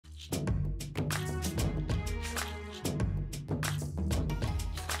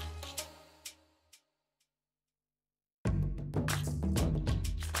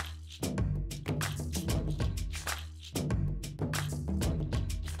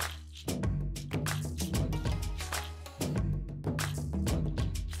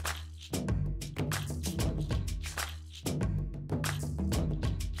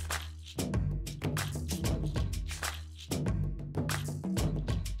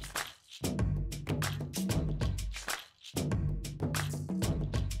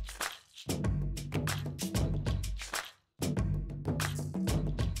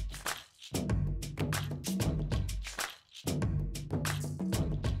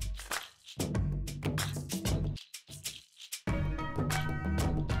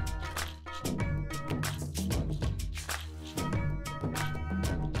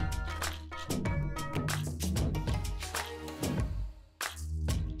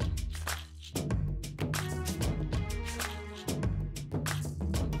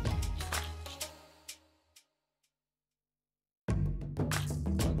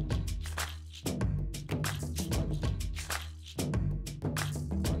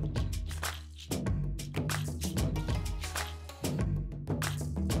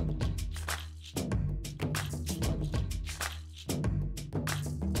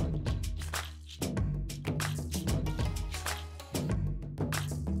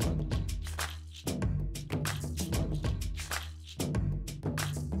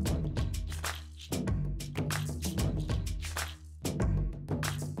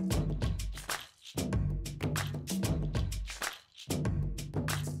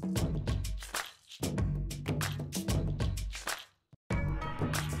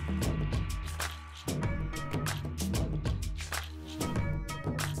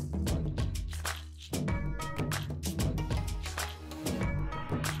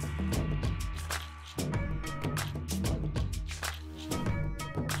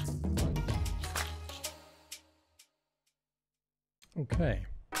Okay.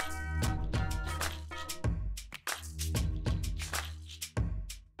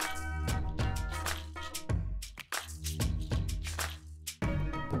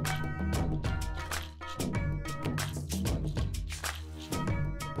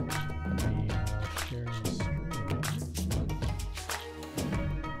 Share the stream.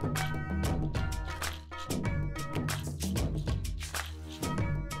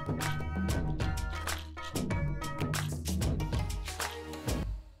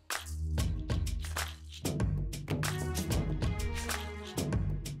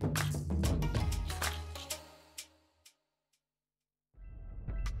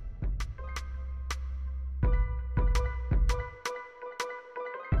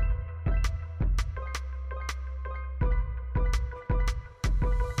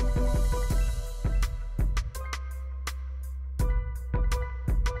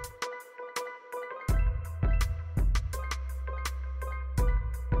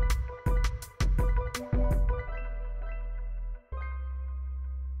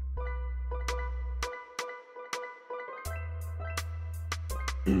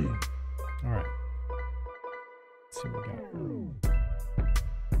 All right. Let's see what we got.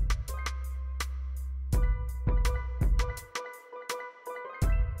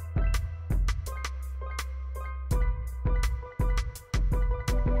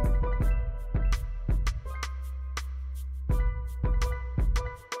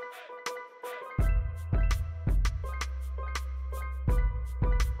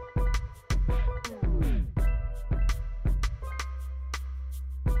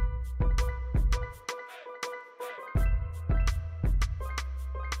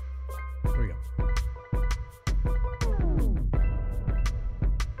 There we go.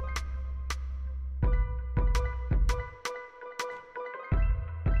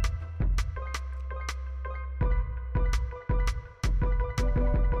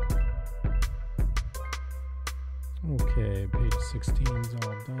 Okay, page 16 is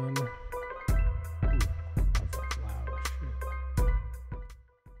all done. Ooh, that's loud shit.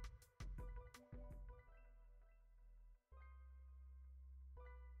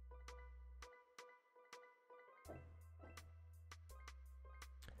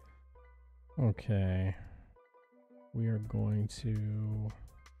 Okay, we are going to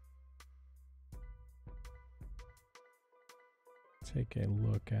take a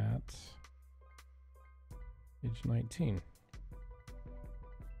look at page 19.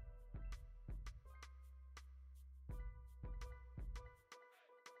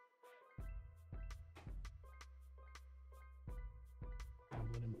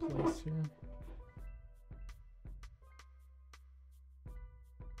 Tablet in place here.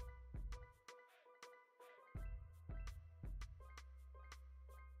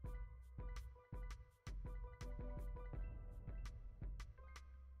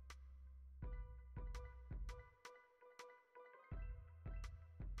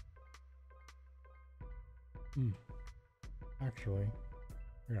 Actually,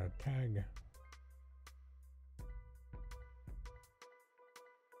 I got a tag.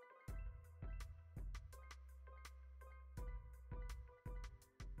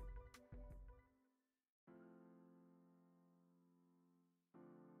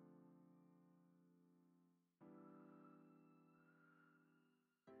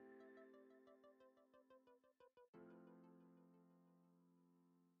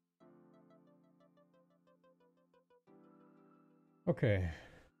 Okay.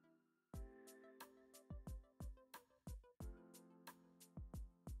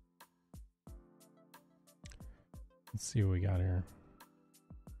 Let's see what we got here.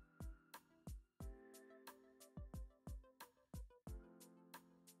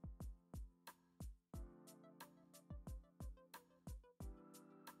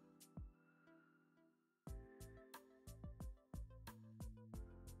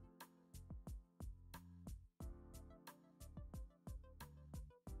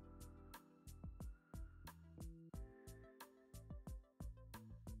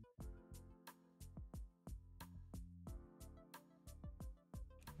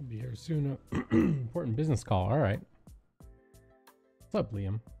 I'll be here soon. Important business call. All right. What's up,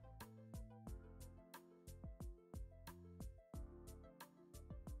 Liam?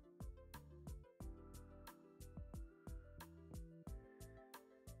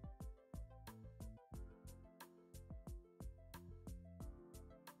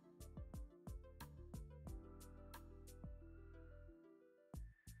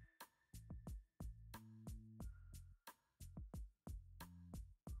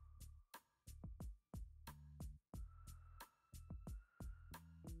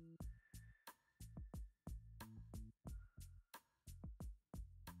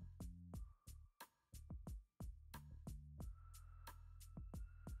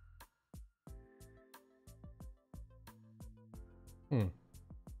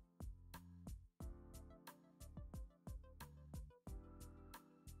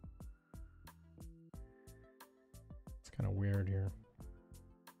 It's kind of weird here.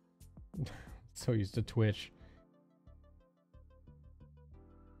 So used to Twitch.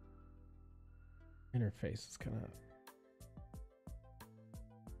 Interface is kind of...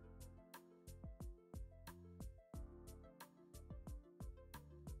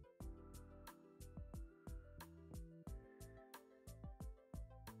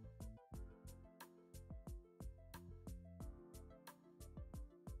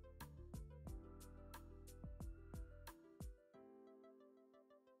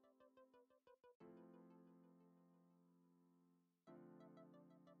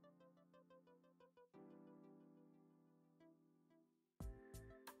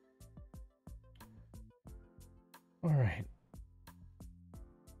 All right.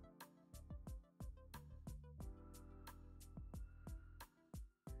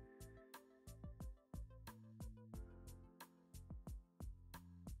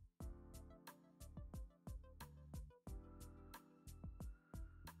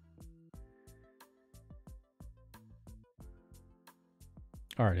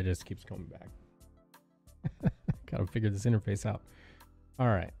 All right, it just keeps coming back. Gotta figure this interface out. All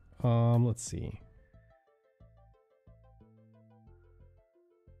right, let's see.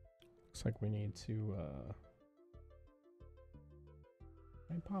 Looks like we need to,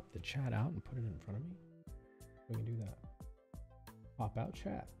 can I pop the chat out and put it in front of me? We can do that. Pop out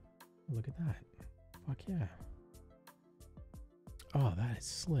chat. Look at that. Fuck yeah. Oh, that is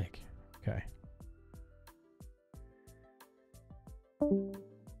slick. Okay.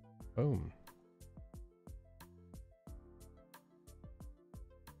 Boom.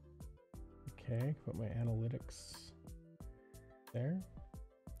 Okay, put my analytics there.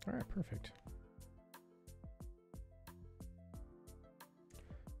 All right, perfect.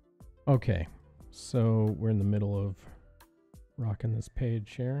 Okay, so we're in the middle of rocking this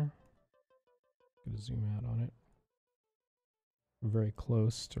page here. Gonna zoom out on it. Very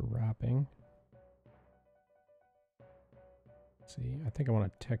close to wrapping. See, I think I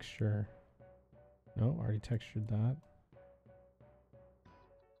want to texture. No, already textured that.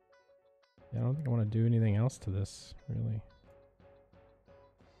 Yeah, I don't think I want to do anything else to this, really.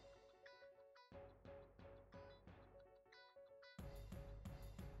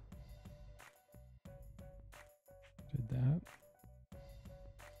 Did that.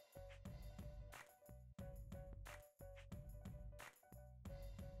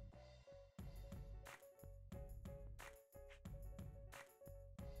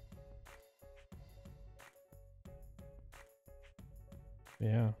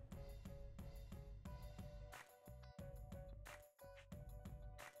 Yeah.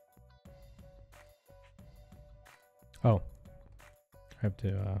 Oh, I have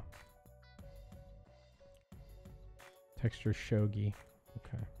to texture shogi.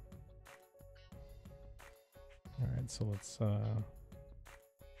 Okay. All right, so let's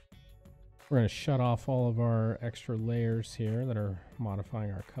we're going to shut off all of our extra layers here that are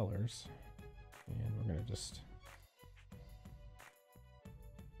modifying our colors. And we're going to just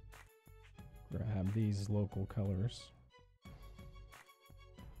grab these local colors.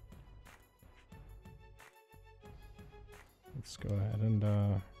 Let's go ahead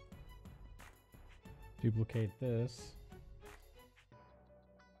and duplicate this.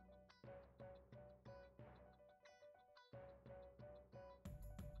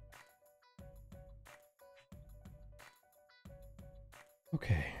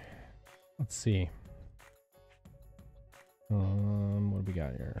 Okay, let's see. What do we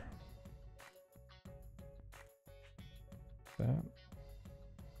got here? That.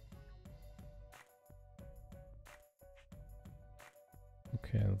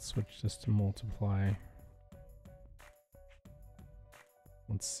 Okay, let's switch this to multiply.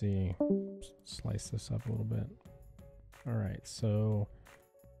 Let's see. Slice this up a little bit. All right, so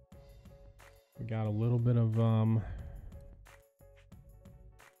we got a little bit of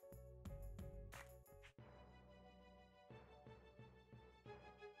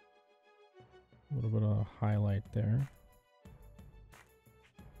highlight there.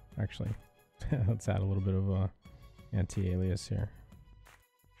 Actually, let's add a little bit of anti-alias here.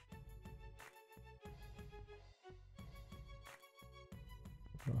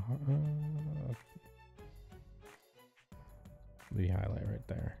 The highlight right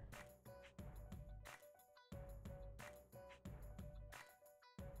there.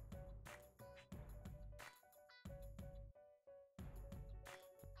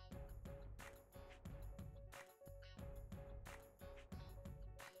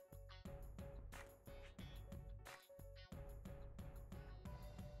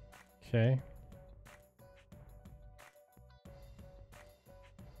 Okay.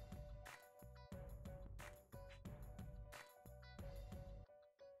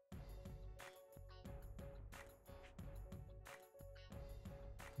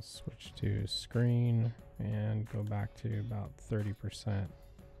 Switch to screen and go back to about 30%.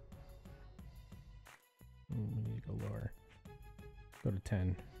 We need to go lower. Go to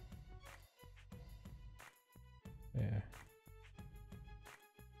 10. Yeah.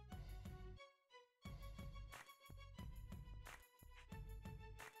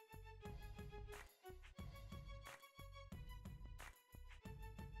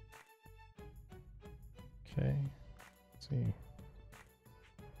 Okay. Let's see.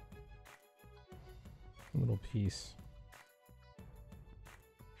 Little piece.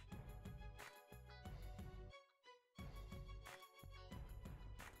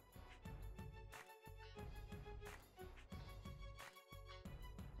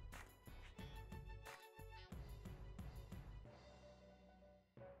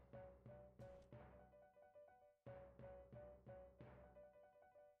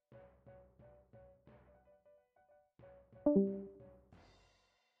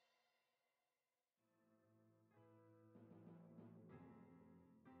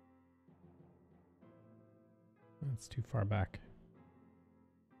 That's too far back.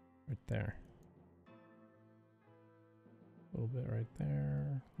 Right there. A little bit right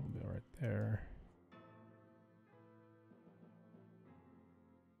there. A little bit right there.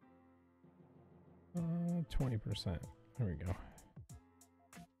 Uh, 20%. There we go.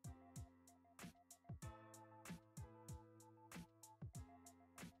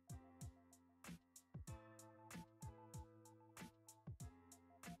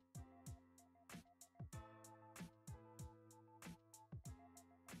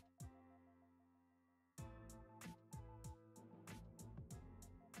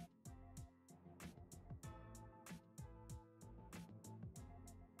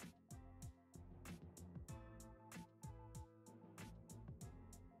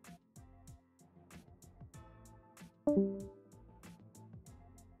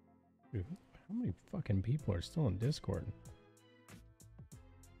 Dude, how many fucking people are still in Discord?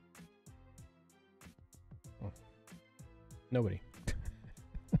 Oh, nobody.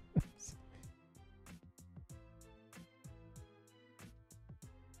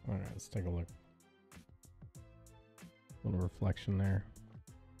 All right, let's take a look. A little reflection there.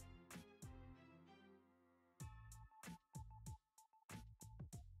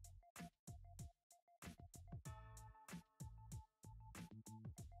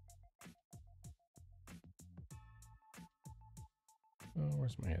 Oh,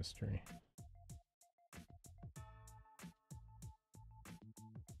 where's my history?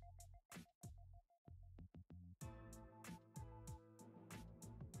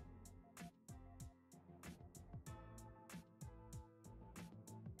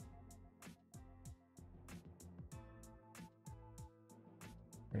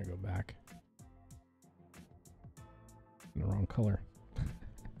 We're gonna go back. In the wrong color.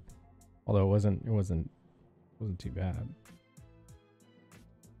 Although it wasn't too bad.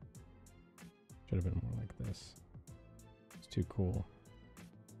 Should have been more like this. It's too cool.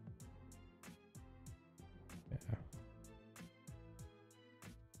 Yeah.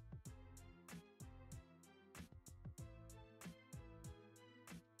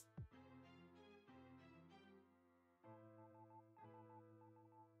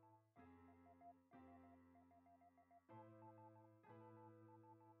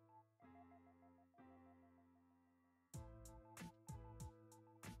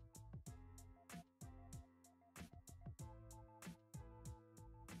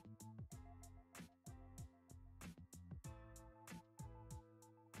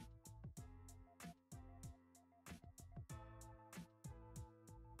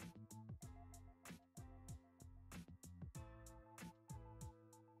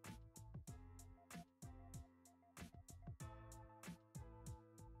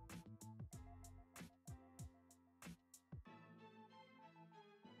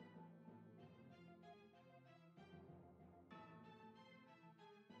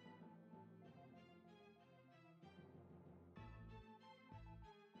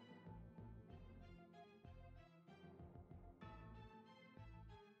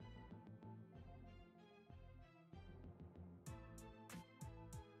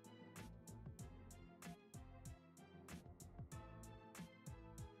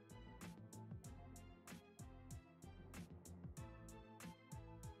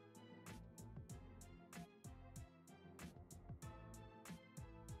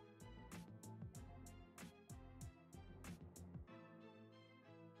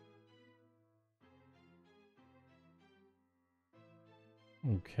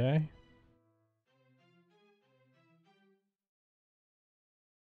 Okay.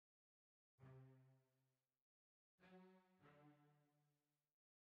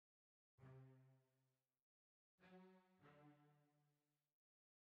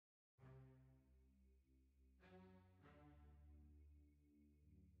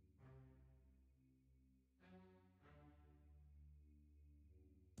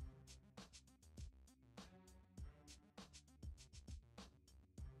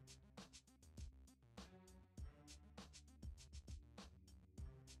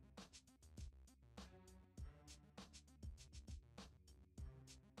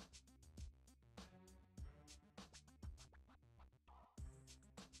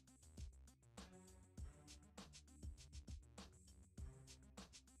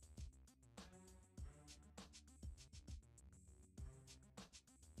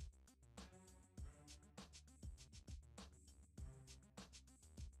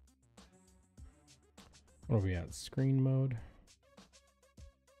 What are we at? Screen mode.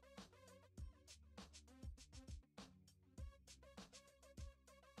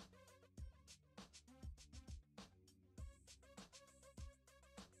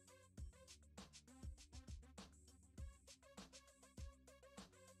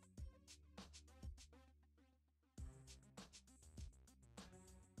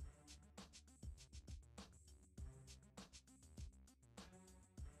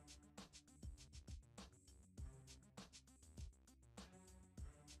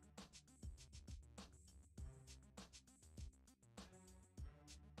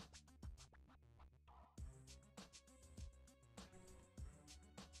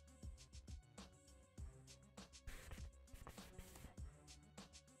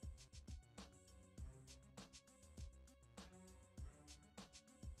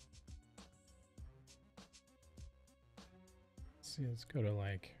 See, let's go to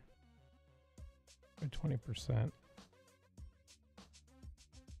like 20%.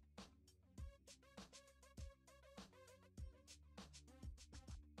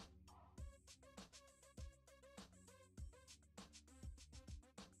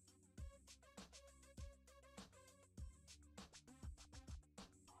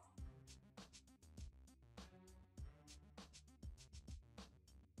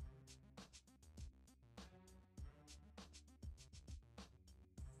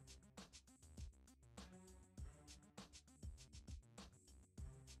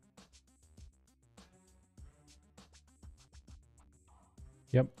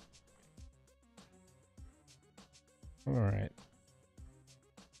 Yep. All right.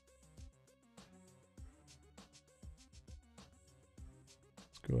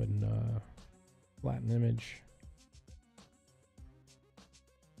 Let's go ahead and flatten image.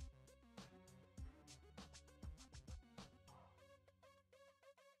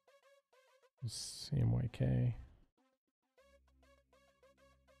 CMYK.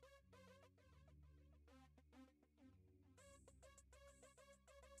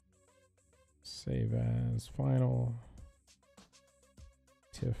 Save as final.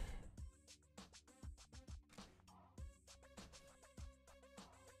 TIFF.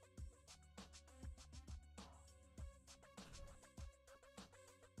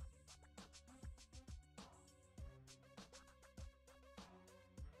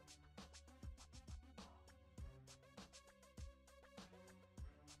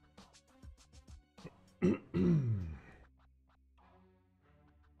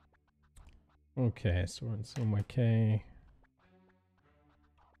 Okay, so we're in CMYK.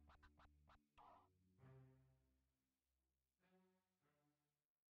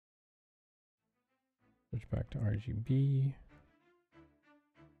 Switch back to RGB.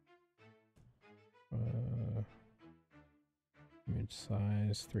 Image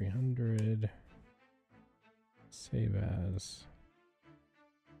size 300. Save as.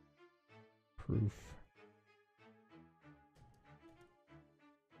 Proof.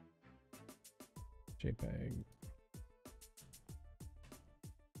 JPEG.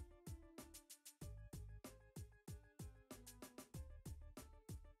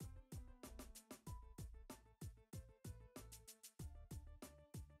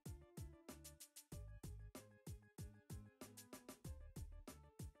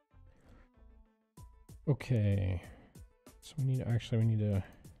 Okay, so we need to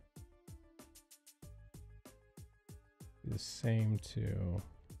do the same to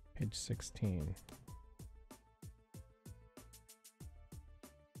page 16.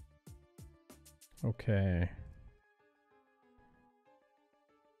 Okay.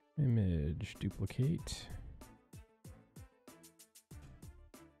 Image duplicate.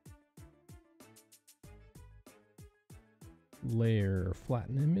 Layer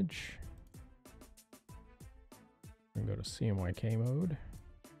flatten image. And go to CMYK mode.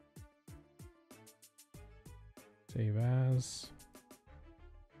 Save as.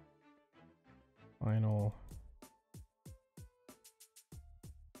 Final.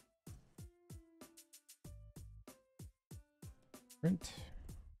 Print.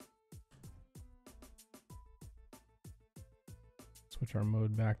 Switch our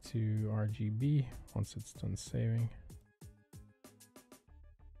mode back to RGB once it's done saving.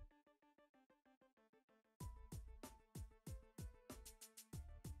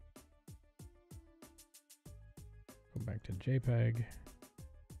 Go back to JPEG.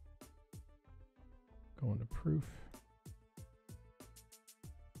 Go into proof.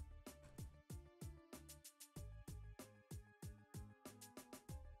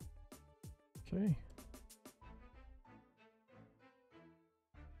 Okay.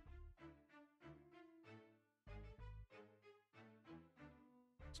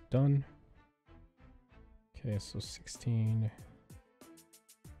 It's done. Okay, so 16,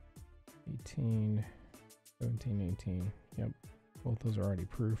 18, 17, 18. Yep, both those are already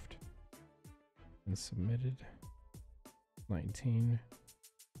proofed and submitted. 19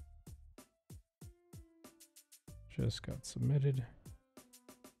 just got submitted.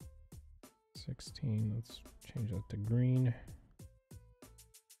 16, let's change that to green.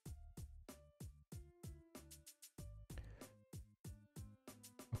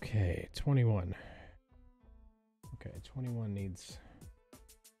 Okay, 21. Okay, 21 needs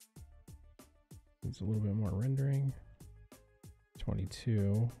a little bit more rendering.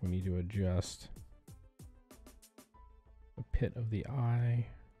 22, we need to adjust the pit of the eye.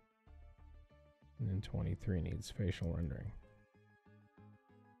 And then 23 needs facial rendering.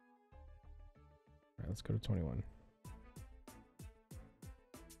 All right, let's go to 21.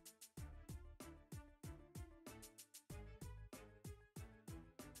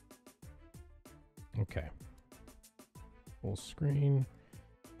 Okay. Full screen.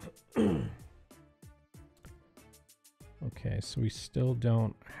 Okay, so we still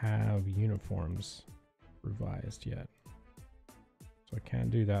don't have uniforms revised yet. So I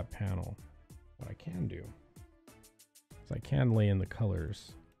can't do that panel. What I can do is I can lay in the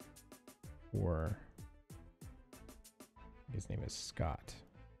colors for, his name is Scott.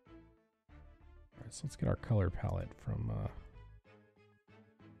 All right, so let's get our color palette from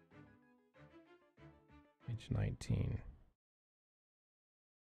page 19.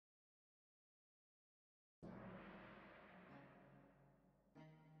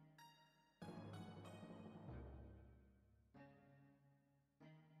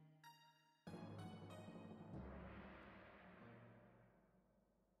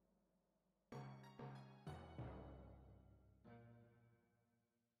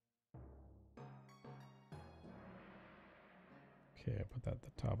 Okay, I put that at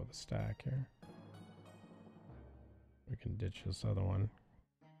the top of the stack here. We can ditch this other one.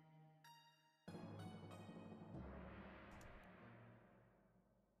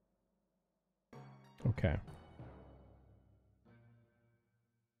 Okay.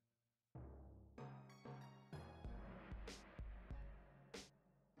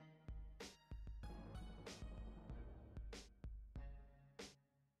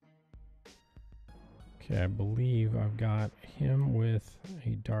 Okay, I believe I've got him with a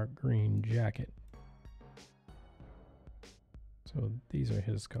dark green jacket. So these are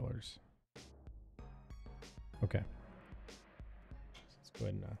his colors. Okay. Let's go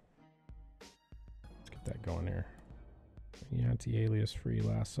ahead and let's get that going here. Anti-alias free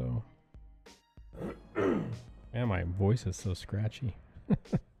lasso. Man, my voice is so scratchy.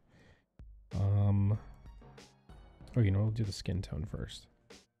 Oh, you know, we'll do the skin tone first.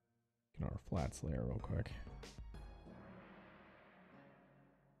 Get our flats layer real quick.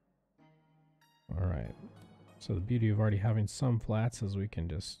 All right. So the beauty of already having some flats is we can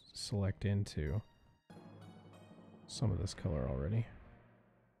just select into some of this color already.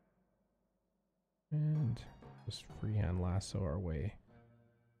 And just freehand lasso our way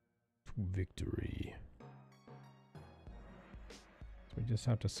to victory. So we just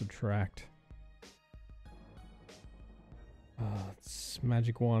have to subtract. It's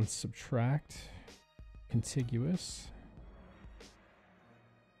magic wand subtract. Contiguous.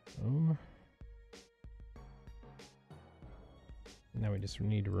 Boom. Now we just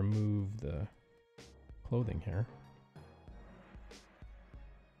need to remove the clothing here.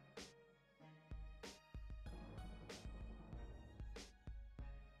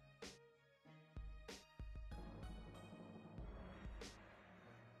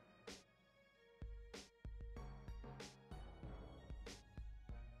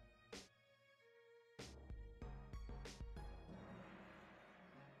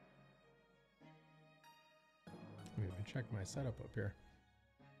 Check my setup up here.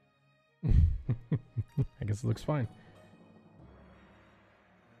 I guess it looks fine.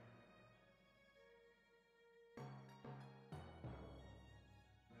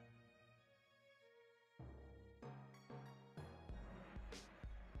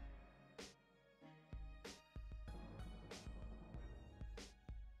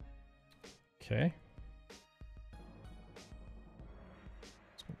 Okay.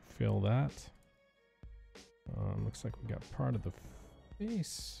 Let's fill that. Looks like we got part of the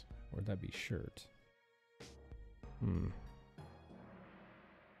face. Or would that be shirt? I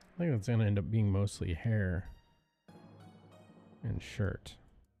think that's gonna end up being mostly hair and shirt.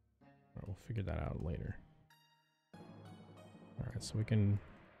 All right, we'll figure that out later. All right, so we can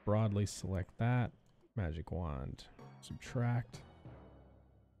broadly select that. Magic wand, subtract.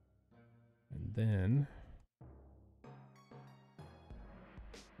 And then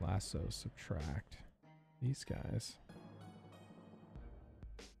lasso, subtract. These guys.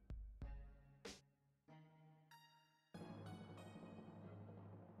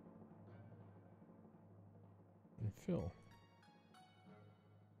 And fill.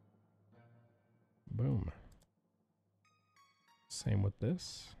 Boom. Same with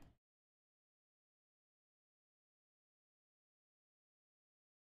this.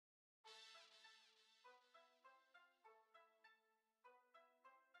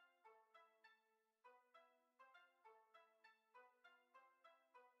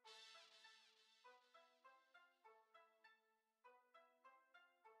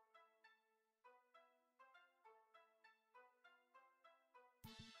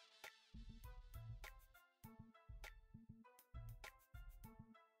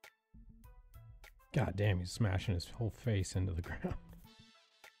 God damn, he's smashing his whole face into the ground.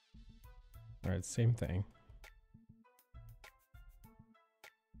 Alright, same thing.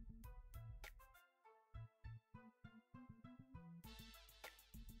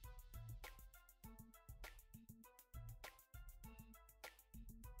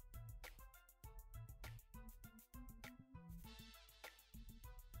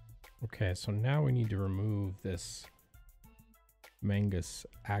 Okay, so now we need to remove this Manga's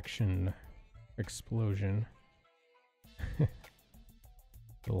action explosion.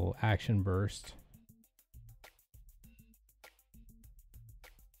 Little action burst.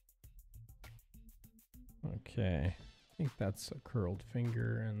 Okay, I think that's a curled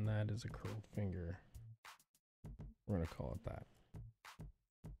finger, and that is a curled finger. We're gonna call it that.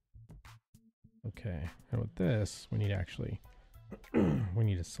 Okay, and with this, we need to actually we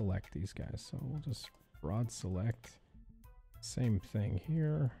need to select these guys. So we'll just broad select. Same thing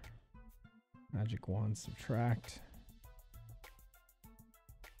here. Magic wand, subtract.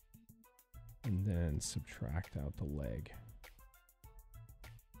 And then subtract out the leg.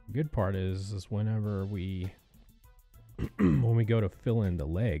 The good part is whenever we when we go to fill in the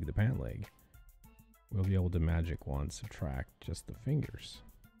leg, the pant leg, we'll be able to magic wand subtract just the fingers.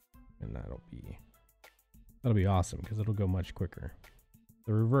 And that'll be That'll be awesome because it'll go much quicker.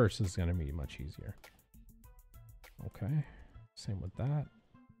 The reverse is going to be much easier. Okay, same with that.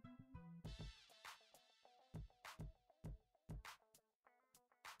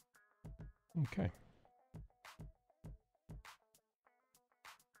 Okay.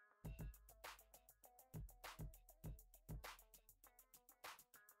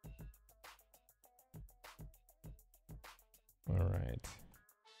 All right.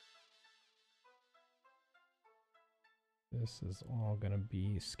 This is all going to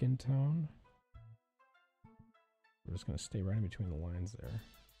be skin tone. We're just going to stay right in between the lines there.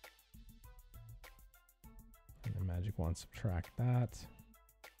 And the magic wand, subtract that.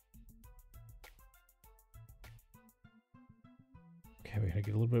 Okay, we gotta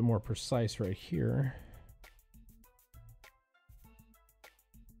get a little bit more precise right here.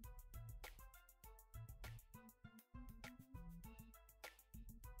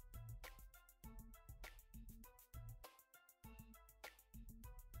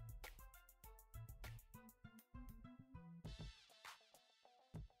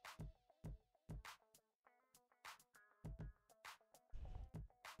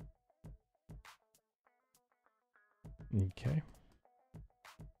 Okay.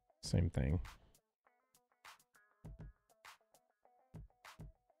 Same thing.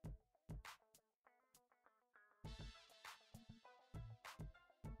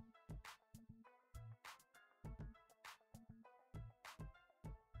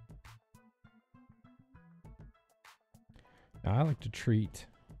 Now, I like to treat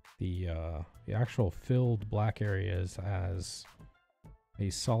the actual filled black areas as a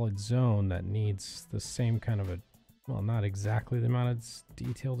solid zone that needs the same kind of a, well, not exactly the amount of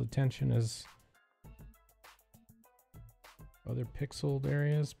detailed attention as other pixeled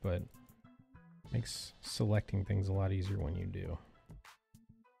areas, but makes selecting things a lot easier when you do.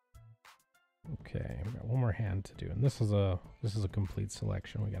 Okay, I've got one more hand to do, and this is a complete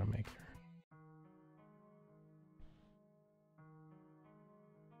selection we gotta make here.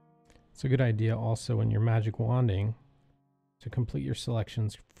 It's a good idea also when you're magic wanding to complete your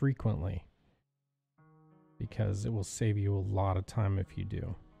selections frequently, because it will save you a lot of time if you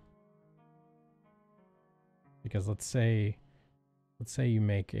do. Because let's say you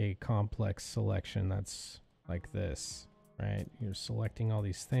make a complex selection that's like this, right? You're selecting all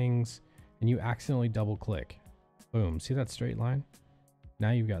these things and you accidentally double click. Boom, see that straight line?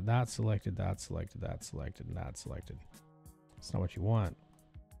 Now you've got that selected, that selected, that selected, and that selected. It's not what you want.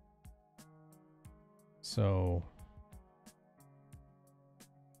 So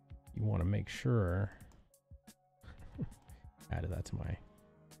you want to make sure, added that to my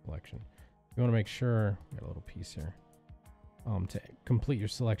collection. You want to make sure, got a little piece here, to complete your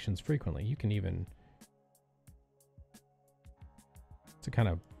selections frequently. You can even, to kind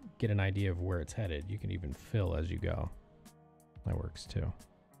of get an idea of where it's headed, you can even fill as you go. That works too.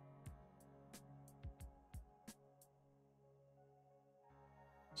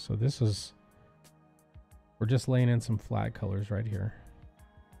 So this is, we're just laying in some flat colors right here.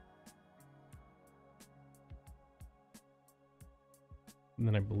 And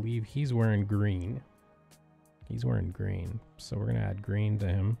then I believe he's wearing green. He's wearing green. So we're going to add green to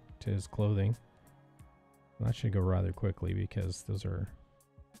him, to his clothing. And that should go rather quickly because those are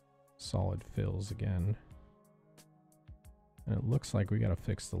solid fills again. And it looks like we got to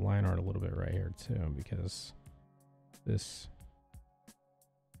fix the line art a little bit right here too, because this,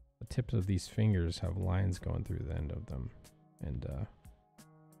 the tips of these fingers have lines going through the end of them. And I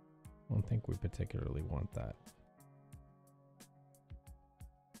don't think we particularly want that.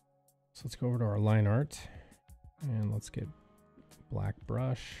 So let's go over to our line art and let's get black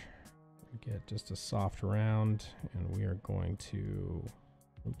brush, get just a soft round, and we are going to,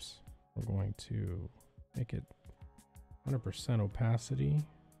 oops, we're going to make it 100% opacity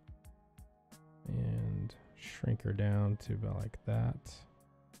and shrink her down to about like that.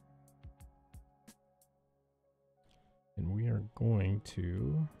 And we are going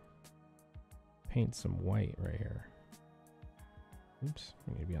to paint some white right here. Oops,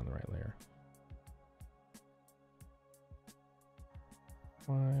 we need to be on the right layer.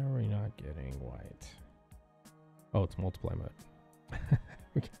 Why are we not getting white? Oh, it's multiply mode.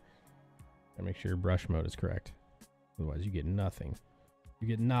 Gotta make sure your brush mode is correct. Otherwise, you get nothing. You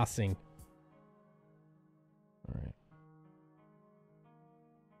get nothing. All right.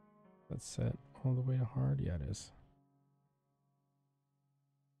 That's set all the way to hard. Yeah, it is.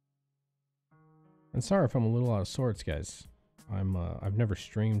 And sorry if I'm a little out of sorts, guys. I've never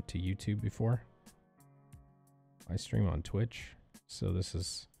streamed to YouTube before. I stream on Twitch, so this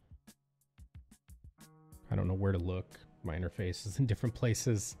is, I don't know where to look. My interface is in different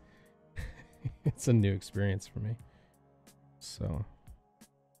places. It's a new experience for me. So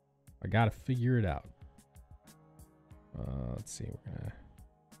I gotta figure it out. Let's see, we're gonna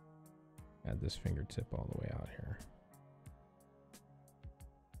add this fingertip all the way out here.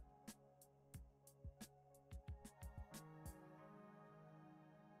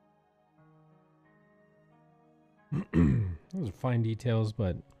 Those are fine details,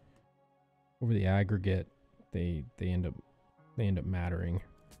 but over the aggregate, they end up mattering.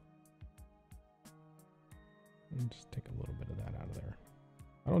 And just take a little bit of that out of there.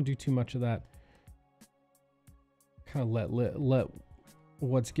 I don't do too much of that. Kind of let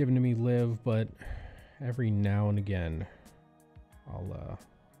what's given to me live, but every now and again, I'll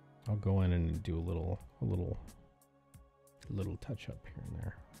go in and do a little touch up here and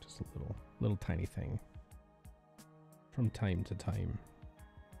there, just a little tiny thing from time to time.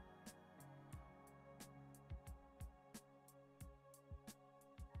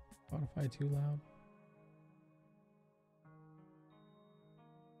 Spotify too loud?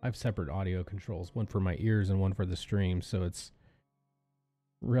 I have separate audio controls, one for my ears and one for the stream, so it's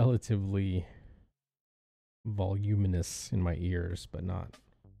relatively voluminous in my ears, but not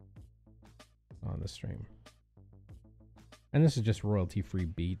on the stream. And this is just royalty-free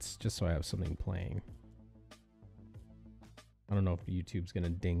beats, just so I have something playing. I don't know if YouTube's gonna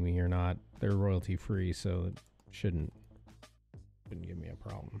ding me or not. They're royalty-free, so it shouldn't give me a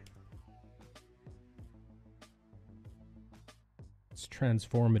problem. It's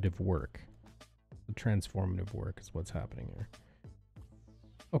transformative work. The transformative work is what's happening here.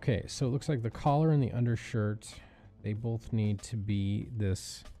 Okay, so it looks like the collar and the undershirt, they both need to be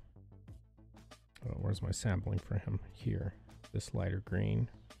this. Oh, where's my sampling for him? Here. This lighter green.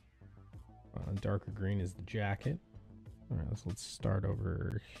 Darker green is the jacket. All right, so let's start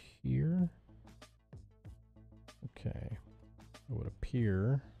over here. Okay. It would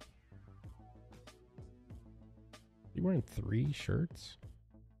appear. You wearing 3 shirts?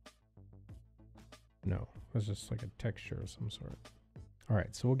 No, it's just like a texture of some sort. All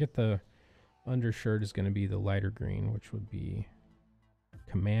right, so we'll get the undershirt is going to be the lighter green, which would be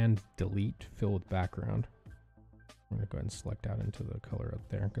Command Delete, fill with background. I'm going to go ahead and select out into the color up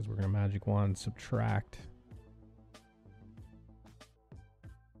there because we're going to magic wand subtract.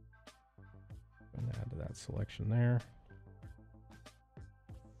 I'm going to add to that selection there.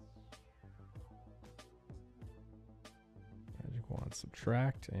 Wand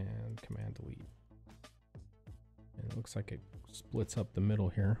subtract and Command Delete. And it looks like it splits up the middle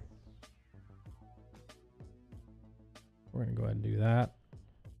here. We're going to go ahead and do that.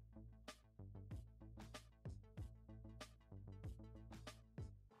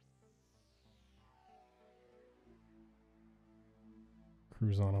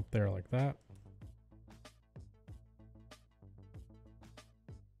 Cruise on up there like that.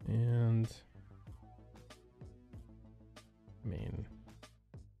 And I mean,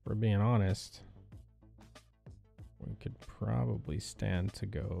 for being honest, we could probably stand to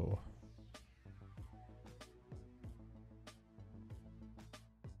go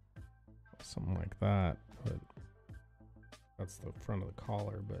something like that, but that's the front of the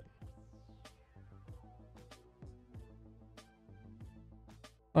collar, but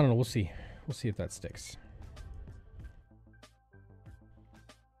I don't know, we'll see. We'll see if that sticks.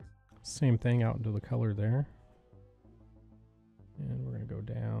 Same thing out into the color there. And we're going to go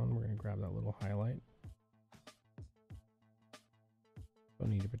down. We're going to grab that little highlight. Don't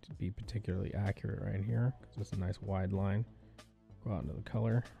need to be particularly accurate right here because it's a nice wide line. Go out into the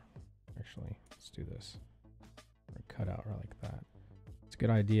color. Actually, let's do this. We're going to cut out like that. It's a good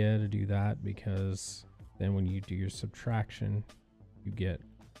idea to do that because then when you do your subtraction, you get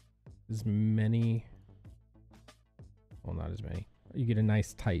as many, well, not as many. You get a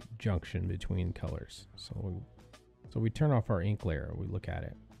nice tight junction between colors. So we turn off our ink layer, we look at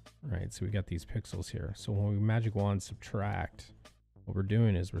it, right? So we got these pixels here. So when we magic wand subtract, what we're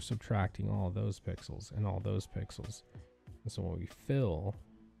doing is we're subtracting all those pixels and all those pixels. And so when we fill,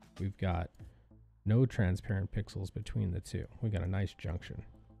 we've got no transparent pixels between the two. We got a nice junction.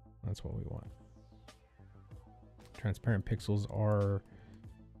 That's what we want. Transparent pixels are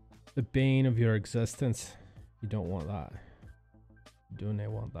the bane of your existence. You don't want that. You do not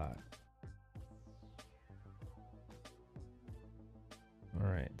want that. All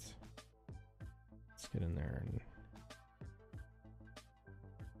right, let's get in there and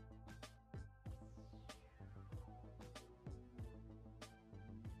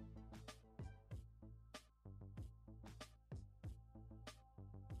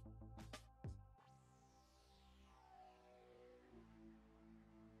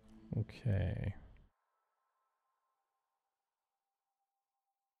okay.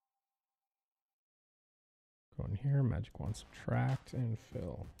 in here. Magic wand, subtract, and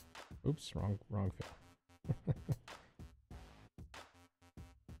fill. Oops, wrong fill.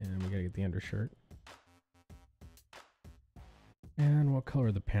 And we gotta get the undershirt. And what color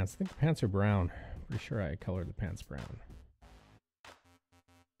are the pants? I think the pants are brown. Pretty sure I colored the pants brown.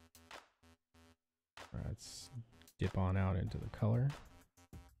 Alright, let's dip on out into the color.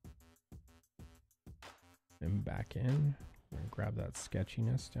 And back in. We're gonna grab that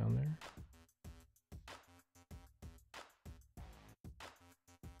sketchiness down there.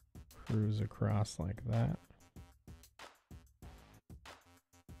 Cruise across like that.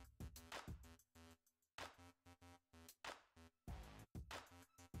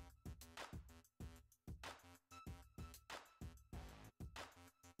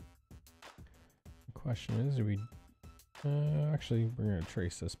 The question is, do we actually, we're going to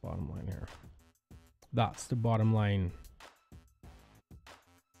trace this bottom line here. That's the bottom line.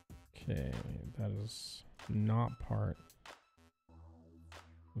 Okay, that is not part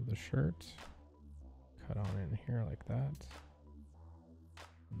of the shirt. Cut on in here like that.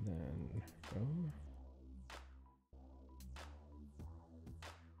 And then boom.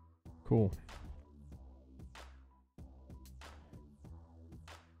 Cool.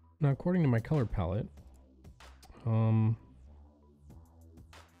 Now, according to my color palette,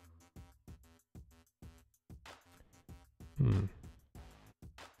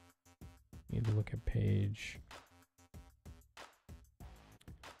 need to look at page.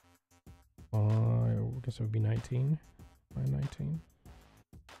 I guess it would be 19. 19.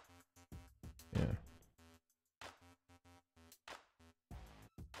 Yeah.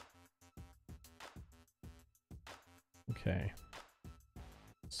 Okay.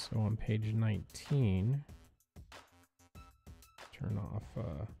 So on page 19, turn off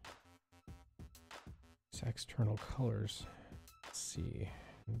external colors. Let's see,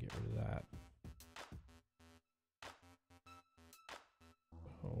 and get rid of that.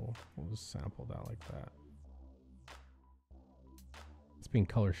 Oh, we'll just sample that like that. It's being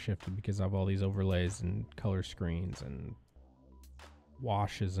color shifted because I have all these overlays and color screens and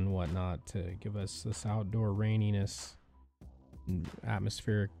washes and whatnot to give us this outdoor raininess and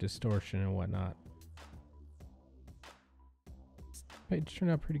atmospheric distortion and whatnot. This page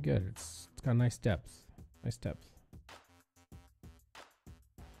turned out pretty good. It's got nice depth. Nice depth.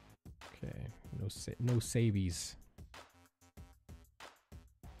 Okay, no savies.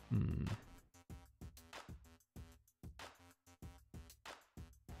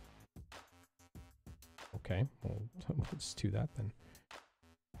 Okay, well, let's do that then.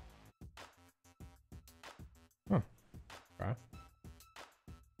 Huh. Okay.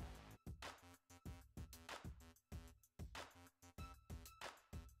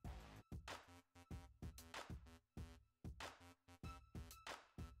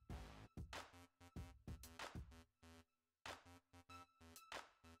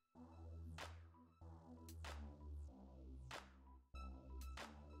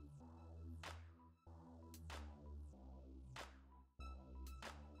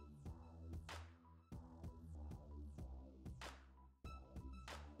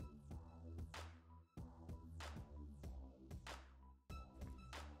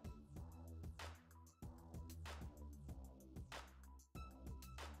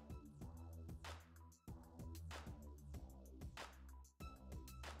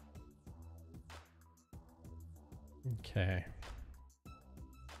 Okay.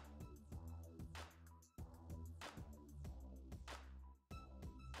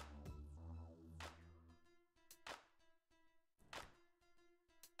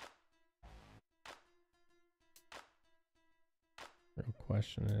 Real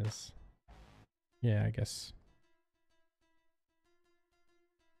question is, yeah, I guess.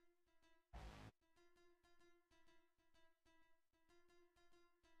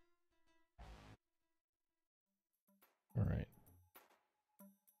 All right.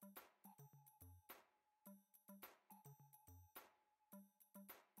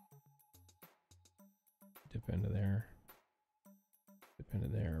 Dip into there. Dip into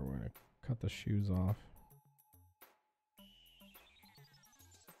there. We're going to cut the shoes off.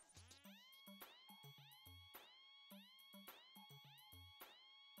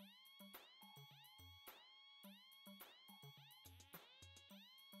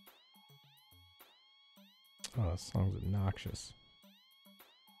 Oh, this song's obnoxious.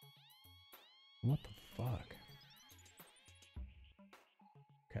 What the fuck?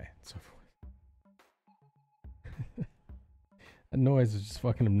 Okay, it's over with. That noise is just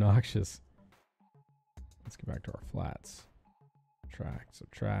fucking obnoxious. Let's get back to our flats. Subtract,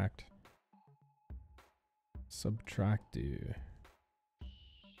 subtract. Subtract, do.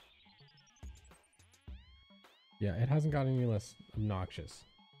 Yeah, it hasn't got any less obnoxious.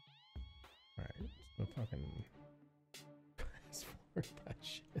 Alright, so fucking fast forward that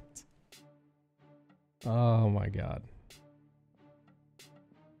shit. Oh my god.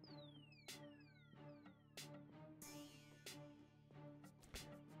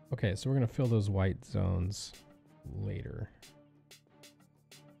 Okay, so we're gonna fill those white zones later.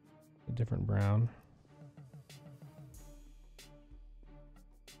 A different brown.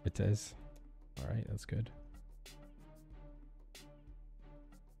 It is. Alright, that's good.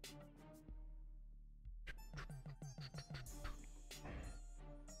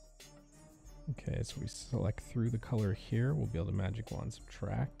 Okay, so we select through the color here. We'll be able to magic wand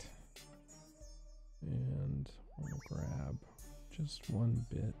subtract. And we'll grab just one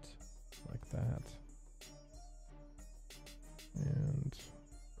bit like that. And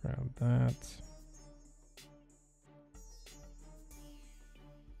grab that.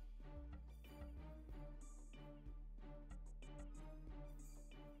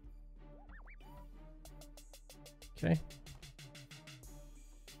 Okay.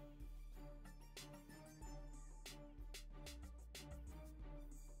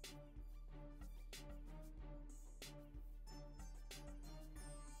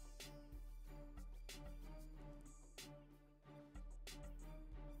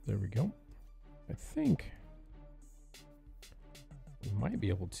 There we go. I think we might be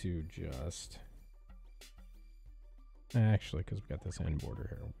able to just... Actually, because we got this end border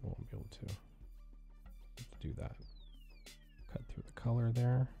here, we won't be able to do that. Cut through the color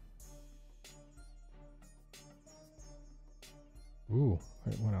there. Ooh,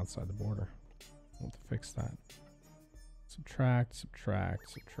 it went outside the border. We'll have to fix that. Subtract, subtract,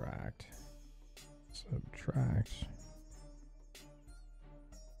 subtract, subtract.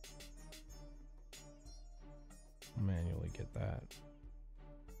 Manually get that.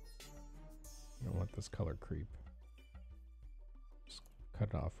 I don't want this color creep. Just cut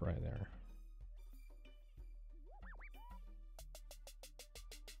it off right there.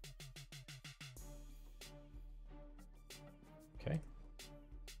 Okay.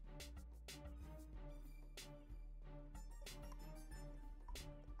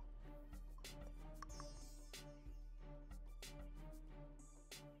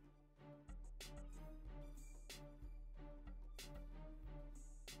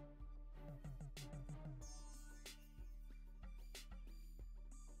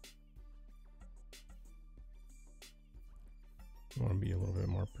 I want to be a little bit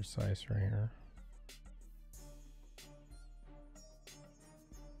more precise right here.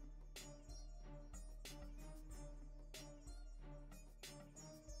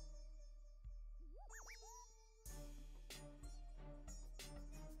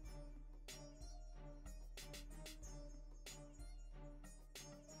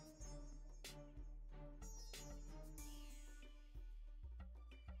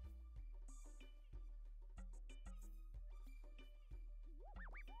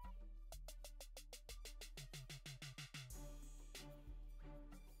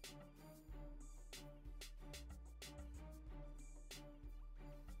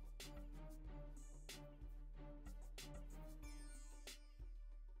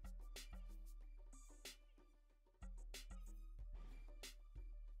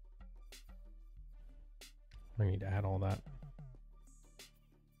 I need to add all that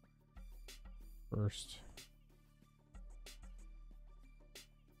first.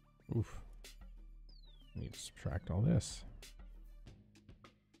 Oof. I need to subtract all this.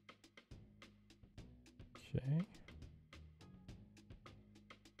 Okay.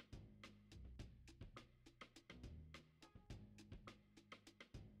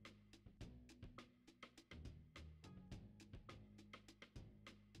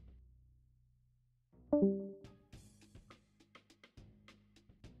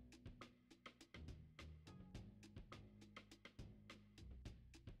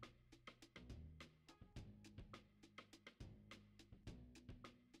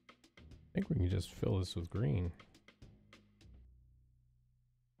 I think we can just fill this with green.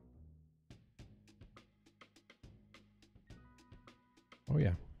 Oh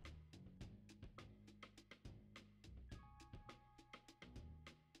yeah.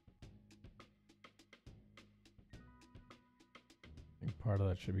 I think part of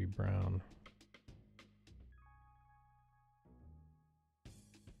that should be brown.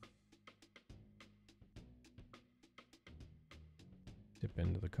 Dip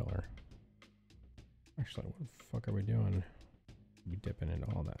into the color. Actually, what the fuck are we doing? We dipping into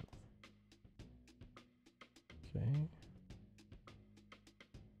all that. Okay.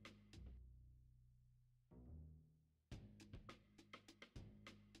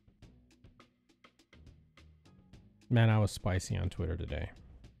 Man, I was spicy on Twitter today.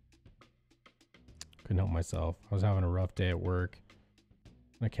 Couldn't help myself. I was having a rough day at work.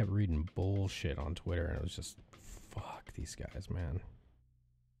 I kept reading bullshit on Twitter, and it was just, fuck these guys, man.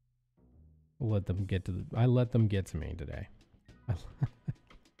 I let them get to me today. I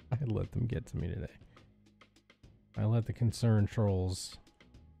let them get to me today. I let the concerned trolls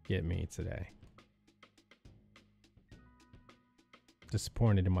get me today.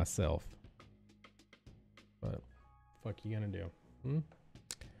 Disappointed in myself. But, fuck you gonna do?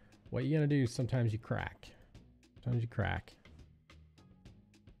 What you gonna do? Sometimes you crack. Sometimes you crack.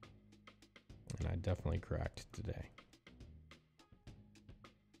 And I definitely cracked today.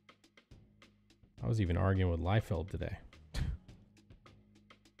 I was even arguing with Liefeld today.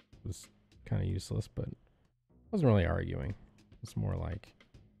 It was kind of useless, but I wasn't really arguing. It's more like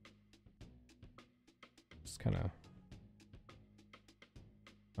just kind of,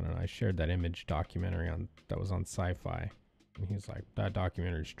 I don't know. I shared that image documentary that was on Sci-Fi, and he's like, "That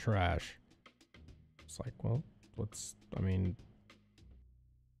documentary's trash." It's like, well,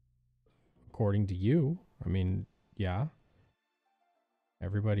 according to you, yeah.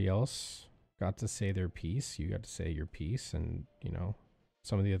 Everybody else got to say their piece. You got to say your piece, and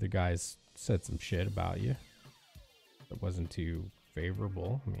some of the other guys said some shit about you that wasn't too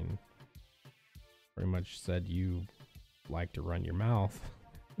favorable. Pretty much said you like to run your mouth.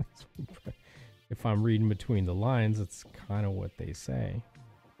 If I'm reading between the lines, it's kind of what they say.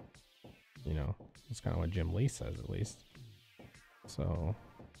 It's kind of what Jim Lee says, at least. So,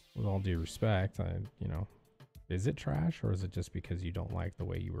 with all due respect, is it trash, or is it just because you don't like the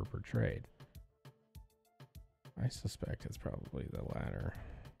way you were portrayed? I suspect it's probably the latter.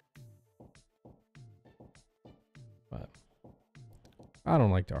 But I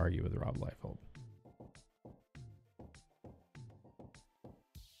don't like to argue with Rob Liefeld.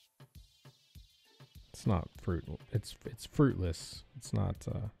 It's not it's fruitless. It's not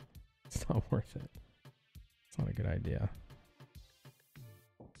worth it. It's not a good idea.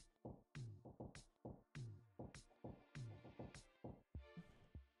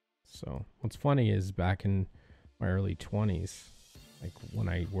 So what's funny is back in my early 20s, like when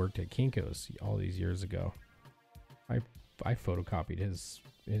I worked at Kinko's all these years ago, I photocopied his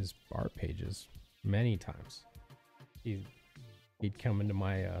art pages many times. He'd come into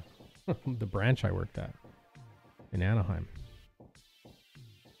my the branch I worked at in Anaheim.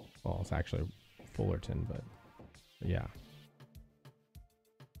 Well, it's actually Fullerton, but yeah.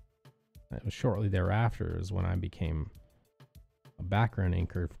 It was shortly thereafter is when I became a background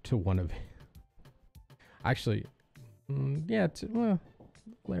inker to one of actually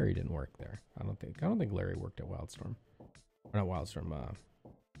Larry didn't work there. I don't think Larry worked at Wildstorm. Or not Wildstorm,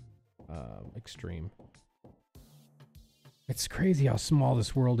 Extreme. It's crazy how small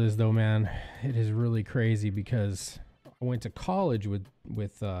this world is, though, man. It is really crazy because I went to college with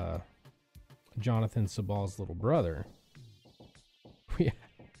Jonathan Sabal's little brother. We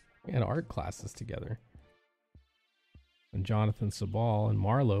had art classes together. And Jonathan Sabal and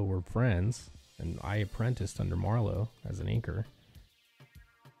Marlowe were friends, and I apprenticed under Marlowe as an inker.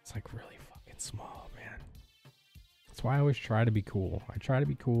 It's like really fucking small, man. That's why I always try to be cool. I try to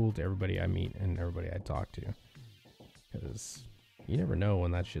be cool to everybody I meet and everybody I talk to. Because you never know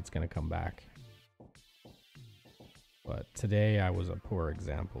when that shit's going to come back. But today I was a poor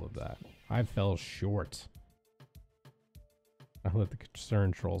example of that. I fell short. I let the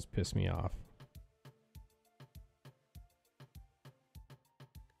concerned trolls piss me off.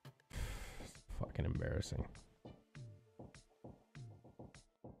 Fucking embarrassing.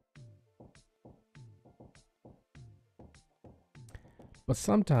 But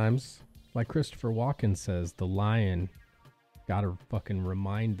sometimes, like Christopher Walken says, the lion gotta fucking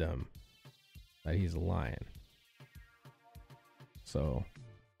remind them that he's a lion. So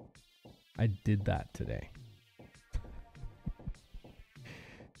I did that today.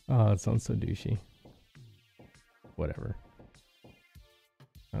 Oh, it sounds so douchey. Whatever.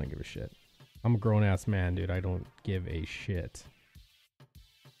 I don't give a shit. I'm a grown-ass man, dude. I don't give a shit.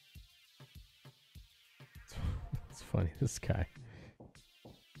 It's funny, this guy.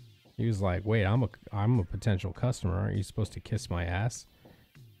 He was like, wait, I'm a potential customer. Aren't you supposed to kiss my ass?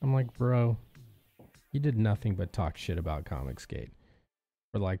 I'm like, bro, you did nothing but talk shit about Comicsgate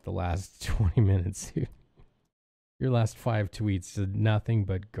for like the last 20 minutes, dude. Your last 5 tweets did nothing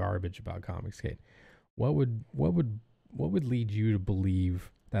but garbage about Comicsgate. What would lead you to believe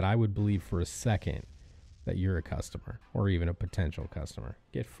that I would believe for a second that you're a customer or even a potential customer?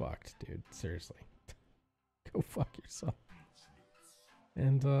 Get fucked, dude. Seriously. Go fuck yourself.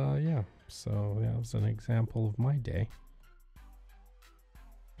 And yeah, so that was an example of my day.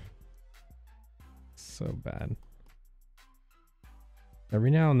 So bad. Every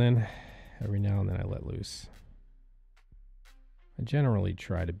now and then I let loose. I generally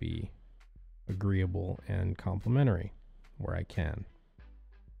try to be agreeable and complimentary where I can.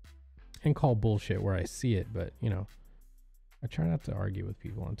 And call bullshit where I see it, but you know, I try not to argue with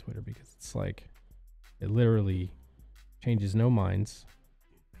people on Twitter because it's like, it literally changes no minds.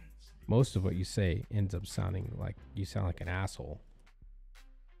 Most of what you say ends up sounding like you sound like an asshole.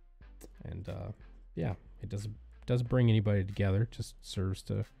 And yeah, it doesn't bring anybody together, it just serves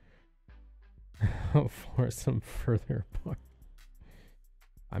to force them further apart.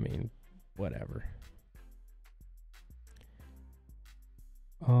 I mean, whatever.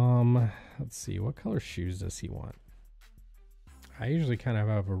 Let's see, what color shoes does he want? I usually kind of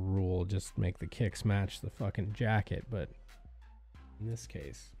have a rule, just make the kicks match the fucking jacket, but in this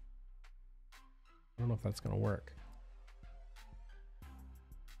case, I don't know if that's gonna work.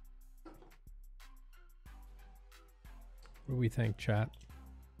 What do we think, chat?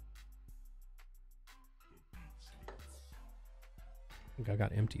 I think I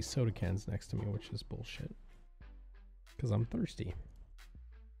got empty soda cans next to me, which is bullshit. Because I'm thirsty.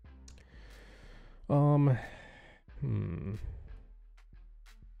 I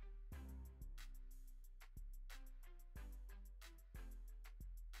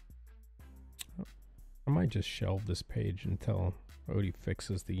might just shelve this page until Odie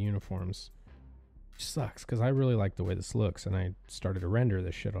fixes the uniforms. Which sucks, because I really like the way this looks, and I started to render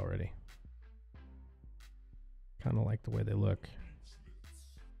this shit already. Kind of like the way they look.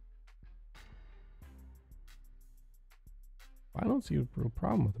 I don't see a real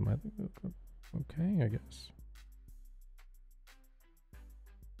problem with them. I think they look okay, I guess.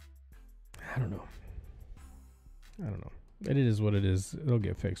 I don't know. It is what it is. It'll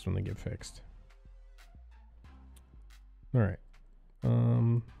get fixed when they get fixed. All right.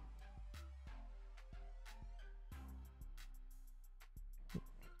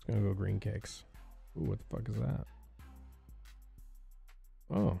 It's gonna go green cakes. Ooh, what the fuck is that?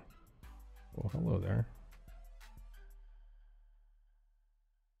 Oh. Well, hello there.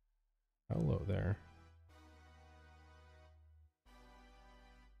 Hello there.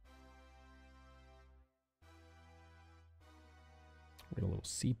 We got a little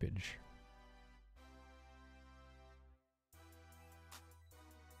seepage.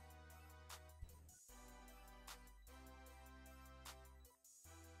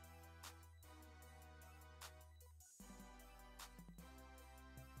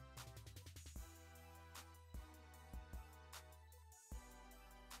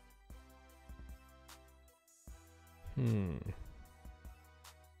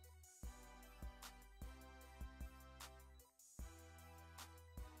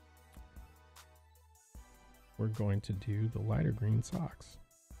 We're going to do the lighter green socks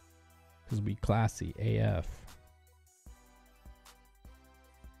because we classy AF.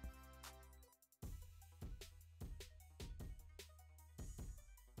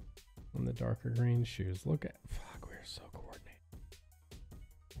 And the darker green shoes. Look at, fuck, we're so coordinated.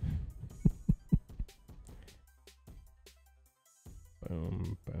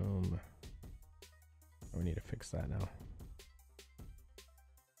 Boom, boom. Oh, we need to fix that now.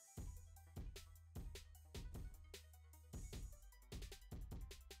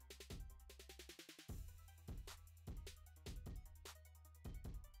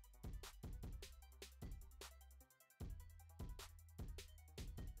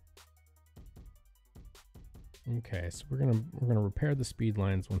 Okay, so we're gonna repair the speed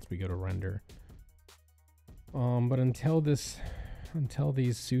lines once we go to render. But until these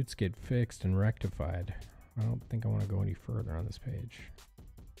suits get fixed and rectified, I don't think I want to go any further on this page.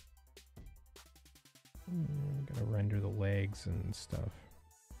 Gotta render the legs and stuff.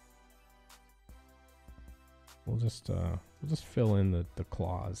 We'll just fill in the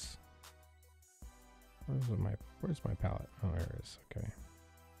claws. Where's my palette? Oh, there it is. Okay.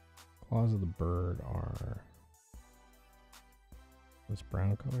 Claws of the bird are this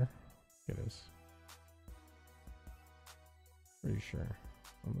brown color. It is. Pretty sure.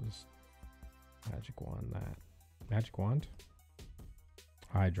 I'm just magic wand that. Magic wand?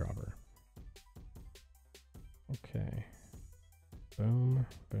 Eye dropper. Okay. Boom,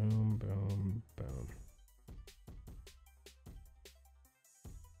 boom, boom, boom.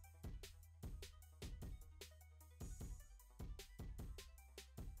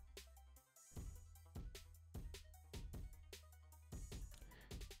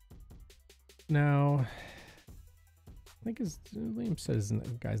 Now, I think Liam says the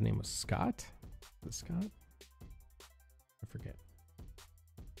guy's name was Scott. Is it Scott? I forget.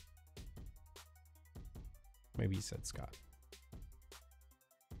 Maybe he said Scott.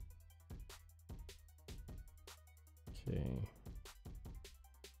 Okay.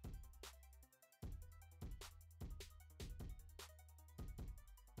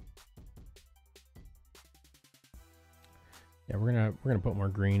 Yeah, we're gonna put more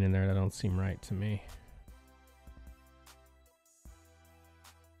green in there. That don't seem right to me.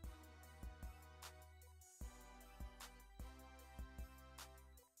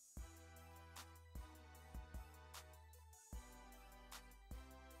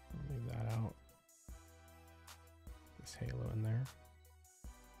 Leave that out. This halo in there.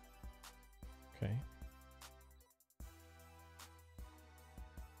 Okay.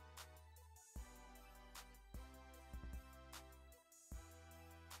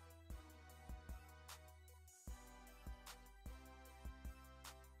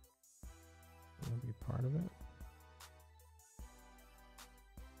 That'll be part of it.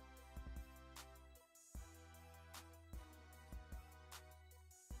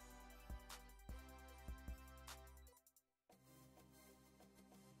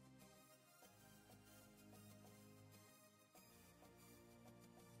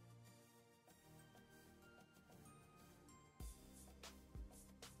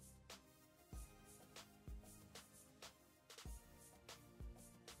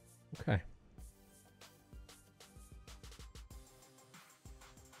 Okay.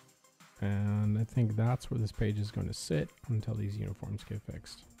 And I think that's where this page is going to sit until these uniforms get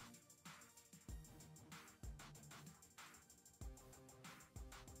fixed.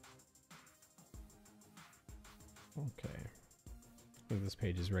 Okay. I think this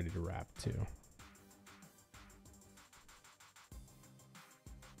page is ready to wrap too.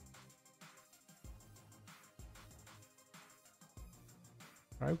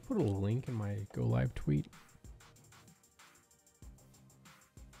 I put a link in my go live tweet.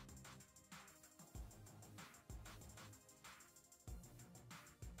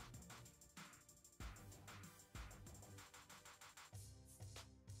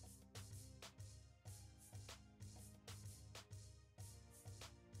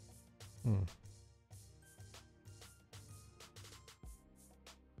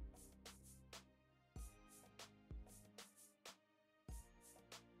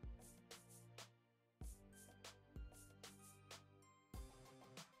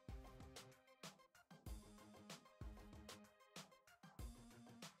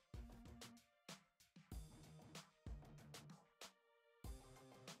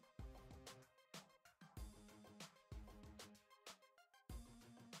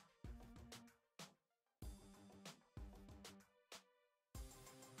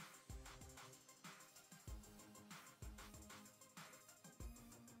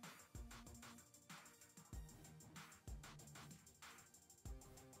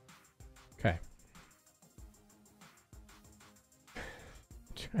 Okay.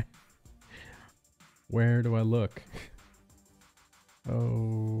 Where do I look?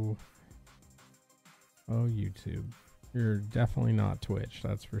 Oh, YouTube. You're definitely not Twitch,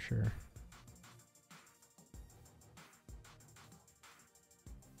 that's for sure.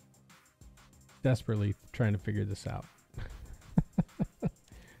 Desperately trying to figure this out.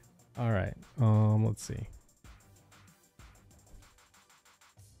 All right. Let's see.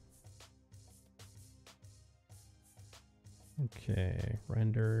 Okay,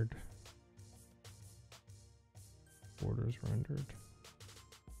 rendered. Borders rendered.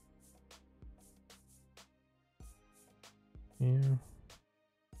 Yeah.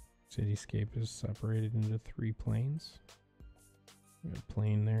 Cityscape is separated into 3 planes. We got a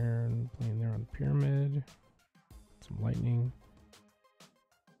plane there and a plane there on the pyramid. Some lightning.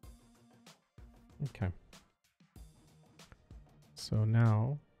 Okay. So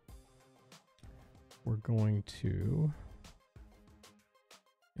now we're going to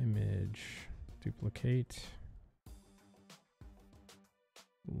image duplicate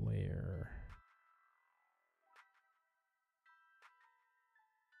layer.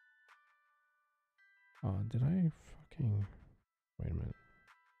 Did I fucking wait a minute?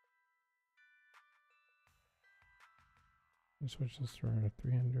 I switch this around to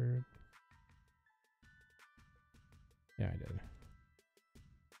 300. Yeah, I did.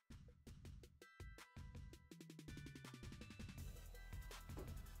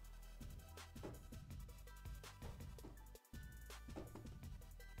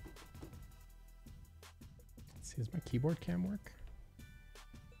 Let's see, does my keyboard cam work?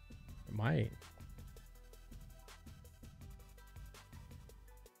 It might.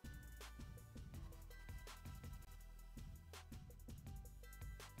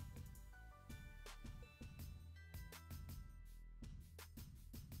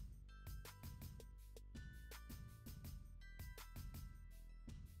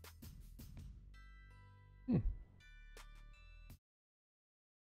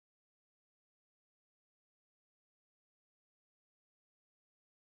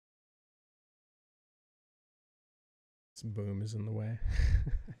 This boom is in the way.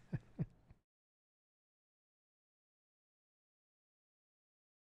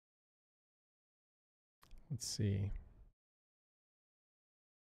 Let's see.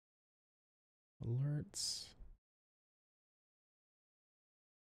 Alerts.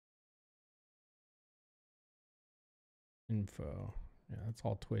 Info. Yeah, that's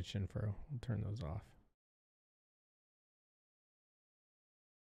all Twitch info. We'll turn those off.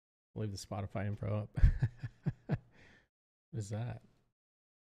 Leave the Spotify info up. What is that?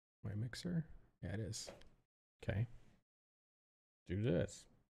 My mixer? Yeah, it is. Okay. Do this.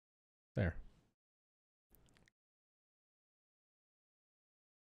 There.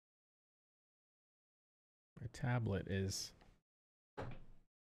 My tablet is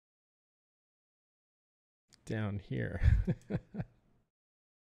down here. You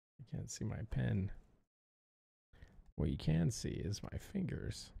can't see my pen. What you can see is my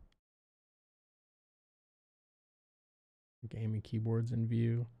fingers. Gaming keyboard's in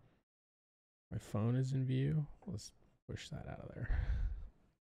view. My phone is in view. Let's push that out of there.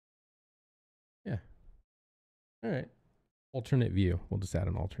 Yeah. All right. Alternate view. We'll just add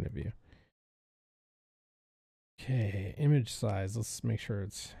an alternate view. Okay. Image size. Let's make sure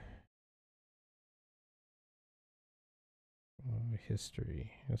it's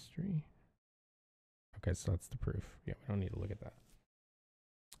history. Okay, so that's the proof. Yeah, we don't need to look at that.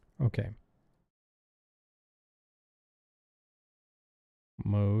 Okay.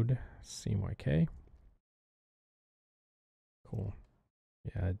 Mode CMYK. Cool.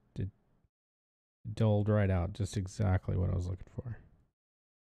 Yeah, it did dulled right out. Just exactly what I was looking for.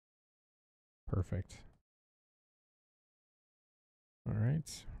 Perfect. All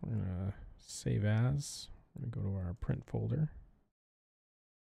right. We're going to save as. We're going to go to our print folder.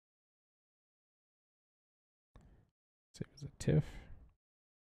 Save as a TIFF.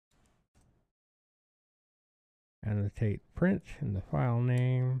 Annotate print in the file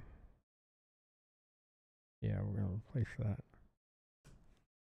name. Yeah, we're going to replace that.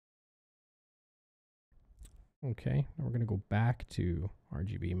 Okay, now we're going to go back to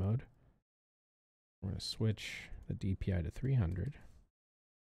RGB mode. We're going to switch the DPI to 300.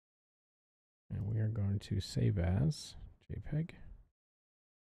 And we are going to save as JPEG.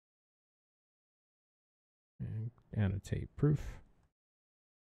 And annotate proof.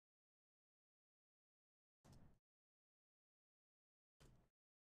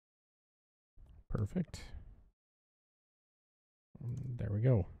 Perfect. And there we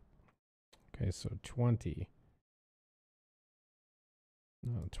go. Okay, so 20.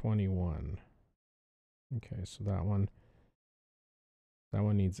 No, 21. Okay, so that one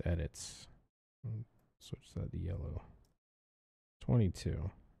needs edits. I'll switch that to yellow.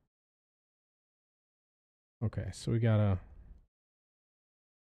 22. Okay, so we gotta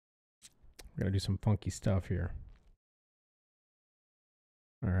do some funky stuff here.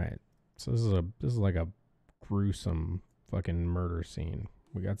 All right, so this is like a gruesome fucking murder scene.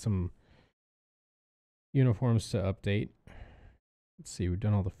 We got some uniforms to update. Let's see, we've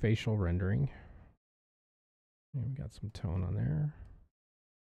done all the facial rendering. And we got some tone on there.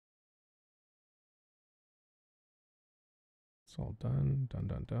 It's all done,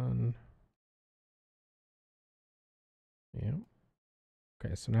 done. Yep.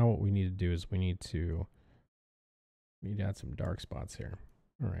 Okay, so now what we need to do is we need to add some dark spots here.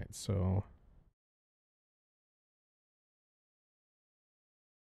 All right, so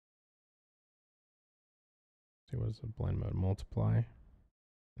see, what is the blend mode? Multiply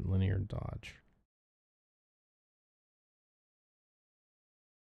and linear dodge.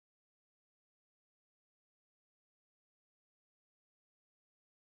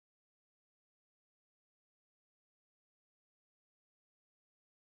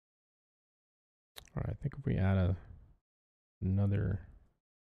 All right, I think if we add another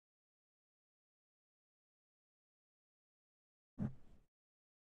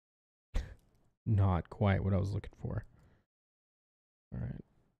not quite what I was looking for. All right.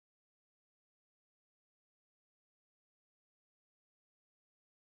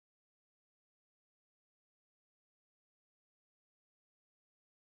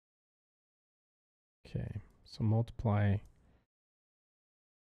 Okay, so multiply,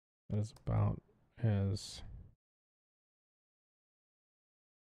 that is about as,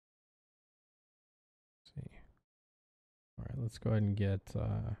 let's see. All right, let's go ahead and get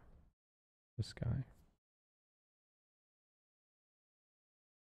this guy.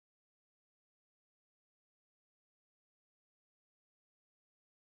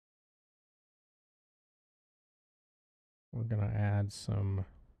 We're gonna add some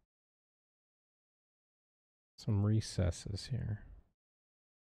recesses here.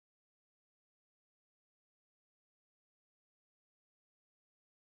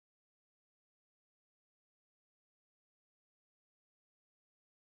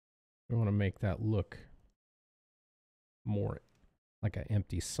 We want to make that look more like an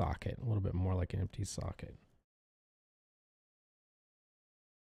empty socket, a little bit more like an empty socket.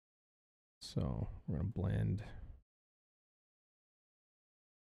 So we're going to blend.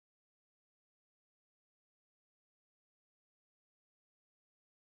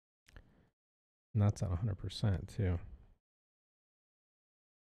 And that's at 100% too.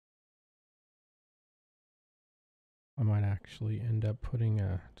 I might actually end up putting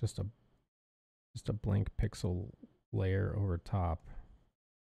just a blank pixel layer over top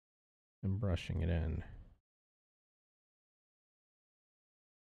and brushing it in.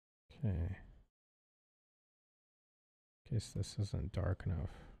 Okay. In case this isn't dark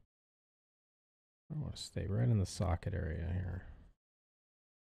enough. I want to stay right in the socket area here.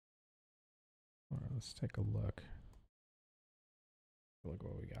 All right, let's take a look. Look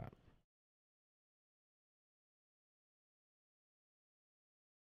what we got.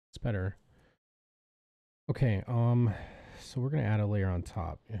 It's better. Okay, so we're gonna add a layer on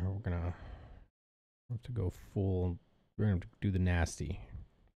top. We're gonna have to go full. We're gonna have to do the nasty.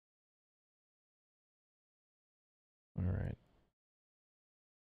 All right.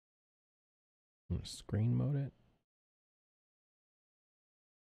 I'm gonna screen mode it.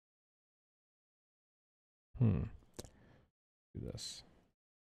 Do this.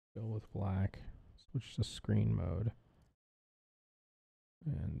 Fill with black. Switch to screen mode.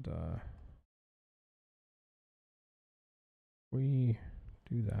 And we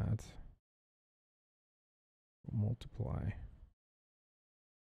do that. We'll multiply.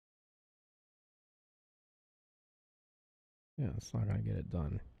 Yeah, it's not gonna get it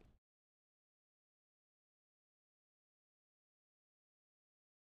done.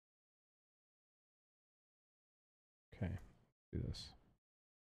 Okay, do this.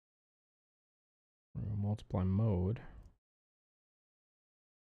 We're gonna multiply mode.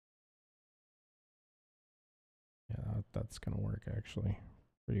 Yeah, that's gonna work actually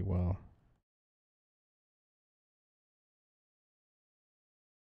pretty well.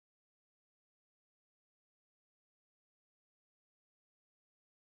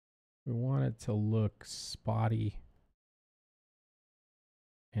 We want it to look spotty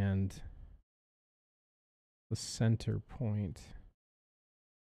and the center point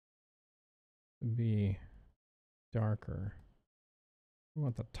to be darker. We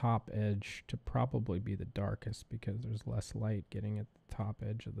want the top edge to probably be the darkest because there's less light getting at the top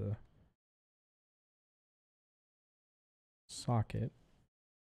edge of the socket.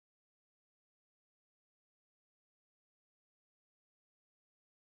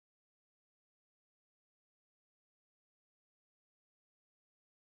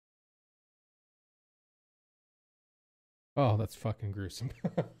 Oh, that's fucking gruesome.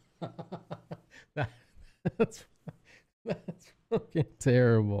 that's fucking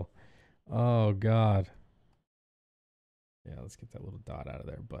terrible. Oh god. Yeah, let's get that little dot out of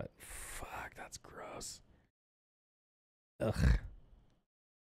there, but fuck, that's gross. Ugh.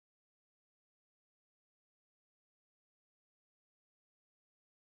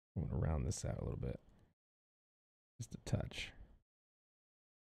 I'm gonna round this out a little bit. Just a touch.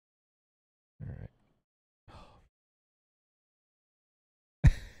 All right.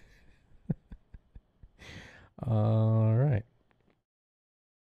 All right.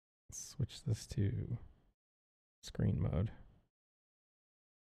 Switch this to screen mode.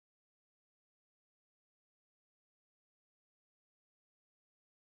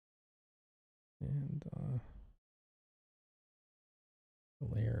 And the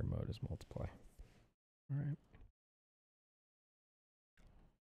layer mode is multiply. All right.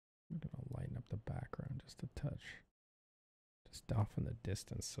 I'm gonna lighten up the background just a touch. Just off in the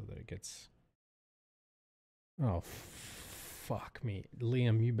distance so that it gets. Oh, fuck me.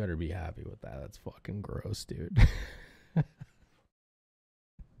 Liam, you better be happy with that. That's fucking gross, dude.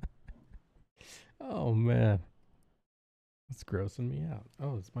 Oh, man. That's grossing me out.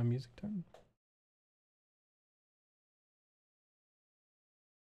 Oh, is my music turned?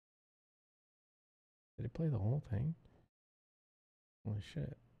 Did it play the whole thing? Holy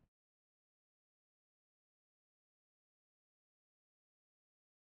shit.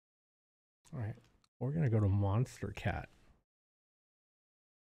 All right. We're going to go to Monster Cat.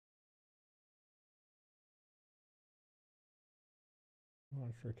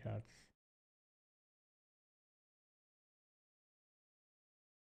 Monster Cats.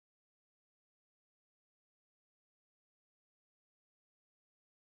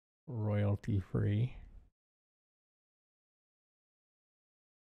 Royalty free.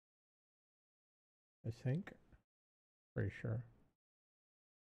 I think. Pretty sure.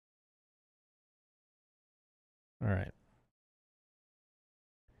 All right.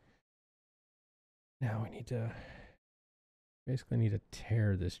 Now we need to basically need to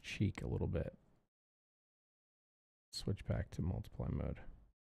tear this cheek a little bit. Switch back to multiply mode.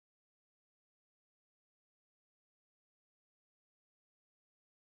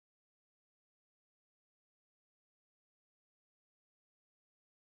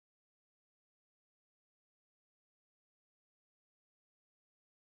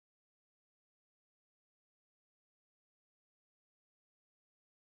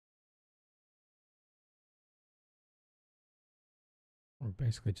 We're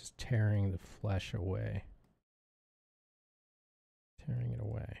basically just tearing the flesh away. Tearing it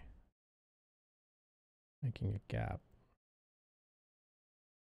away. Making a gap.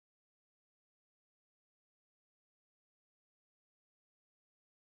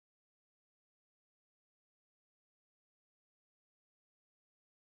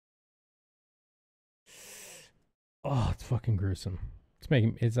 Oh, it's fucking gruesome.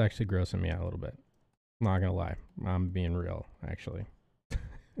 It's actually grossing me out a little bit. Not gonna lie. I'm being real, actually.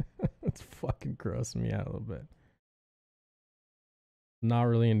 It's fucking grossing me out a little bit. Not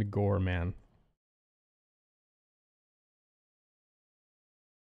really into gore, man.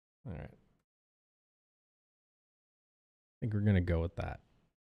 All right. I think we're gonna go with that.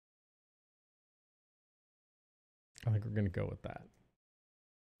 I think we're gonna go with that.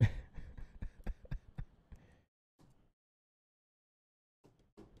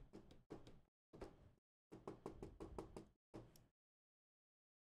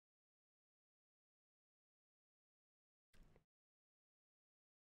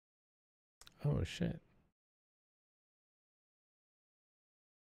 Oh shit.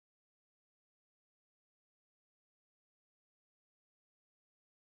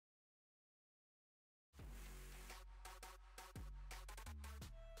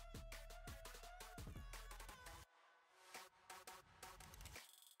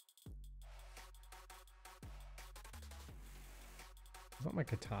 Is that my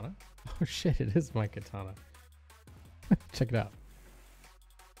katana? Oh shit, it is my katana. Check it out.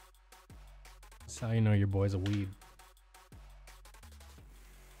 That's how you know your boy's a weeb.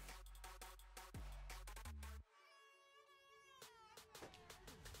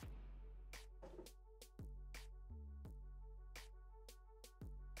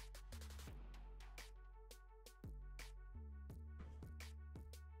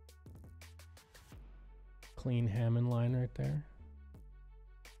 Clean Hammond line right there.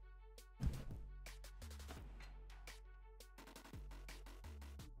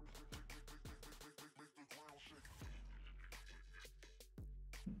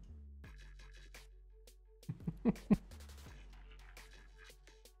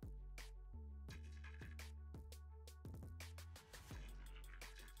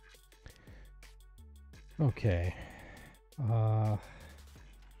 Okay.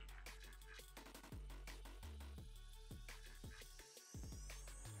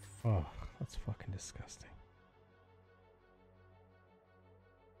 Oh, that's fucking disgusting.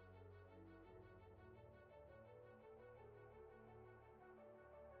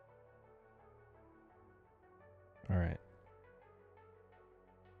 All right. I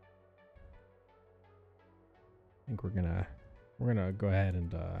think we're gonna go ahead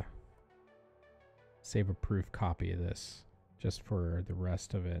and save a proof copy of this just for the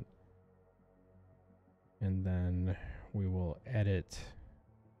rest of it. And then we will edit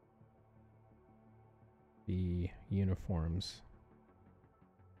the uniforms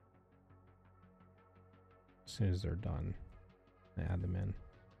as soon as they're done and add them in.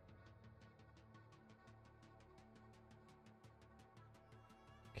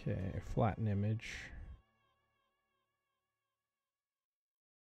 Okay, flatten image.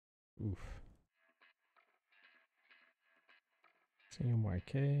 Oof.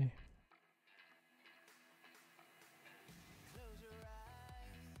 CMYK.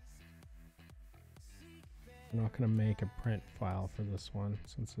 I'm not going to make a print file for this one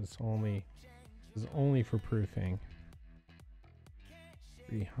since it's only for proofing.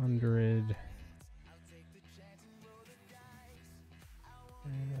 300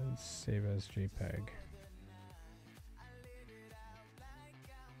 and save as JPEG.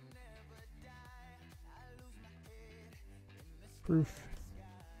 Proof.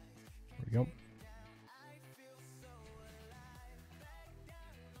 There we go.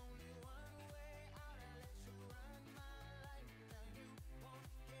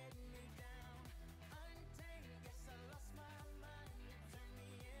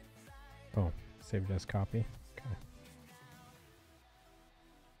 Oh, saved as copy. Okay.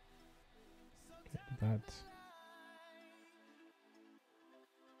 Okay, that.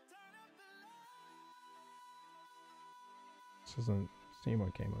 This isn't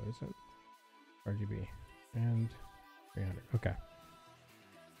CMYK mode, is it? RGB and 300. Okay.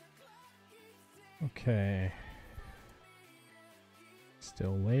 Okay.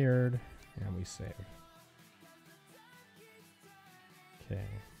 Still layered, and we save. Okay.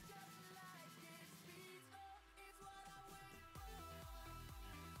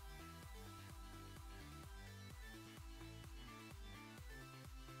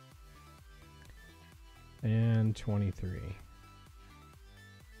 And 23.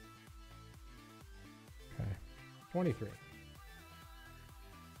 Okay. 23.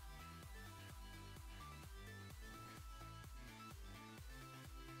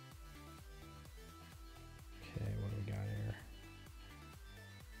 Okay, what do we got here?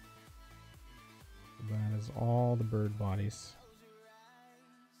 That is all the bird bodies.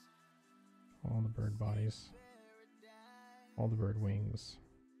 All the bird bodies. All the bird wings.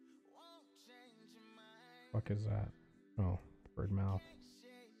 Fuck is that? Oh, bird mouth.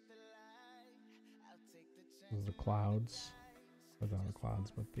 This is the clouds. Or not the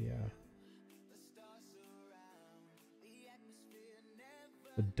clouds, but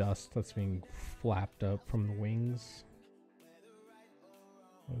the dust that's being flapped up from the wings.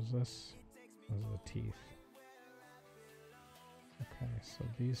 What is this? Those are the teeth. Okay, so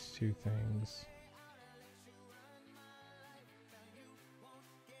these two things.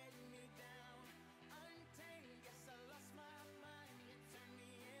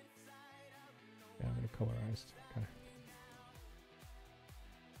 Yeah, I'm gonna colorized. Okay.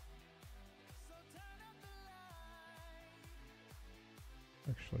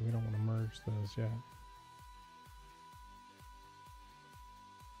 Actually, we don't want to merge those yet.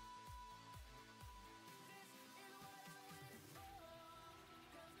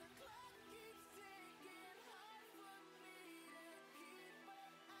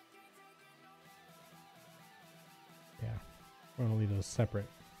 Yeah, we're gonna leave those separate.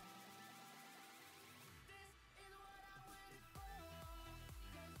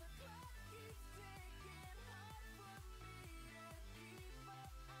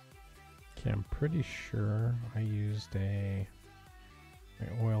 Okay, I'm pretty sure I used my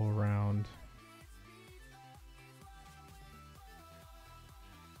oil around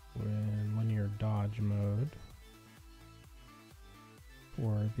in linear dodge mode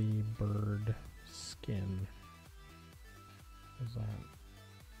for the bird skin. Is that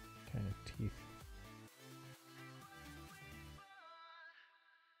kind of teeth?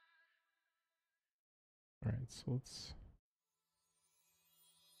 All right, so let's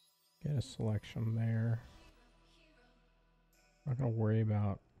get a selection there. I'm not gonna worry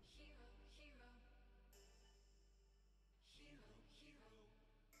about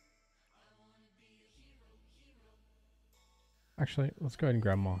actually, let's go ahead and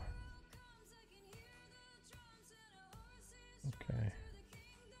grab them all. Okay.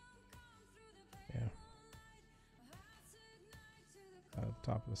 Yeah. At the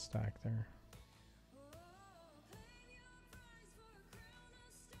top of the stack there.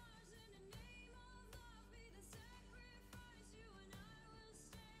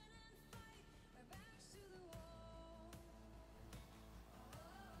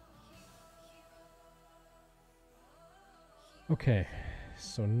 Okay,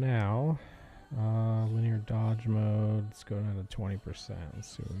 so now linear dodge mode, let's go down to 20%.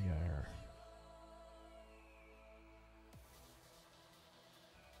 Let's see what we got here.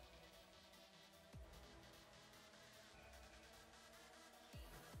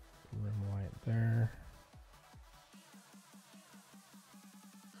 Rim light there.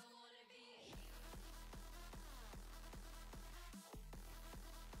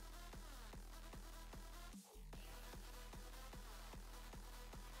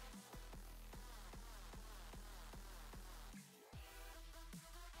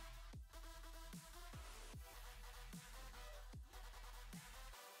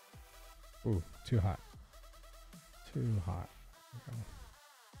 Ooh, too hot. Too hot. Okay.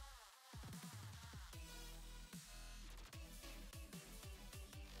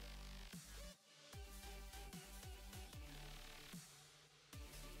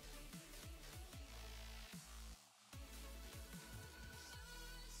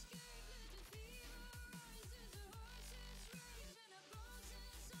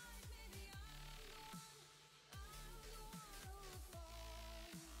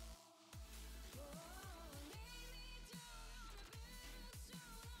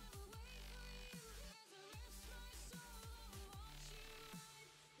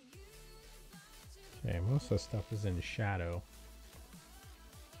 Okay, most of the stuff is in shadow.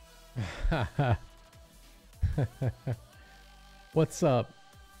 What's up?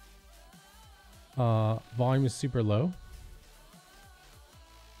 Volume is super low.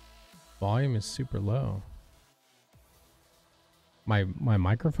 Volume is super low. My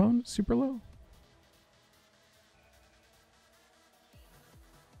microphone super low?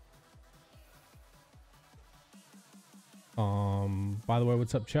 By the way,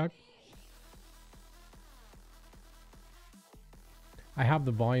 what's up, Chuck? I have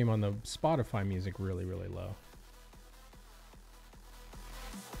the volume on the Spotify music really, really low.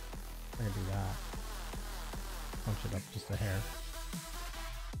 I can do that. Punch it up just a hair.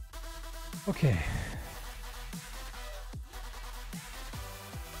 Okay.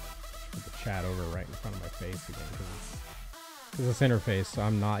 Put the chat over right in front of my face again because it's interface. So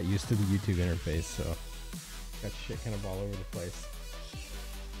I'm not used to the YouTube interface, so got shit kind of all over the place.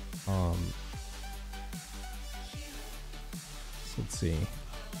 So let's see.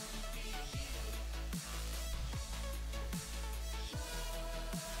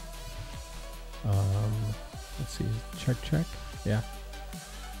 Let's see. Check. Yeah.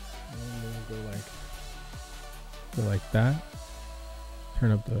 And then go like that.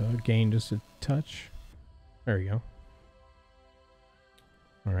 Turn up the gain just a touch. There you go.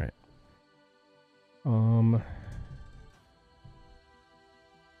 All right.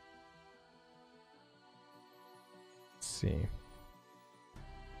 Let's see.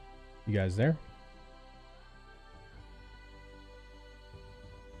 You guys there?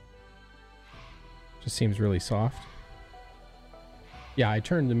 Just seems really soft. Yeah, I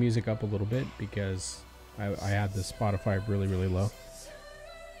turned the music up a little bit because I had the Spotify really, really low.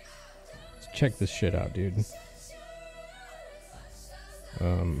 Let's check this shit out, dude.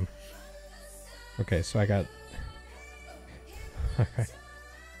 Okay, so I got... Okay.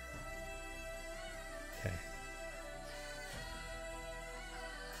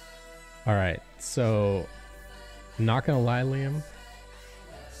 Alright, so... I'm not gonna lie, Liam.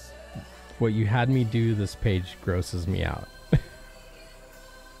 What you had me do this page grosses me out.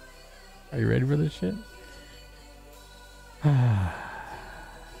 Are you ready for this shit?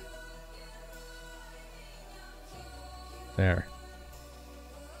 There.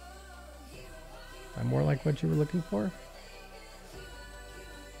 I'm more like what you were looking for?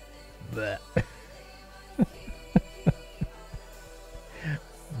 Blech.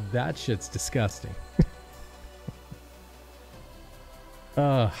 That shit's disgusting.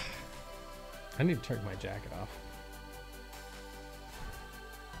 I need to turn my jacket off.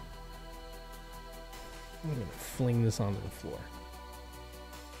 I'm gonna fling this onto the floor.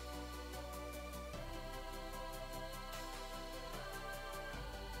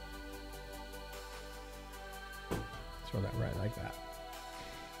 Throw that right like that.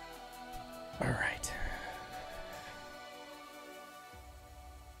 All right.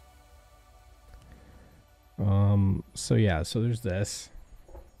 So yeah, so there's this.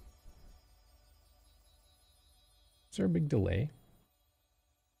 Is there a big delay?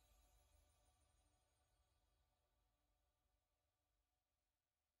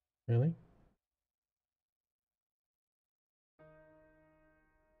 Really?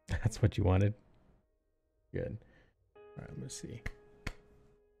 That's what you wanted? Good. All right, I'm gonna see.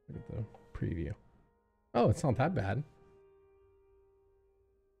 Look at the preview. Oh, it's not that bad.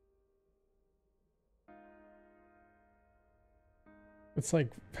 It's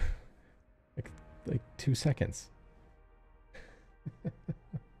like 2 seconds.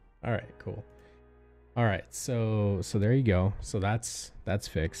 All right, cool. All right, so there you go. So that's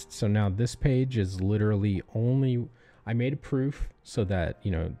fixed. So now this page is literally only, I made a proof so that,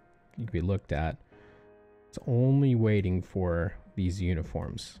 you know, you can be looked at. It's only waiting for these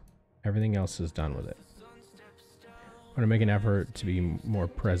uniforms. Everything else is done with it. I'm gonna make an effort to be more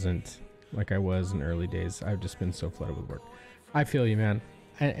present like I was in early days. I've just been so flooded with work. I feel you, man.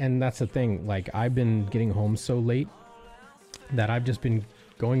 And that's the thing. Like, I've been getting home so late that I've just been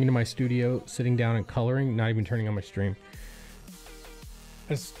going into my studio, sitting down and coloring, not even turning on my stream.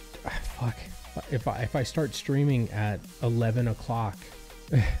 Fuck. If I start streaming at 11 o'clock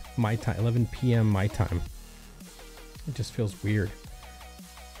my time, 11 p.m. my time, it just feels weird.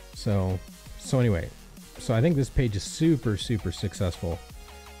 So anyway, so I think this page is super, super successful.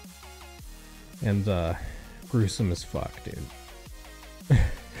 And gruesome as fuck, dude.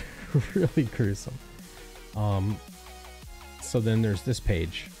 Really gruesome. So then there's this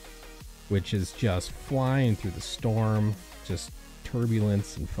page, which is just flying through the storm, just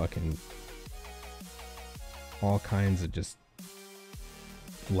turbulence and fucking all kinds of just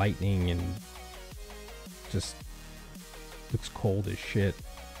lightning, and just looks cold as shit.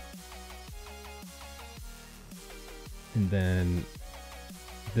 And then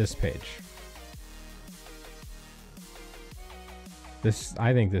this page.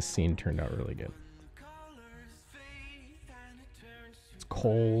 I think this scene turned out really good. It's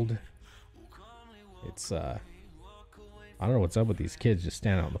cold. It's I don't know what's up with these kids just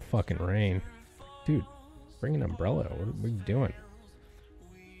standing out in the fucking rain. Dude, bring an umbrella. What are you doing?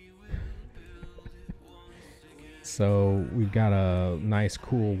 So we've got a nice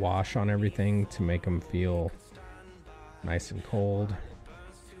cool wash on everything to make them feel nice and cold.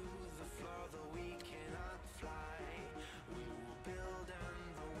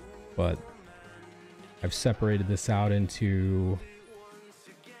 But I've separated this out into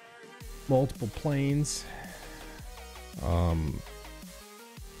multiple planes.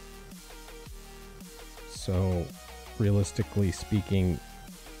 So realistically speaking,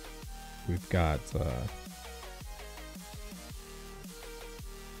 we've got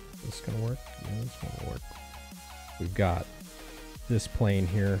this gonna work? Yeah, this gonna work. We've got this plane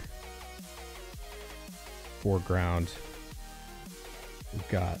here, foreground. We've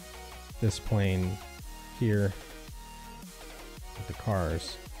got this plane here with the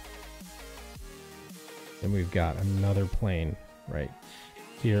cars. Then we've got another plane right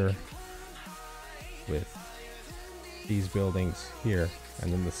here with these buildings here,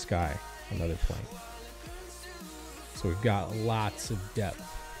 and then the sky, another plane. So we've got lots of depth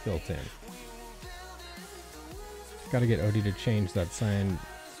built in. Got to get Odie to change that sign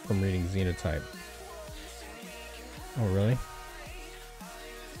from reading Xenotype. Oh, really?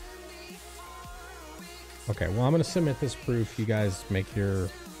 Okay, well, I'm going to submit this proof. You guys make your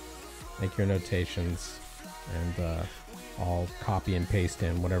notations, and I'll copy and paste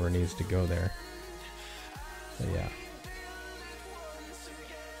in whatever needs to go there. So yeah.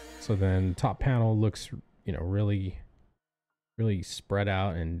 So then top panel looks, you know, really spread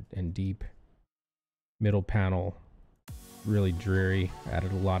out and deep. Middle panel really dreary.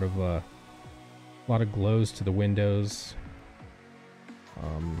 Added a lot of glows to the windows.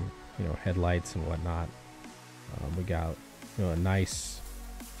 You know, headlights and whatnot. We got, you know, a nice,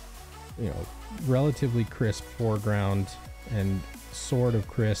 you know, relatively crisp foreground and sort of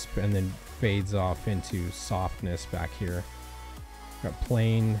crisp, and then fades off into softness back here. Got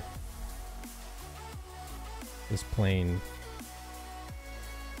plain, this plane,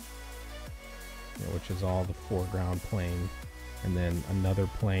 you know, which is all the foreground plane, and then another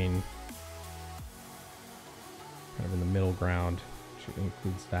plane kind of in the middle ground, which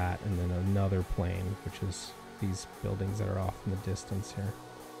includes that, and then another plane, which is these buildings that are off in the distance here.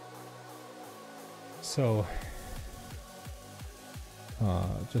 So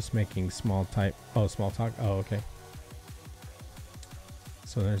just making small talk. Oh, okay.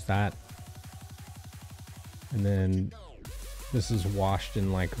 So there's that. And then this is washed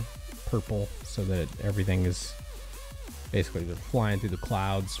in like purple so that everything is basically they're flying through the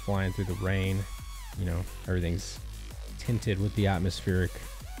clouds, flying through the rain. You know, everything's tinted with the atmospheric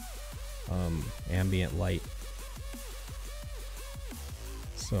ambient light.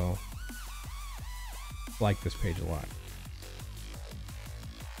 So I like this page a lot.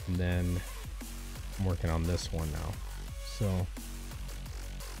 And then I'm working on this one now. So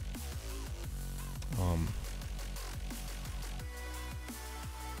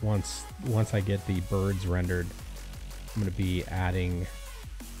once I get the birds rendered, I'm going to be adding,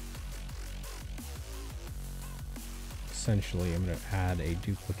 essentially I'm going to add a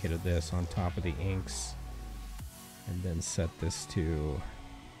duplicate of this on top of the inks, and then set this to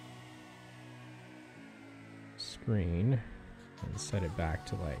screen and set it back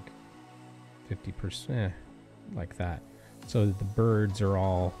to like 50%, like that, so that the birds are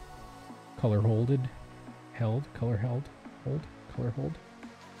all color hold.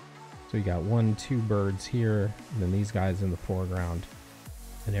 So you got 1, 2 birds here, and then these guys in the foreground,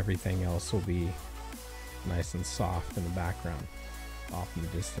 and everything else will be nice and soft in the background, off in the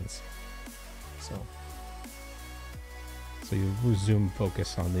distance. So you zoom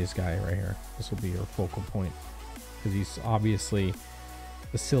focus on this guy right here. This will be your focal point, because he's obviously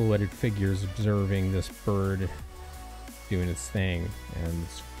the silhouetted figures observing this bird doing its thing, and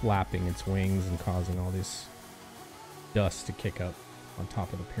it's flapping its wings and causing all this dust to kick up on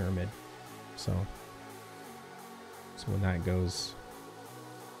top of the pyramid. So when that goes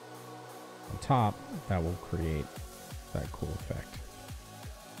on top, that will create that cool effect.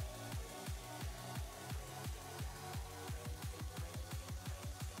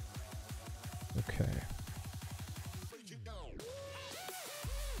 Okay.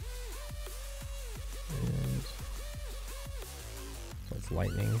 And so it's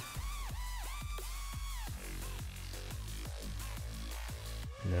lightning.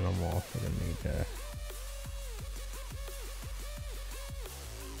 And then I'm also going to need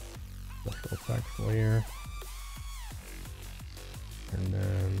special effects layer. And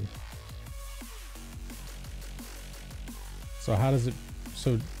then, so how does it,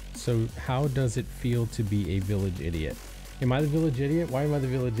 so So how does it feel to be a village idiot? Am I the village idiot? Why am I the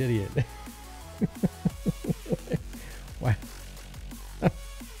village idiot? Why?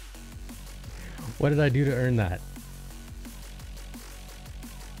 What did I do to earn that?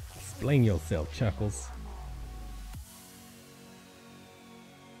 Explain yourself, Chuckles.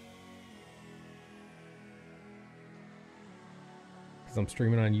 Because I'm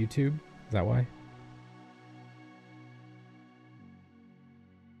streaming on YouTube? Is that why?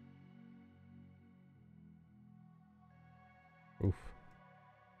 Oof.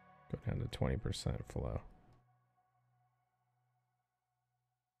 Go down to 20% flow.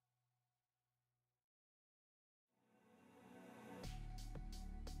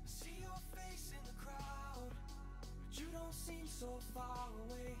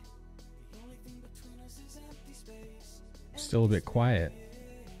 Still a bit quiet.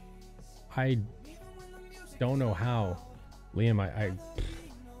 I don't know how. Liam, I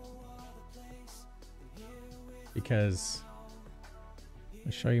because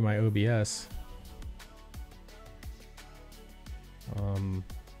I'll show you my OBS. Let's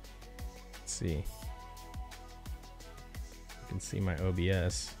see. You can see my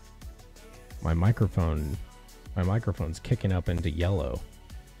OBS. My microphone's kicking up into yellow.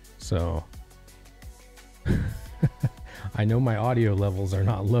 So I know my audio levels are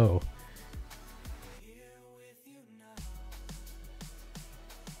not low.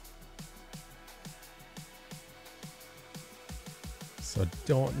 So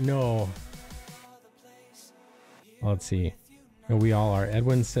don't know. Let's see. We all are.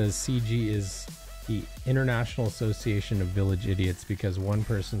 Edwin says CG is the International Association of Village Idiots because one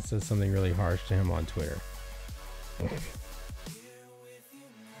person says something really harsh to him on Twitter.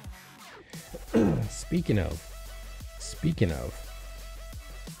 Speaking of,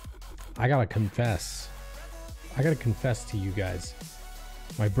 I gotta confess to you guys,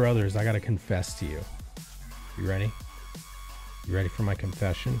 my brothers. I gotta confess to you. You ready? You ready for my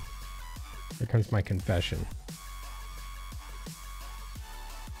confession? Here comes my confession.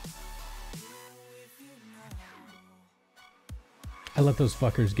 I let those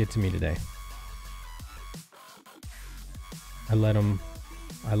fuckers get to me today. I let them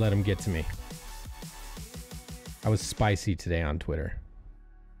get to me. I was spicy today on Twitter.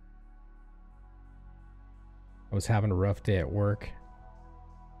 I was having a rough day at work.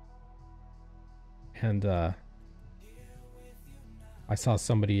 And I saw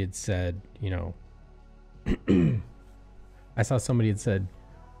somebody had said, I saw somebody had said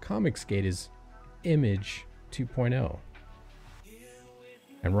Comicsgate is Image 2.0.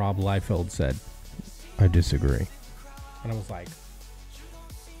 And Rob Liefeld said, I disagree. And I was like,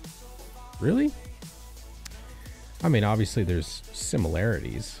 really? I mean, obviously there's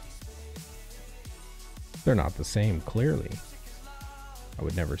similarities. They're not the same, clearly. I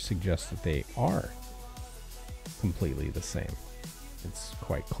would never suggest that they are completely the same. It's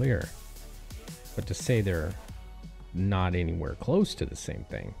quite clear. But to say they're not anywhere close to the same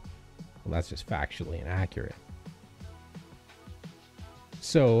thing, well, that's just factually inaccurate.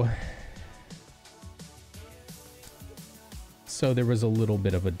 So there was a little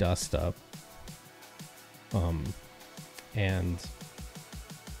bit of a dust up. And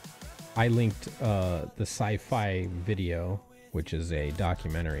I linked the sci-fi video, which is a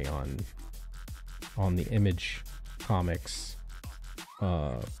documentary on the Image Comics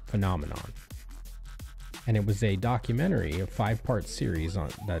phenomenon. And it was a documentary, a 5-part series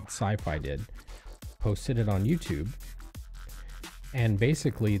that Sci-Fi did, posted it on YouTube. And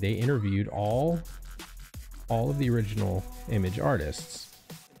basically they interviewed all of the original Image artists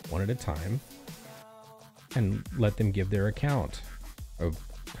one at a time and let them give their account of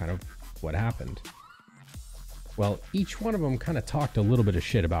kind of what happened. Well, each one of them kind of talked a little bit of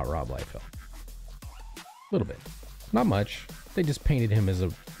shit about Rob Liefeld. A little bit. Not much. They just painted him as a,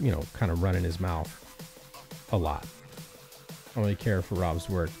 kind of running his mouth a lot. I don't really care for Rob's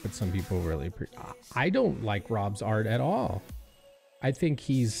work, but some people really I don't like Rob's art at all. I think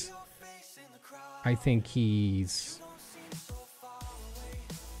he's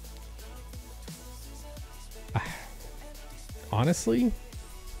honestly,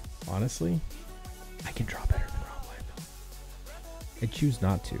 I can draw better than Rob Liefeld. I choose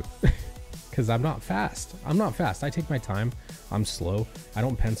not to because I'm not fast. I take my time. I'm slow. I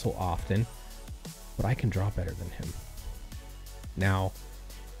don't pencil often, but I can draw better than him. Now,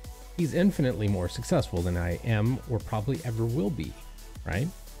 he's infinitely more successful than I am or probably ever will be, right?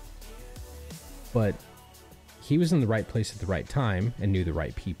 But he was in the right place at the right time and knew the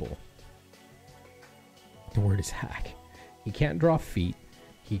right people. The word is hack. He can't draw feet.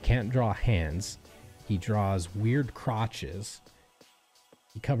 He can't draw hands. He draws weird crotches.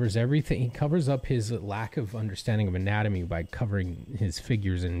 He covers everything. He covers up his lack of understanding of anatomy by covering his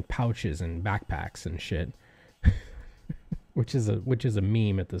figures in pouches and backpacks and shit, which is a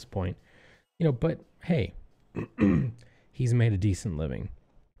meme at this point, you know. But hey, he's made a decent living.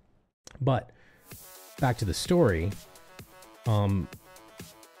 But back to the story, the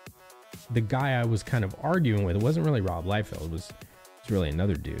guy I was kind of arguing with, it wasn't really Rob Liefeld, it was really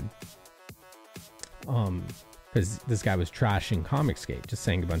another dude. Because this guy was trashing Comicsgate, just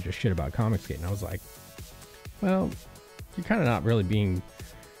saying a bunch of shit about Comicsgate, and I was like, well, you're kind of not really being,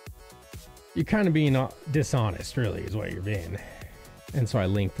 you're kind of being dishonest, really, is what you're being. And so I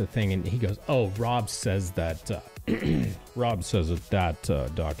linked the thing, and he goes, oh, Rob says that Rob says that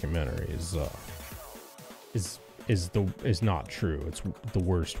documentary is not true. It's the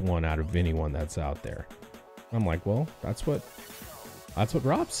worst one out of anyone that's out there. I'm like, well, that's what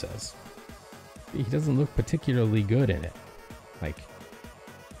Rob says. He doesn't look particularly good in it. Like,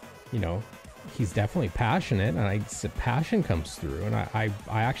 you know, he's definitely passionate, and I said passion comes through, and I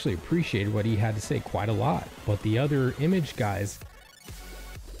actually appreciated what he had to say quite a lot. But the other Image guys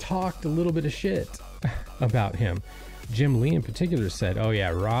talked a little bit of shit about him. Jim Lee in particular said, oh yeah,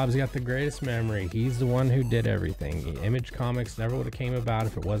 Rob's got the greatest memory. He's the one who did everything. Image Comics never would have came about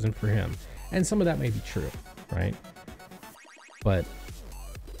if it wasn't for him. And some of that may be true, right? But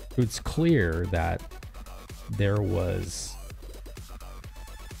it's clear that there was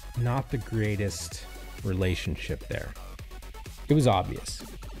not the greatest relationship there. It was obvious.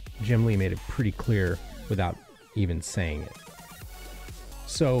 Jim Lee made it pretty clear without even saying it.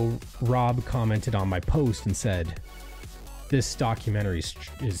 So Rob commented on my post and said, this documentary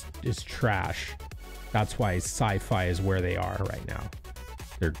is trash. That's why sci-fi is where they are right now.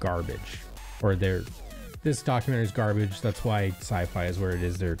 They're garbage. Or this documentary is garbage. That's why sci-fi is where it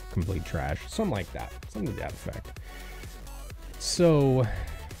is. They're complete trash. Something like that. Something to that effect. So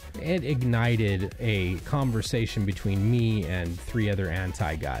it ignited a conversation between me and 3 other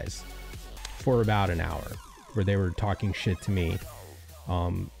anti-guys for about an hour, where they were talking shit to me.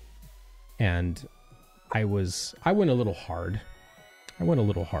 And I went a little hard.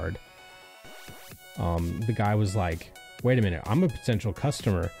 The guy was like, wait a minute, I'm a potential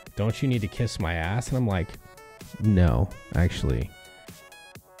customer. Don't you need to kiss my ass? And I'm like, no, actually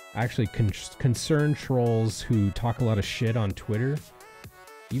concerned trolls who talk a lot of shit on Twitter,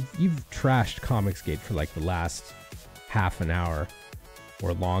 you've trashed Comicsgate for like the last half an hour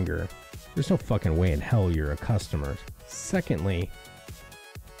or longer. There's no fucking way in hell you're a customer. Secondly,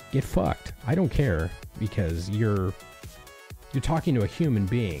 get fucked. I don't care, because you're talking to a human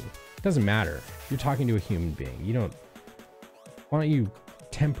being. It doesn't matter. You're talking to a human being. You don't. Why don't you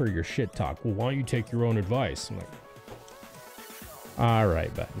temper your shit talk? Well, why don't you take your own advice? I'm like, all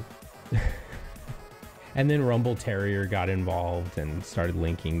right, bud. And then Rumble Terrier got involved and started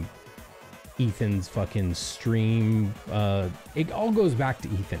linking Ethan's fucking stream. It all goes back to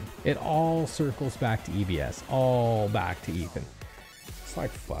Ethan. It all circles back to EBS. All back to Ethan. It's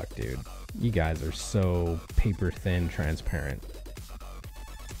like, fuck, dude. You guys are so paper thin transparent.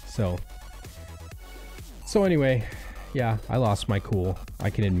 So anyway, yeah, I lost my cool. I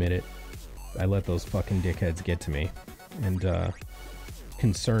can admit it. I let those fucking dickheads get to me and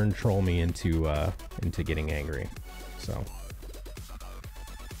concern troll me into getting angry. So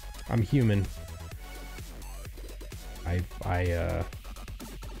I'm human. I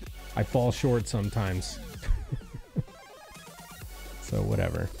fall short sometimes. So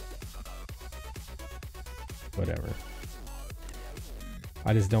whatever.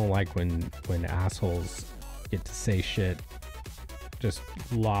 I just don't like when assholes get to say shit, just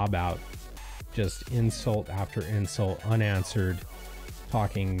lob out just insult after insult unanswered,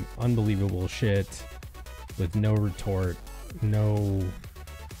 talking unbelievable shit with no retort, no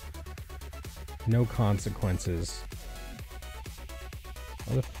consequences.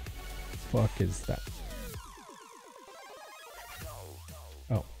 What the fuck is that?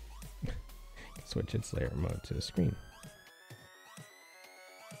 Oh. Switch its layer mode to the screen.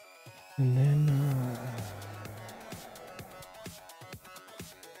 And then,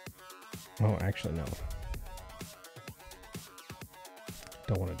 oh, actually, no.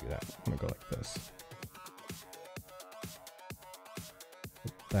 Don't want to do that. I'm gonna go like this.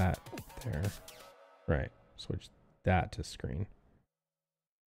 Put that there. Right. Switch that to screen.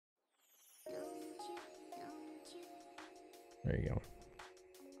 There you go.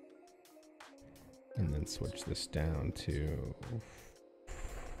 And then switch this down to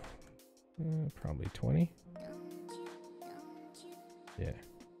probably 20. Yeah.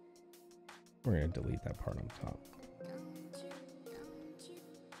 We're going to delete that part on top.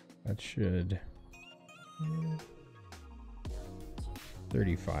 That should...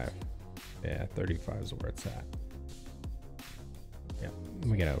 35. Yeah, 35 is where it's at. Yeah,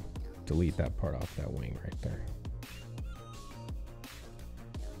 we gotta delete that part off that wing right there.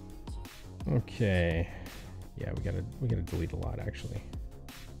 Okay. Yeah, we gotta delete a lot actually.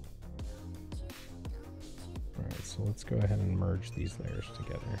 Alright, so let's go ahead and merge these layers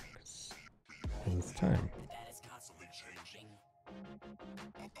together. Because it's time.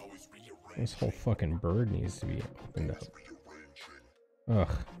 This whole fucking bird needs to be opened up.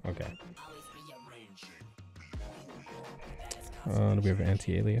 Ugh, okay. Do we have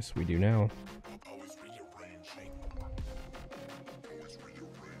anti-alias? We do now.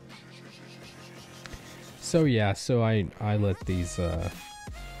 So yeah, so I let these I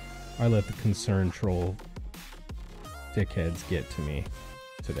let the concern troll dickheads get to me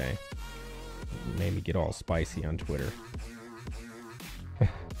today. It made me get all spicy on Twitter.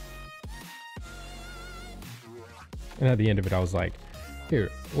 And at the end of it I was like, here,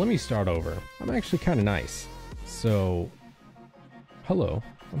 let me start over. I'm actually kind of nice. So hello,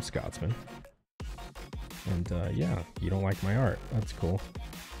 I'm Scotsman. And yeah, you don't like my art. That's cool.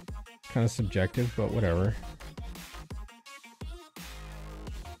 Kind of subjective, but whatever.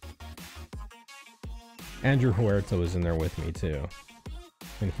 Andrew Huerta was in there with me too,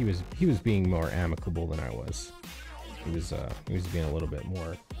 and he was being more amicable than I was. He was being a little bit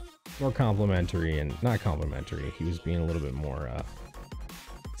more complimentary, and not complimentary. He was being a little bit more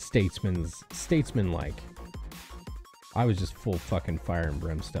statesman-like. I was just full fucking fire and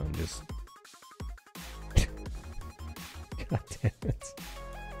brimstone, just god damn it.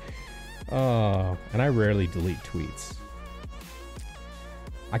 Oh, and I rarely delete tweets.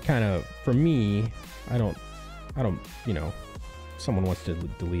 I kind of, for me, I don't, you know, if someone wants to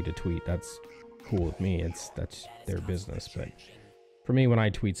delete a tweet, that's cool with me. That's their business. But for me, when I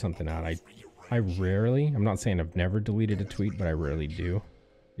tweet something out, I rarely, I'm not saying I've never deleted a tweet, but I rarely do,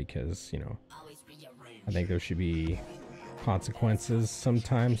 because, you know, I think there should be consequences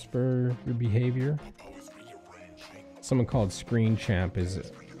sometimes for your behavior. Someone called Screen Champ is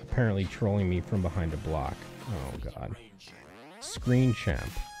apparently trolling me from behind a block. Oh god. Screen Champ.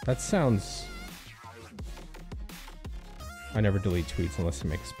 That sounds... I never delete tweets unless I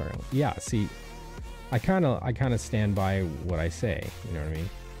make a spiral. Yeah, see, I kind of stand by what I say, you know what I mean?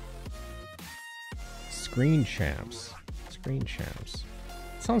 Screen Champs. Screen Champs.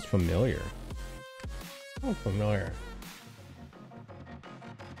 It sounds familiar. Oh, familiar.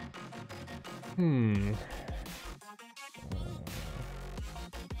 Hmm.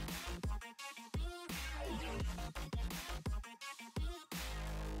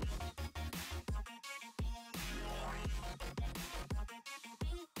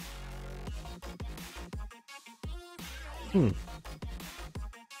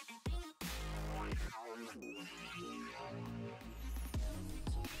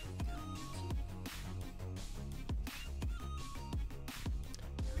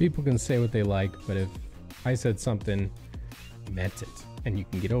 People can say what they like, but if I said something, meant it, and you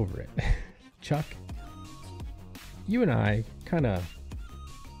can get over it. Chuck, you and I kind of...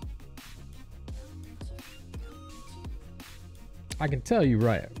 I can tell you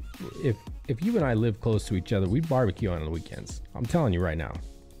right, if you and I live close to each other, we'd barbecue on the weekends. I'm telling you right now.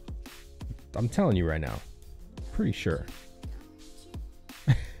 I'm telling you right now. Pretty sure.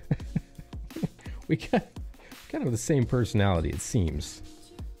 We kind of have the same personality, it seems.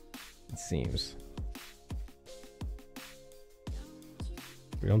 It seems.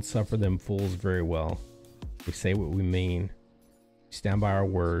 We don't suffer them fools very well. We say what we mean. We stand by our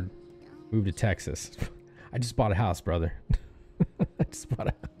word. Move to Texas. I just bought a house, brother. I just bought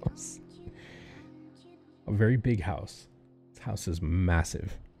a house. A very big house. This house is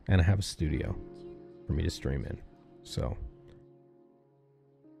massive. And I have a studio for me to stream in. So...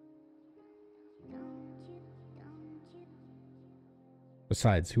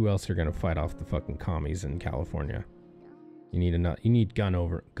 Besides, who else are gonna fight off the fucking commies in California? You need gun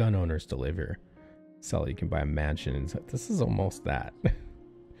owners to live here. So you can buy a mansion, and this is almost that.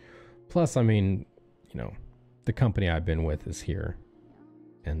 Plus, I mean, you know, the company I've been with is here,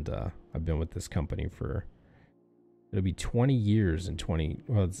 and I've been with this company for, it'll be 20 years in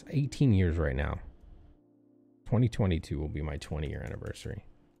well, it's 18 years right now. 2022 will be my 20-year anniversary.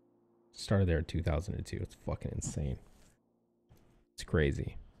 Started there in 2002. It's fucking insane. It's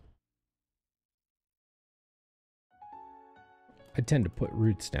crazy. I tend to put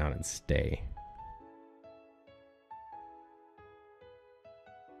roots down and stay.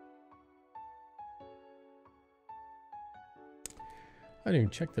 I didn't even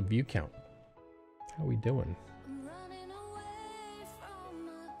check the view count. How we doing?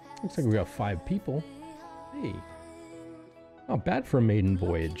 Looks like we got 5 people. Hey. Not bad for a maiden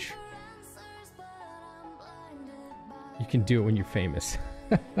voyage. You can do it when you're famous.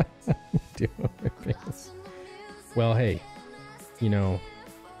 Do it when you're famous. Well, hey, you know,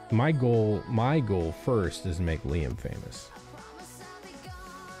 my goal first is to make Liam famous.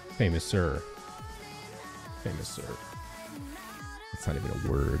 Famous sir. Famous sir. It's not even a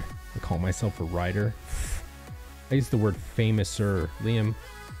word. I call myself a writer. I use the word famous sir. Liam,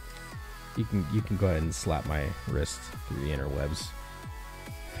 you can go ahead and slap my wrist through the interwebs.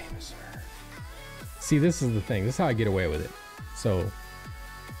 Famous sir. See, this is the thing. This is how I get away with it. So,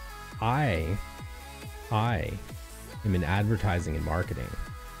 I am in advertising and marketing.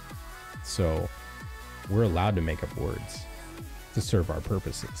 So, we're allowed to make up words to serve our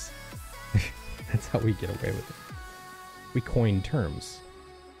purposes. That's how we get away with it. We coin terms.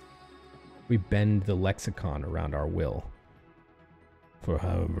 We bend the lexicon around our will for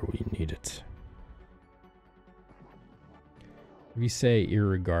however we need it. If you say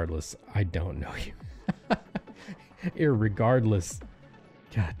irregardless, I don't know you. Irregardless.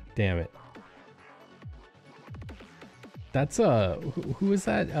 God damn it. That's who is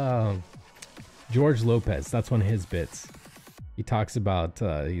that? George Lopez. That's one of his bits. He talks about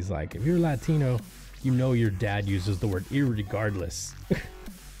he's like, if you're Latino, you know your dad uses the word irregardless.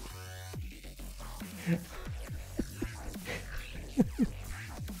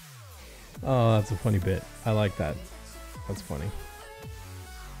 Oh, that's a funny bit. I like that. That's funny.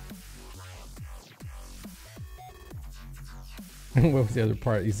 What was the other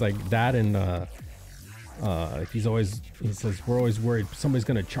part? He's like that, and he says we're always worried somebody's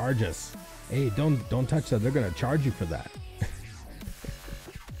gonna charge us. Hey, don't touch that. They're gonna charge you for that.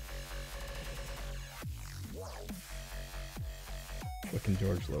 Fucking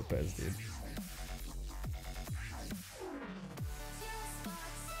George Lopez, dude.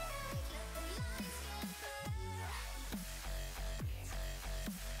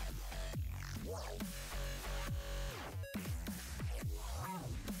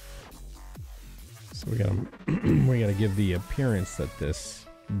 So we gotta give the appearance that this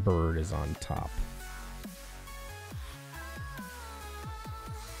bird is on top.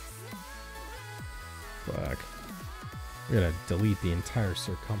 Fuck. We gotta delete the entire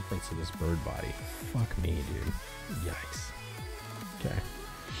circumference of this bird body. Fuck me, dude. Yikes. Okay.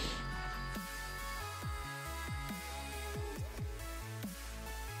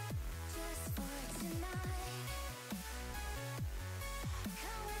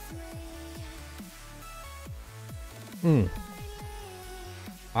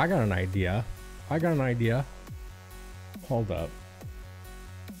 I got an idea. Hold up.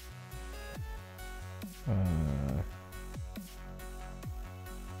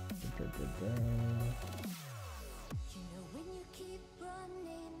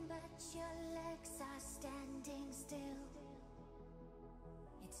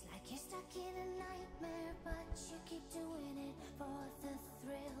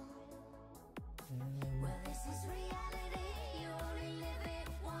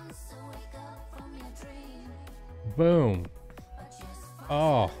 Boom.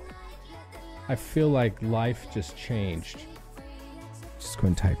 Oh, I feel like life just changed. Just go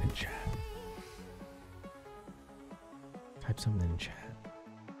and type in chat. Type something in chat.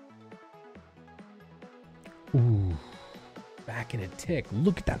 Ooh, back in a tick.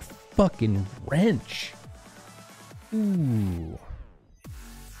 Look at that fucking wrench. Ooh.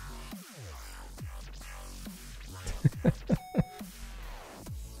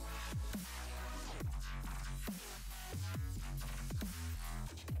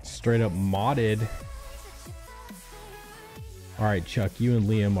 Straight up modded. All right, Chuck, you and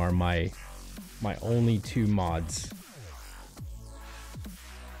Liam are my only two mods.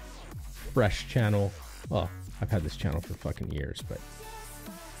 Fresh channel. Well, I've had this channel for fucking years, but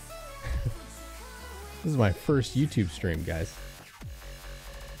this is my first YouTube stream, guys.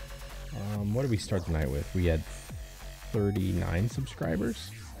 What did we start the night with? We had 39 subscribers.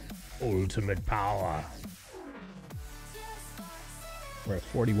 Ultimate power. We're at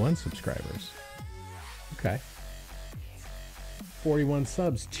 41 subscribers. Okay. 41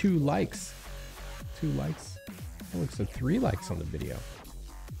 subs, 2 likes. 2 likes. That looks like 3 likes on the video.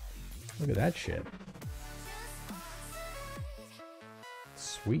 Look at that shit.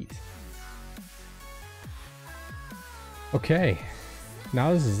 Sweet. Okay.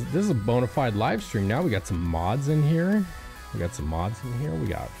 Now this is a bona fide live stream. Now we got some mods in here. We got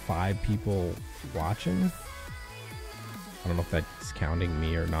 5 people watching. I don't know if that's counting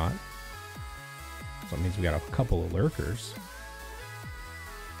me or not. So that means we got a couple of lurkers.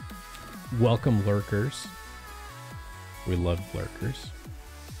 Welcome, lurkers. We love lurkers.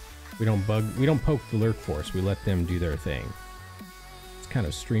 We don't poke the lurk force. We let them do their thing. kind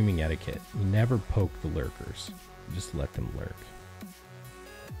of streaming etiquette. You never poke the lurkers. You just let them lurk.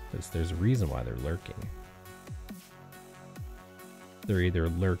 Because there's a reason why they're lurking. They're either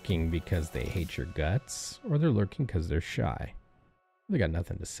lurking because they hate your guts, or they're lurking because they're shy. They got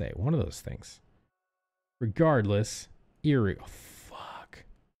nothing to say. One of those things. Regardless, eerie. Oh, fuck.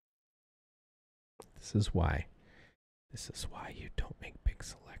 This is why you don't make big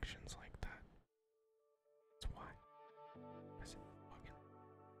selections like that. That's why. That's a fucking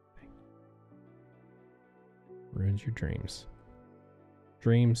thing. Ruins your dreams.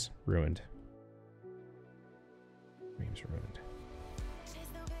 Dreams ruined. Dreams ruined.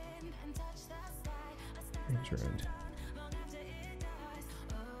 Dreams ruined.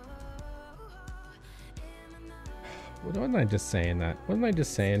 Wasn't I just saying that? Wasn't I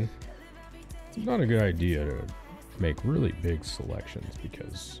just saying it's not a good idea to make really big selections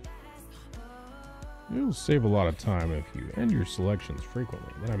because you'll save a lot of time if you end your selections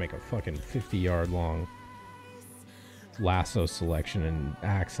frequently. Then I make a fucking 50-yard long lasso selection and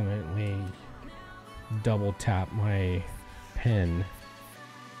accidentally double tap my pen.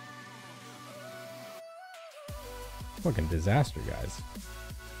 Fucking disaster, guys.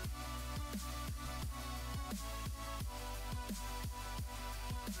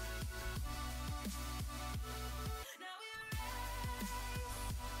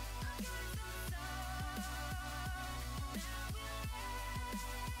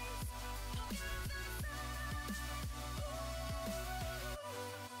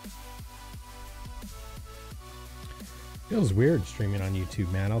 Feels weird streaming on YouTube,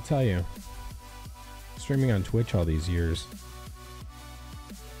 man, I'll tell you. Streaming on Twitch all these years.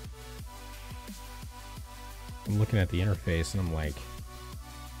 I'm looking at the interface and I'm like,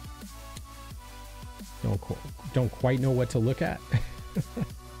 don't quite know what to look at.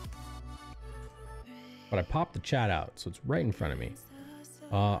 But I popped the chat out, so it's right in front of me.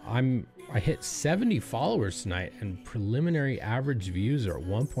 I hit 70 followers tonight and preliminary average views are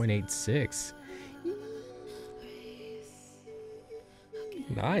 1.86.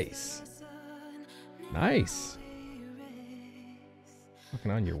 Nice. Nice. Fucking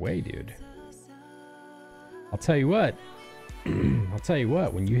on your way, dude. I'll tell you what. I'll tell you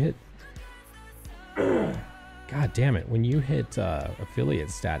what, when you hit God damn it, when you hit affiliate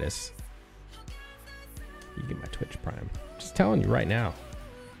status, you get my Twitch Prime. Just telling you right now.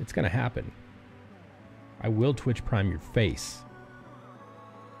 It's gonna happen. I will Twitch Prime your face.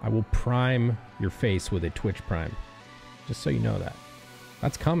 I will prime your face with a Twitch Prime. Just so you know that.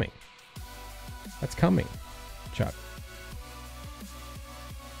 That's coming. That's coming, Chuck.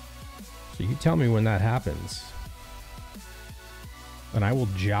 So you tell me when that happens, and I will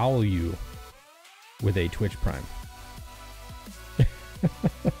jowl you with a Twitch Prime.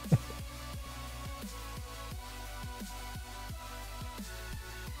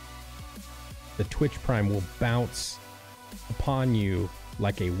 The Twitch Prime will bounce upon you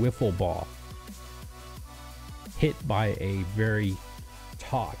like a wiffle ball hit by a very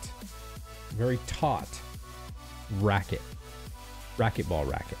taut racquetball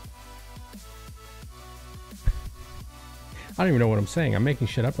racket. I don't even know what I'm saying. I'm making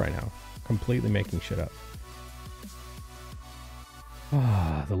shit up right now. Completely making shit up.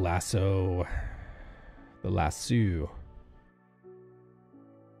 Ah, the lasso. The lasso.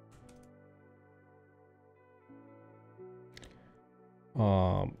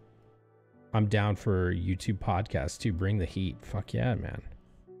 I'm down for YouTube podcast too. Bring the heat. Fuck yeah, man.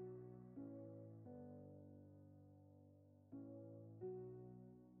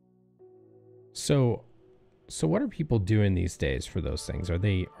 So what are people doing these days for those things? Are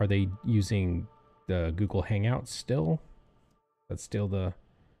they using the Google Hangouts still? That's still the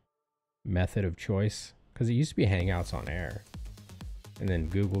method of choice? Because it used to be Hangouts on Air, and then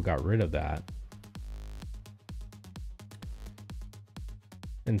Google got rid of that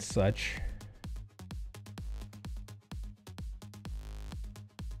and such.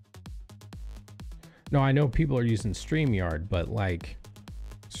 No, I know people are using StreamYard, but like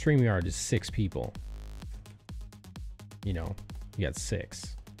StreamYard is 6 people. You know, you got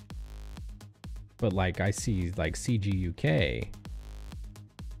 6. But like I see like CGUK,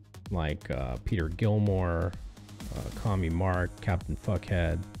 like Peter Gilmore, Commie Mark, Captain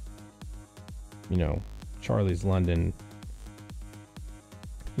Fuckhead, you know, Charlie's London.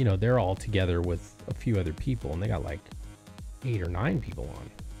 You know, they're all together with a few other people, and they got like 8 or 9 people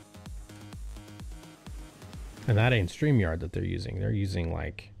on. And that ain't StreamYard that they're using. They're using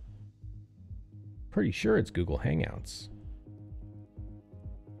like, pretty sure it's Google Hangouts.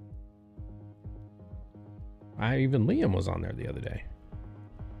 Even Liam was on there the other day.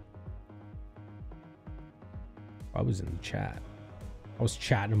 I was in the chat. I was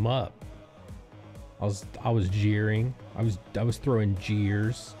chatting him up. I was jeering. I was throwing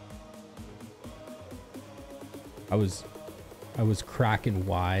jeers. I was cracking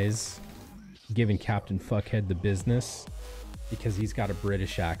wise, giving Captain Fuckhead the business because he's got a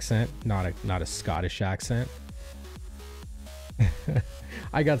British accent, not a Scottish accent.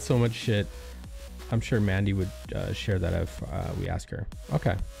 I got so much shit. I'm sure Mandy would share that if we ask her.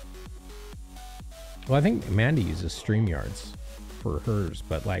 Okay. Well, I think Mandy uses StreamYards for hers,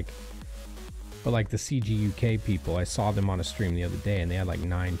 but like the CG UK people, I saw them on a stream the other day and they had like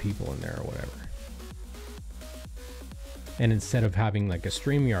 9 people in there or whatever. And instead of having like a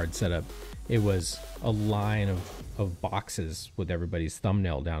StreamYard setup, it was a line of boxes with everybody's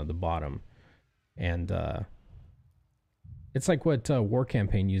thumbnail down at the bottom. And it's like what War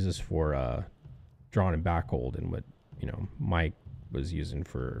Campaign uses for drawn and backhold, and what, you know, Mike was using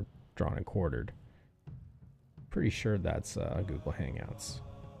for drawn and quartered. Pretty sure that's Google Hangouts.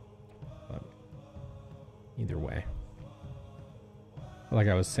 But either way, like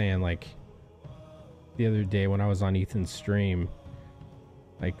I was saying, like the other day when I was on Ethan's stream,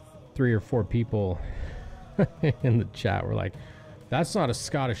 like 3 or 4 people in the chat were like, "That's not a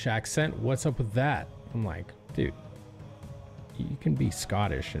Scottish accent. What's up with that?" I'm like, dude, you can be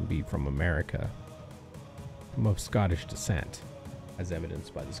Scottish and be from America. I'm of Scottish descent, as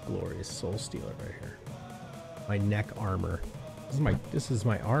evidenced by this glorious soul stealer right here. My neck armor. This is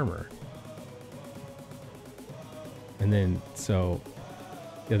my armor. And then so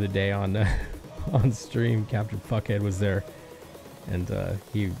the other day on on stream, Captain Fuckhead was there, and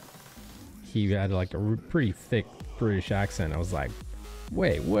he had like a pretty thick British accent. I was like,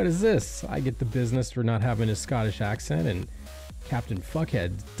 wait, what is this? I get the business for not having a Scottish accent, and Captain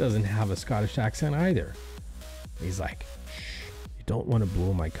Fuckhead doesn't have a Scottish accent either. He's like, shh, you don't want to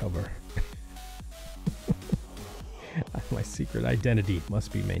blow my cover. My secret identity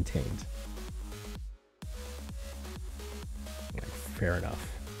must be maintained. Like, fair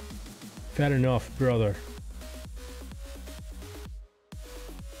enough. Fair enough, brother.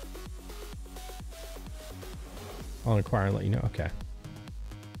 I'll inquire and let you know. Okay.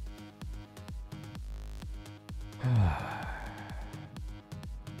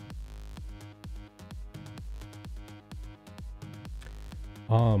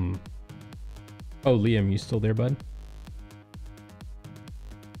 Oh, Liam, you still there, bud?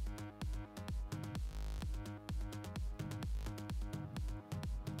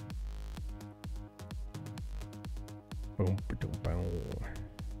 Boom, boom, boom.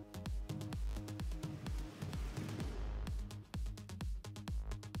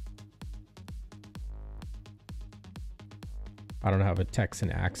 I don't have a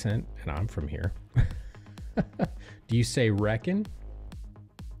Texan accent, and I'm from here. Do you say reckon?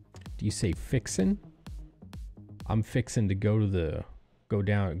 Do you say fixin'? I'm fixin' to go into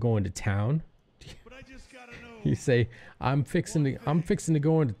town. But I just gotta know. You say I'm fixin' to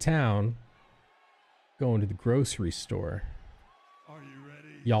go into town. Going to the grocery store. Are you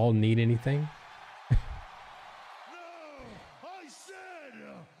ready? Y'all need anything? No, I said.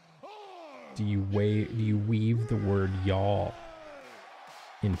 Do you weave the word y'all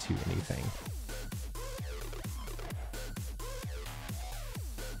into anything?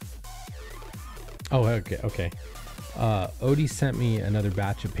 Oh, okay. Odie sent me another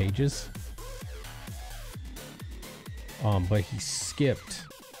batch of pages. But he skipped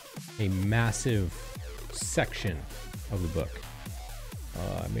a massive section of the book.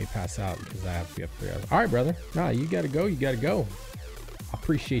 I may pass out because I have to be up 3 hours. All right, brother. Nah, you gotta go. I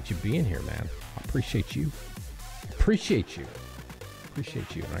appreciate you being here, man. I appreciate you.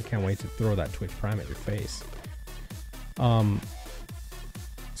 And I can't wait to throw that Twitch Prime at your face.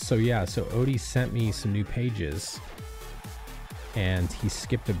 So yeah, so Odie sent me some new pages, and he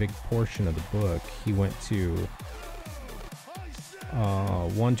skipped a big portion of the book. He went to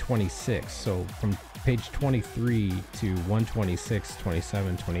 126. So from page 23 to 126,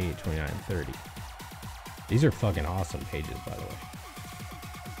 27, 28, 29, 30. These are fucking awesome pages, by the way.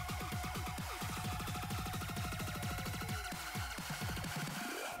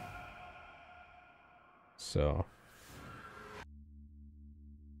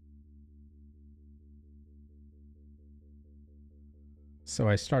 So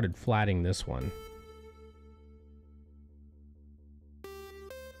I started flatting this one.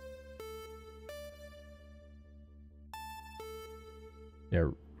 Yeah,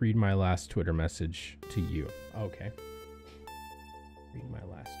 read my last Twitter message to you. Okay. Read my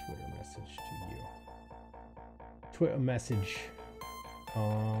last Twitter message to you. Twitter message.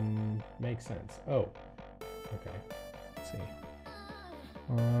 Makes sense. Oh. Okay. Let's see.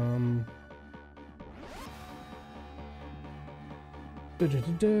 Let's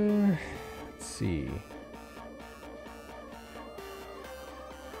see.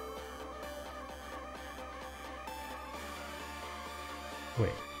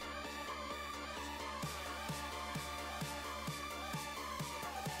 Wait.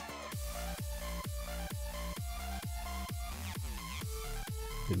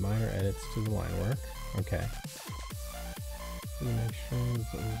 Did minor edits to the line work? Okay. Make sure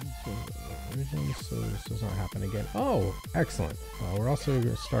so this does not happen again. Oh, excellent. We're also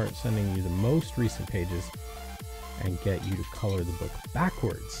going to start sending you the most recent pages and get you to color the book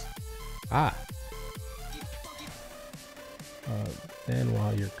backwards. Then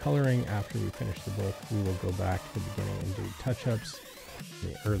while you're coloring, after we finish the book, we will go back to the beginning and do touch-ups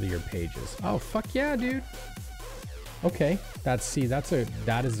in the earlier pages. Oh, fuck yeah, dude. Okay, that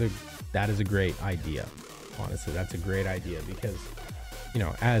is a great idea. Honestly, that's a great idea because, you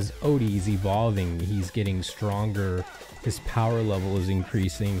know, as Odie's evolving, he's getting stronger, his power level is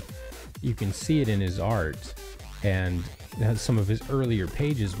increasing. You can see it in his art, and some of his earlier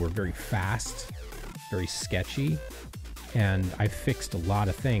pages were very fast, very sketchy, and I fixed a lot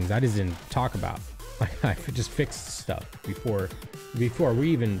of things I didn't talk about. I just fixed stuff before you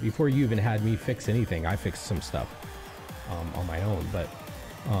even had me fix anything. I fixed some stuff on my own, but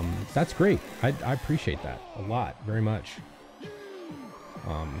that's great. I appreciate that a lot, very much.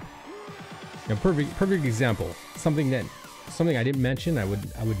 Perfect example. Something I didn't mention. I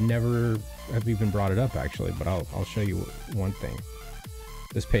would never have even brought it up actually, but I'll show you one thing.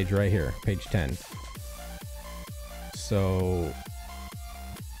 This page right here, page 10. So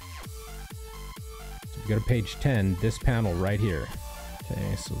if you go to page 10, this panel right here.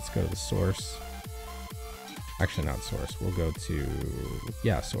 Okay, so let's go to the source. Actually, not source. We'll go to,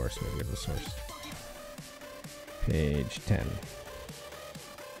 source. We'll go to the source. Page 10.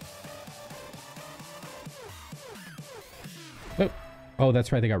 Oh,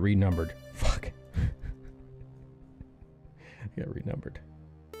 that's right. They got renumbered. Fuck. They got renumbered.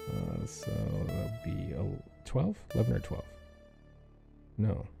 So that'll be 12? 11 or 12?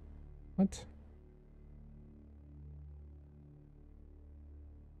 No. What?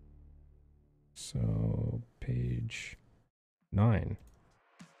 So page 9.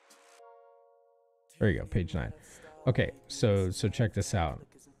 There you go, page 9. Okay, so check this out.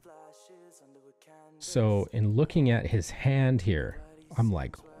 So in looking at his hand here, I'm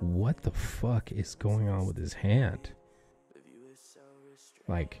like, what the fuck is going on with his hand?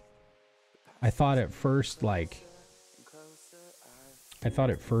 Like, I thought at first that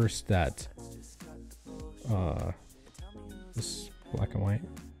this black and white.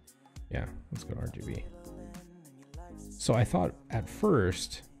 Yeah, let's go to RGB. So I thought at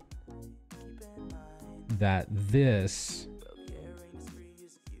first that these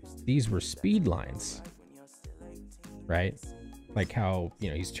were speed lines, right? Like how, you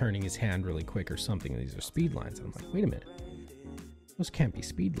know, he's turning his hand really quick or something. These are speed lines. I'm like, wait a minute. Those can't be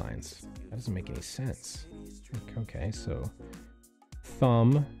speed lines. That doesn't make any sense. Okay, so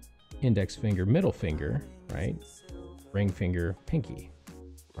thumb, index finger, middle finger, right? Ring finger, pinky.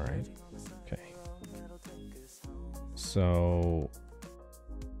 All right. Okay. So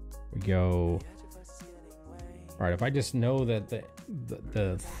we go. All right. If I just know that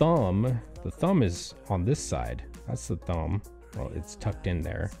the thumb is on this side. That's the thumb. Well, it's tucked in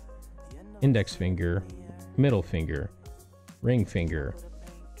there. Index finger, middle finger, ring finger,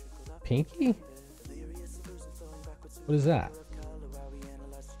 pinky. What is that?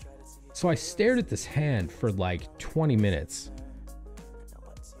 So I stared at this hand for like 20 minutes.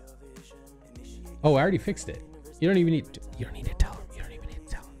 Oh, I already fixed it. You don't even need to tell him. You don't even need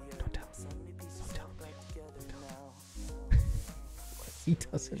to tell him. Don't tell him. Don't tell him. Don't tell him. He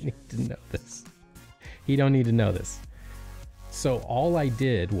doesn't need to know this. He don't need to know this. So all I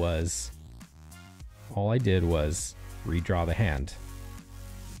did was redraw the hand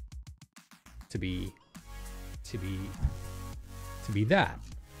to be that,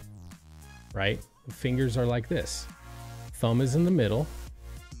 right? The fingers are like this. Thumb is in the middle.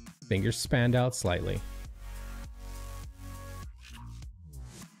 Fingers spanned out slightly.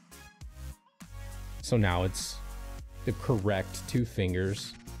 So now it's the correct two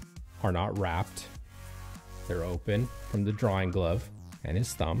fingers are not wrapped. They're open from the drawing glove and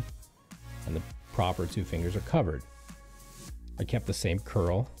his thumb, and the proper two fingers are covered. I kept the same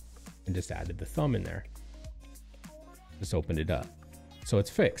curl and just added the thumb in there. Just opened it up. So it's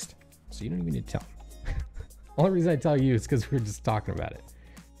fixed. So you don't even need to tell him. Only reason I tell you is because we were just talking about it.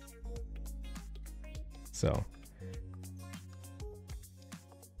 So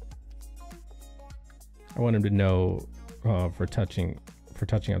I want him to know for touching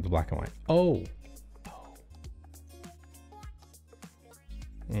up the black and white. Oh.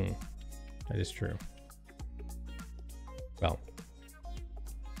 That is true. Well,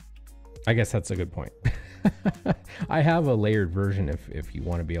 I guess that's a good point. I have a layered version if you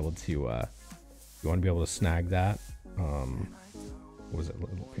want to be able to snag that. What was it,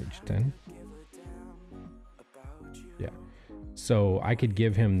 page 10? Yeah. So I could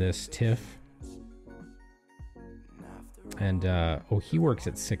give him this TIFF. And he works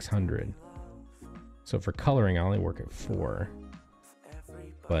at 600. So for coloring, I only work at 4.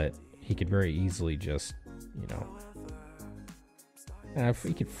 But he could very easily just,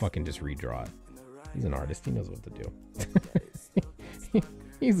 he could fucking just redraw it. He's an artist. He knows what to do.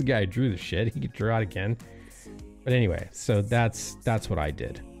 He's the guy who drew the shit. He could draw it again. But anyway, so that's what I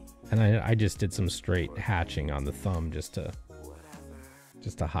did. And I just did some straight hatching on the thumb just to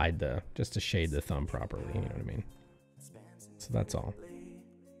shade the thumb properly. You know what I mean? So that's all.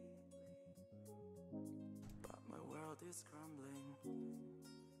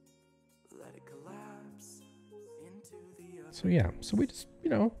 So yeah, so we just,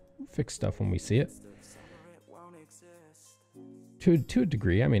 fix stuff when we see it. To a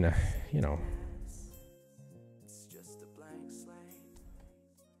degree, I mean,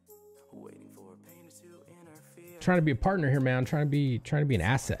 trying to be a partner here, man. Trying to be an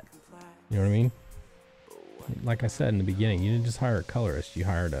asset. You know what I mean? Like I said in the beginning, you didn't just hire a colorist. You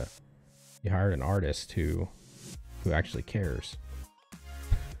hired an artist who actually cares.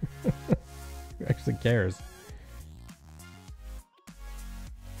 Who actually cares.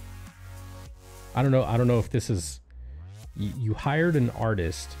 I don't know if this is, you hired an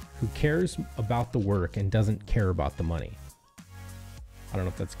artist who cares about the work and doesn't care about the money. I don't know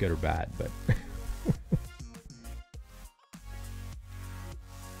if that's good or bad, but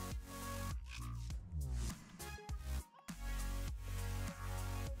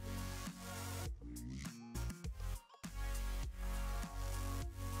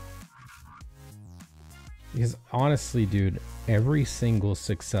because honestly, dude, every single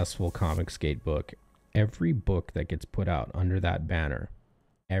successful Comicsgate book, every book that gets put out under that banner,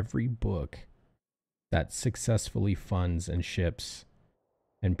 every book that successfully funds and ships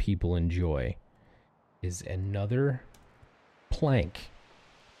and people enjoy is another plank,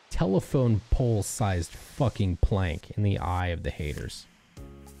 telephone pole sized fucking plank in the eye of the haters.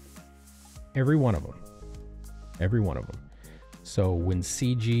 Every one of them. Every one of them. So when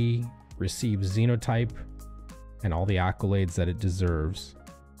CG receives Xenotype and all the accolades that it deserves,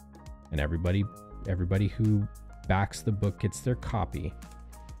 and everybody who backs the book gets their copy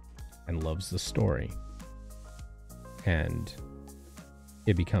and loves the story, and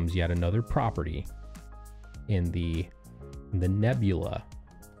it becomes yet another property in the nebula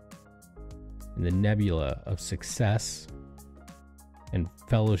of success and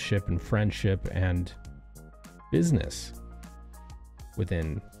fellowship and friendship and business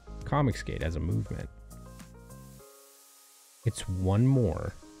within Comicsgate as a movement. It's one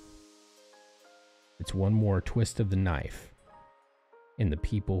more twist of the knife in the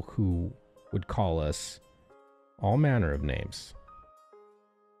people who would call us all manner of names.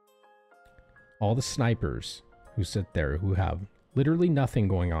 All the snipers who sit there who have literally nothing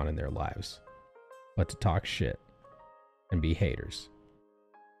going on in their lives but to talk shit and be haters.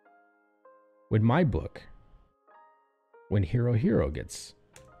 When my book, when Hero Hero gets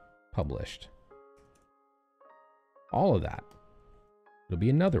published, all of that, it'll be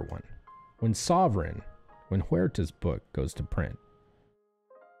another one. When Sovereign, when Huerta's book goes to print,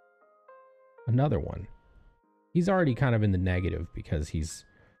 another one. He's already kind of in the negative because he's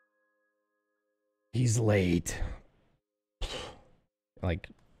late. Like,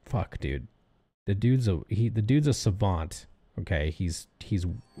 fuck, dude. The dude's a savant. Okay, he's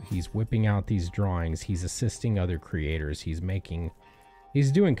whipping out these drawings. He's assisting other creators. He's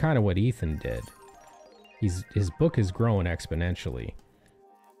doing kind of what Ethan did. His book is growing exponentially,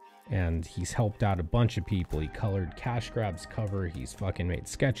 and he's helped out a bunch of people. He colored Cash Grab's cover. He's fucking made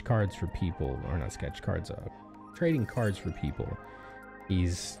sketch cards for people, or not sketch cards, trading cards for people.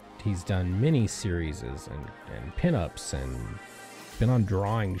 He's done mini series and pinups and been on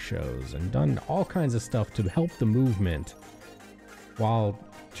drawing shows and done all kinds of stuff to help the movement while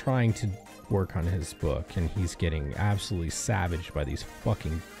trying to work on his book, and he's getting absolutely savaged by these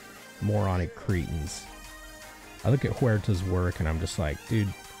fucking moronic cretins. I look at Huerta's work and I'm just like, dude,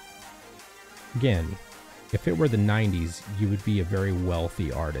 again, if it were the 90s, you would be a very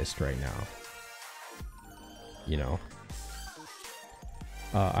wealthy artist right now. You know?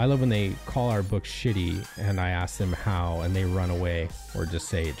 I love when they call our book shitty and I ask them how and they run away or just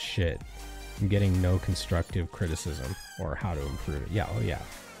say it's shit. I'm getting no constructive criticism or how to improve it. Yeah, oh yeah.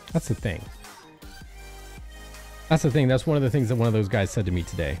 That's the thing. That's the thing. That's one of the things that one of those guys said to me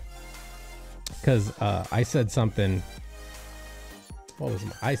today. Because I said something. What was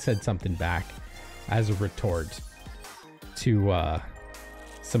I said something back as a retort to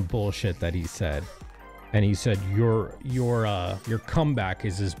some bullshit that he said, and he said your comeback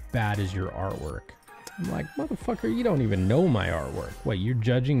is as bad as your artwork. I'm like, motherfucker, you don't even know my artwork. What, you're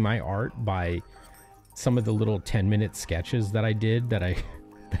judging my art by some of the little 10-minute sketches that I did that I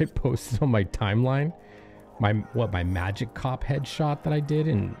posted on my timeline? My magic cop headshot that I did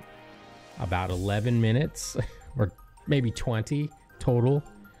in about 11 minutes or maybe 20 total.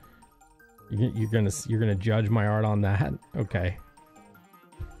 You're gonna judge my art on that? Okay.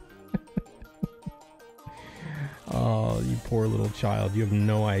 Oh, you poor little child. You have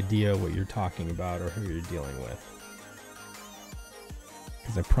no idea what you're talking about or who you're dealing with.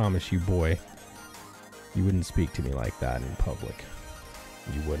 Because I promise you, boy, you wouldn't speak to me like that in public.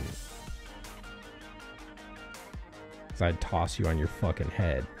 You wouldn't. Because I'd toss you on your fucking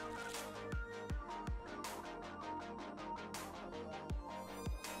head.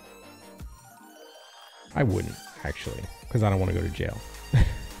 I wouldn't, actually, because I don't want to go to jail.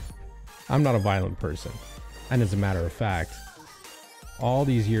 I'm not a violent person. And as a matter of fact, all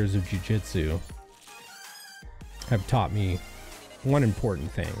these years of jiu-jitsu have taught me one important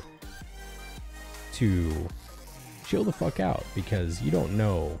thing: to chill the fuck out, because you don't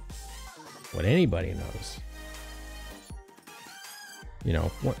know what anybody knows. You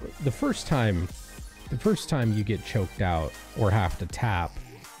know, the first time you get choked out or have to tap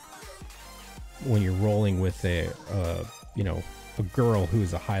when you're rolling with a girl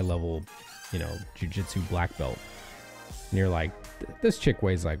who's a high level, jiu-jitsu black belt, and you're like, this chick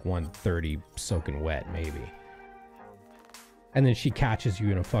weighs like 130 soaking wet maybe, and then she catches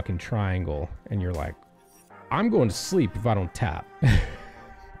you in a fucking triangle and you're like, I'm going to sleep if I don't tap.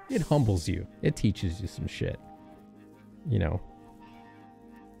 It humbles you. It teaches you some shit,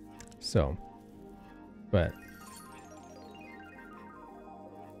 so, but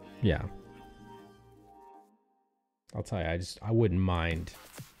yeah, I'll tell you, I wouldn't mind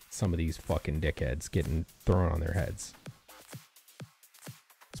some of these fucking dickheads getting thrown on their heads.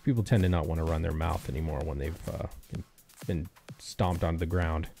 Because people tend to not want to run their mouth anymore when they've been stomped onto the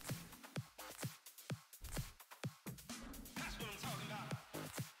ground. That's what I'm talking about.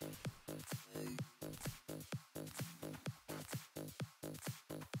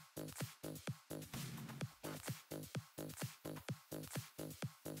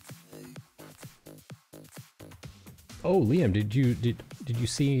 Oh, Liam, did you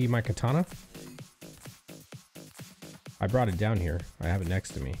see my katana? I brought it down here. I have it next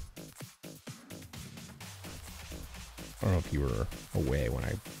to me. I don't know if you were away when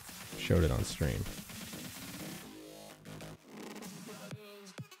I showed it on stream.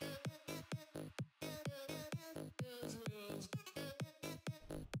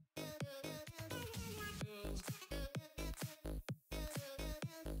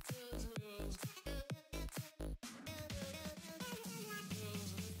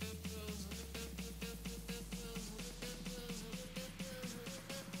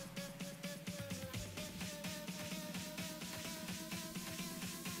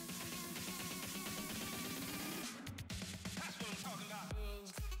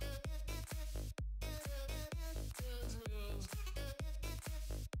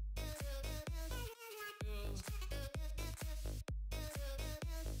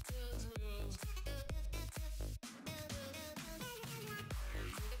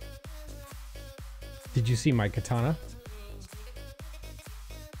 Did you see my katana?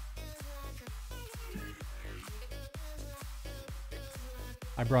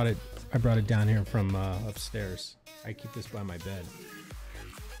 I brought it down here from upstairs. I keep this by my bed.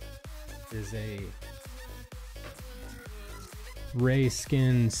 It is a Ray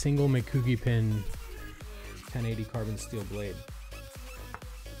Skin single Mikugi pin 1080 carbon steel blade.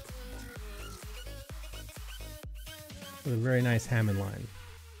 With a very nice Hammond line.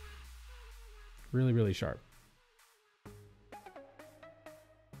 Really, really sharp.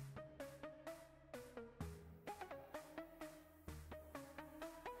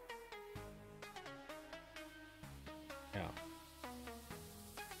 Yeah.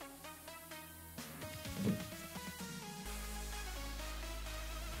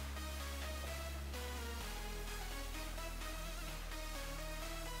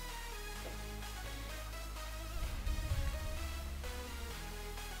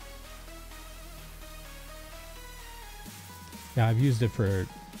 Yeah, I've used it for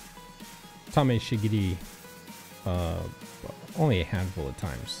Tame Shigiri only a handful of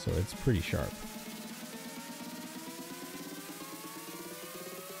times, so it's pretty sharp.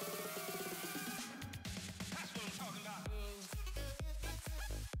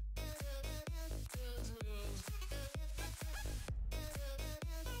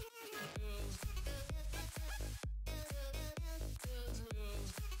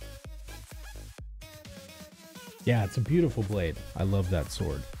 Yeah, it's a beautiful blade. I love that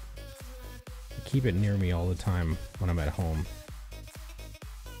sword. I keep it near me all the time when I'm at home.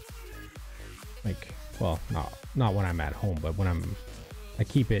 Like, well, not when I'm at home, but when I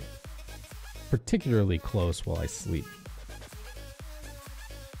keep it particularly close while I sleep.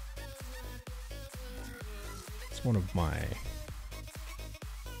 It's one of my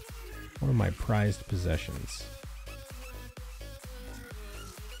prized possessions.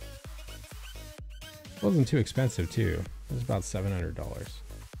 It wasn't too expensive too. It was about $700 for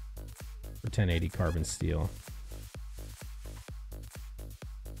 1080 carbon steel.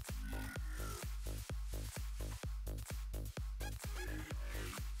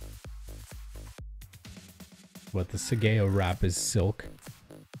 But the Sageo wrap is silk,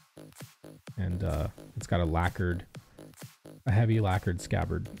 and it's got a heavy lacquered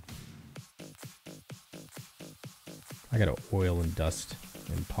scabbard. I gotta oil and dust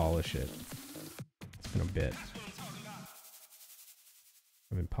and polish it. It's been a bit. I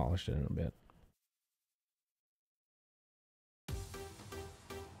haven't polished it in a bit.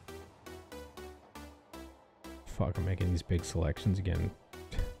 Fuck, I'm making these big selections again.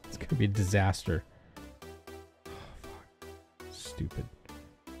 It's gonna be a disaster. Oh, fuck. Stupid.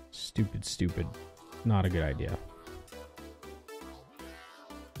 Stupid, stupid. Not a good idea.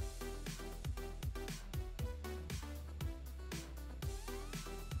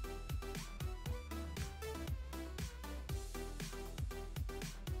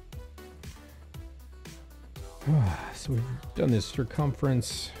 So we've done this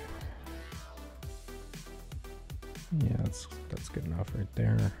circumference. Yeah, that's good enough right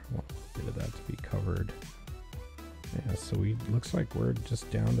there. I want a bit of that to be covered. Yeah, so looks like we're just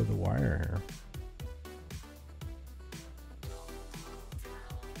down to the wire here.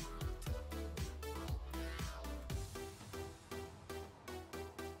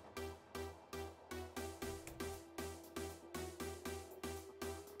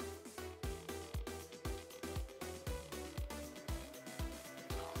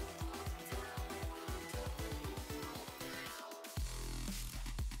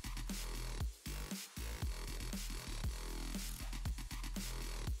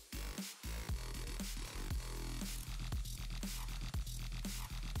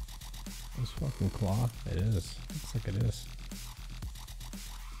 This fucking cloth? It is. Looks like it is.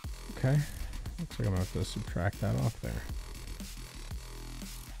 Okay. Looks like I'm gonna have to subtract that off there.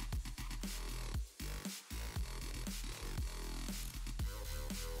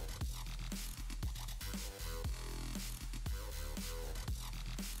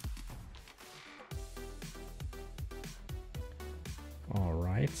 All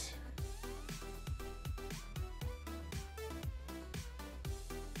right.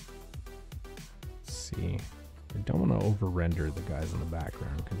 See, I don't want to over render the guys in the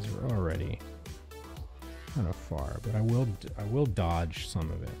background because they're already kind of far, but I will dodge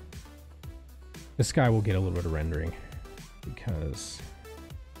some of it. This guy will get a little bit of rendering because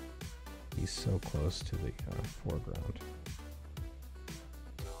he's so close to the foreground.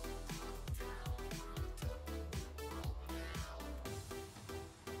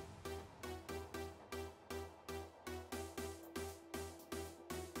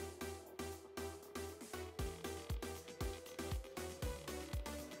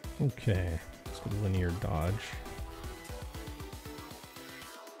 Okay, let's go linear dodge.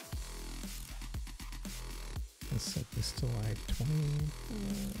 Let's set this to like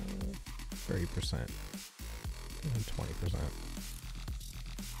 30%, and 20%.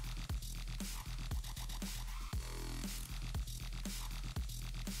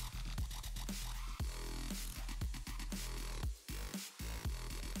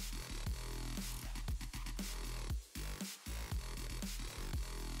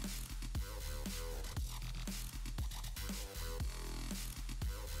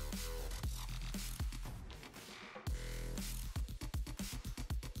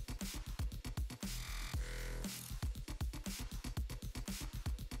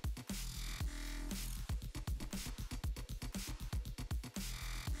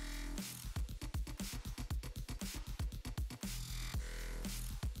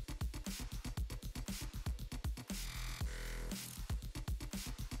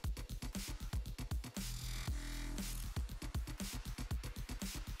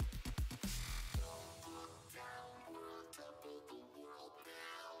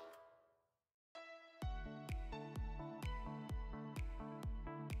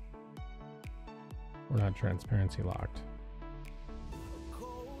 We're not transparency locked.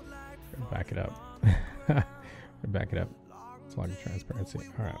 Back it up. Back it up. It's lock transparency.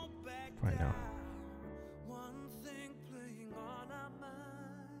 All right, fine now. One thing playing on our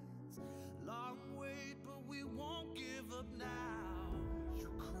minds. Long wait, but we won't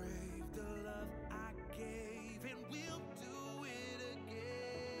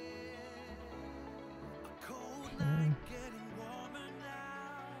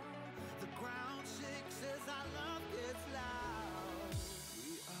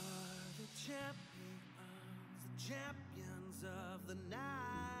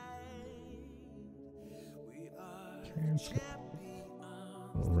Let's go.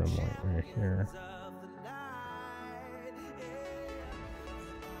 Rim light right here.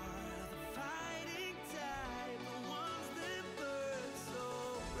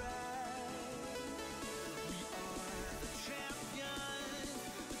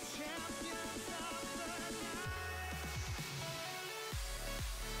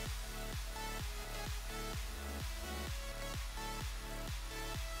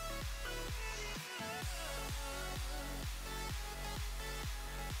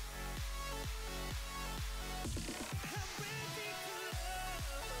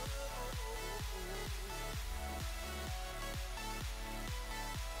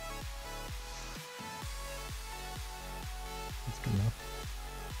 That's good enough.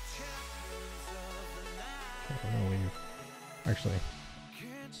 Okay, I'm gonna leave. Actually,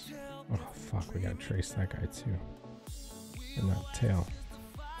 oh fuck, we gotta trace that guy too. And that tail.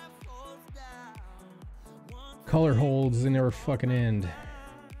 Color holds, they never fucking end.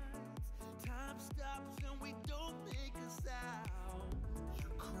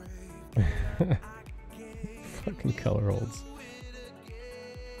 Fucking color holds.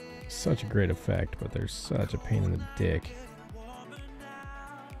 Such a great effect, but they're such a pain in the dick.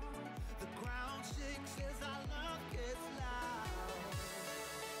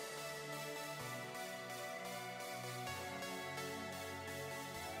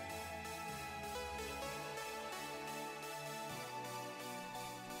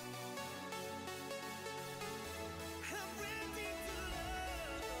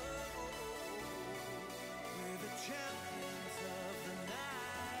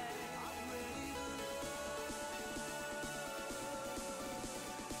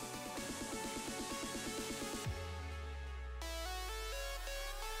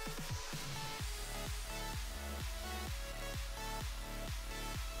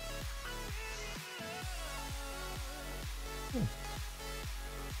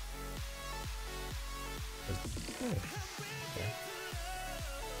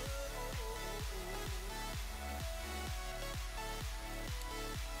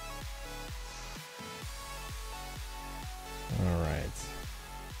 Alright.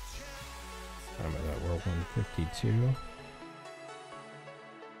 I'm at World 152.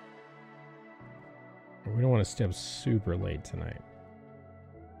 We don't want to stay up super late tonight.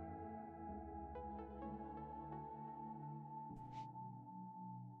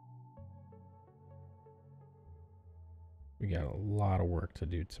 We got a lot of work to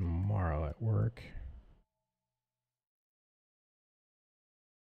do tomorrow at work.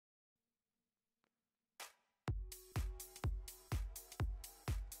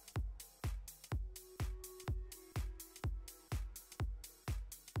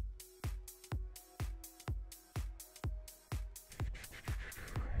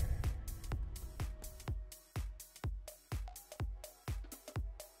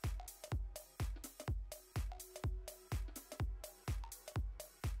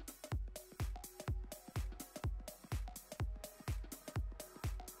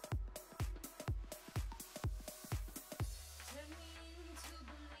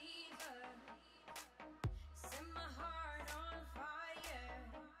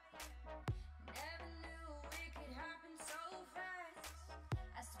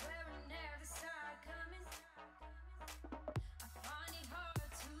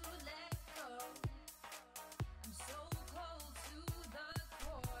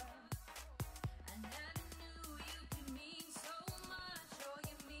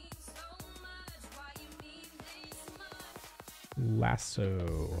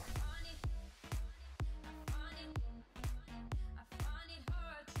 Lasso.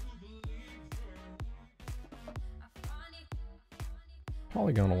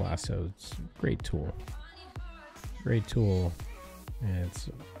 Polygonal lasso, it's a great tool. Great tool, and it's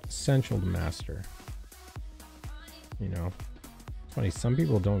essential to master. You know, it's funny, some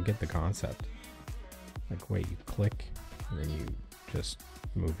people don't get the concept. Like, wait, you click, and then you just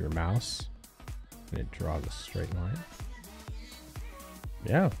move your mouse, and it draws a straight line.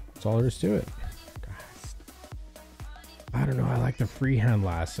 Yeah, that's all there is to it. Guys, I don't know, I like the freehand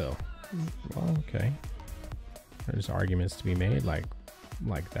lasso. Well, okay. There's arguments to be made like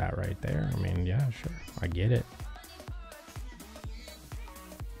that right there. I mean, yeah, sure, I get it.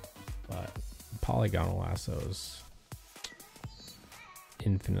 But polygonal lasso is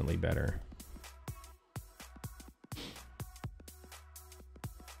infinitely better.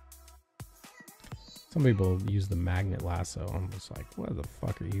 Some people use the magnet lasso. I'm just like, what the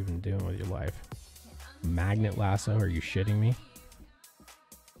fuck are you even doing with your life? Magnet lasso? Are you shitting me?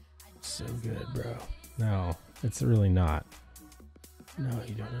 So good, bro. No, it's really not. No,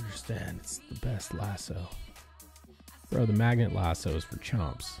 you don't understand. It's the best lasso. Bro, the magnet lasso is for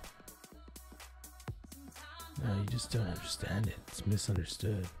chumps. No, you just don't understand it. It's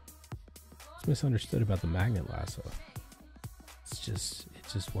misunderstood. It's misunderstood about the magnet lasso. It's just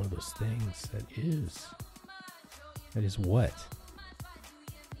one of those things that is. That is what?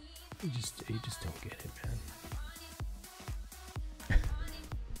 You just don't get it, man.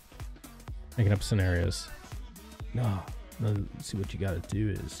 Making up scenarios. No, see what you gotta do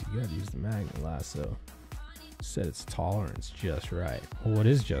is you gotta use the magnet lasso. Set its tolerance just right. Well, what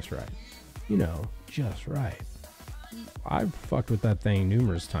is just right? You know, just right. I've fucked with that thing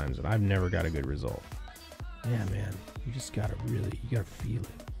numerous times and I've never got a good result. Yeah, man, you just gotta you gotta feel it.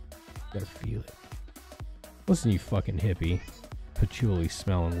 You gotta feel it. Listen, you fucking hippie, patchouli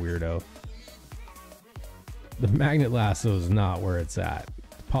smelling weirdo. The magnet lasso is not where it's at.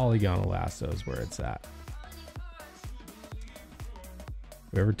 The polygonal lasso is where it's at.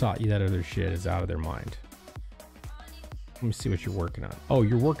 Whoever taught you that other shit is out of their mind. Let me see what you're working on. Oh,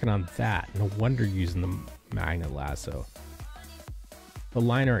 you're working on that. No wonder you're using the magnet lasso. The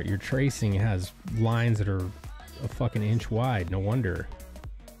line art you're tracing has lines that are a fucking inch wide. No wonder.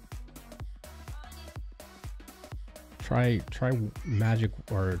 Try magic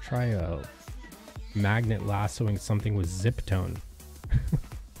or try magnet lassoing something with zip tone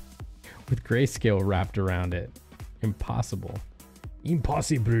with grayscale wrapped around it. Impossible.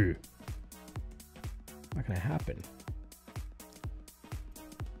 Impossible. Not gonna happen.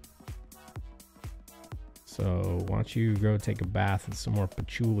 So why don't you go take a bath with some more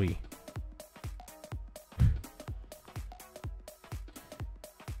patchouli?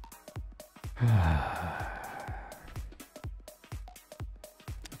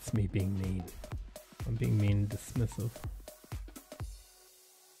 It's me being mean. I'm being mean and dismissive.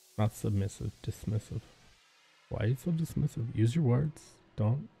 Not submissive, dismissive. Why are you so dismissive? Use your words.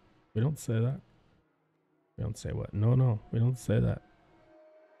 We don't say that. We don't say what? No, we don't say that.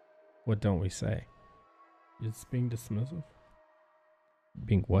 What don't we say? It's being dismissive.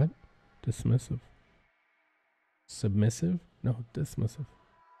 Being what? Dismissive. Submissive? No, dismissive.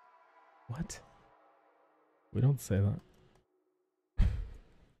 What? We don't say that.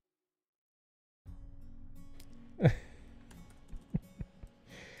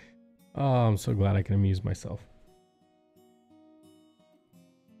 Oh, I'm so glad I can amuse myself.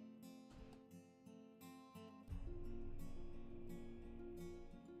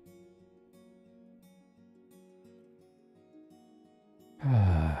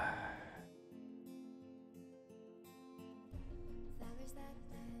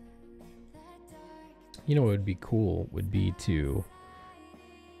 You know what would be cool would be to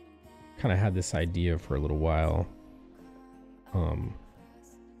kind of had this idea for a little while,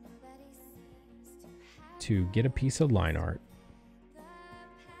 to get a piece of line art,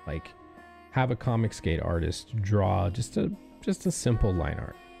 like have a comic skate artist draw just a simple line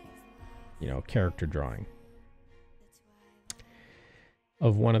art, you know, character drawing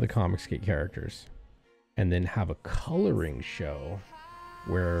of one of the comic skate characters, and then have a coloring show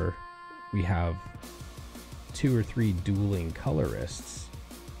where we have 2 or 3 dueling colorists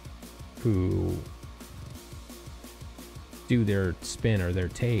who do their spin or their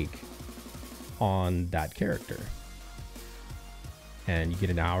take on that character. And you get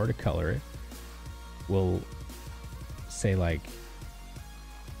an hour to color it. We'll say like,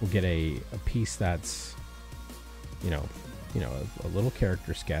 we'll get a piece that's, you know, a little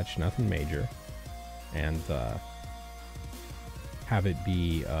character sketch, nothing major, and have it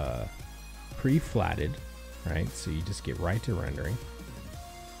be pre-flatted, right? So you just get right to rendering,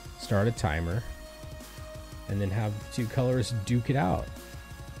 start a timer, and then have 2 colorists duke it out,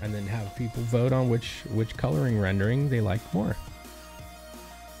 and then have people vote on which coloring rendering they like more.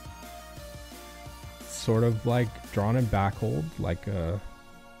 Sort of like drawn and backhold, like a,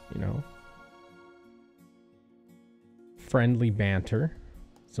 you know, friendly banter,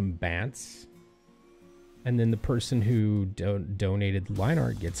 some bants, and then the person who donated line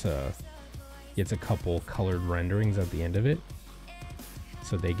art gets a couple colored renderings at the end of it,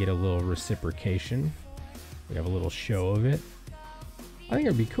 so they get a little reciprocation. We have a little show of it. I think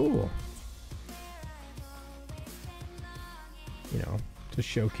it'd be cool, you know, to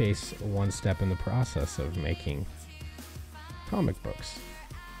showcase one step in the process of making comic books.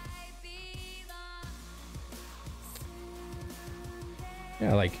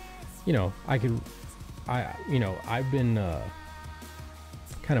 Yeah, like, you know, I've been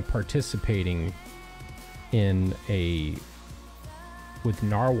kind of participating with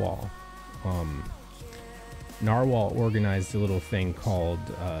Narwhal. Narwhal organized a little thing called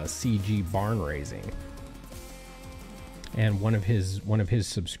CG Barn Raising, and one of his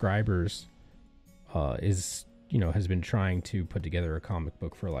subscribers is you know, has been trying to put together a comic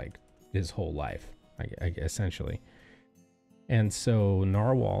book for like his whole life, essentially. And so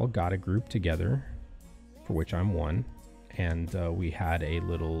Narwhal got a group together, for which I'm one, and we had a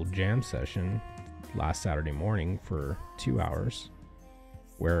little jam session last Saturday morning for 2 hours,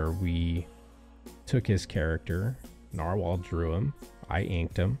 where we took his character, Narwhal drew him, I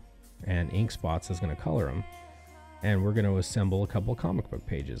inked him, and Ink Spots is going to color him, and we're going to assemble a couple comic book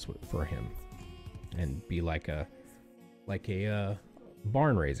pages for him, and be like a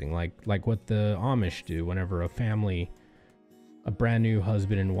barn raising, like what the Amish do whenever a family, a brand new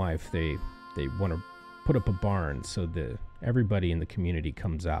husband and wife, they want to put up a barn so that everybody in the community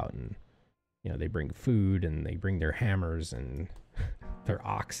comes out, and you know, they bring food and they bring their hammers and their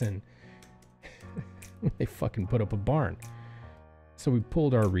oxen. They fucking put up a barn. So we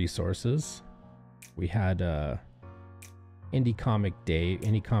pulled our resources. We had Indie Comics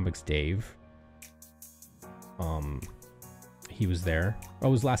Dave. He was there. Oh,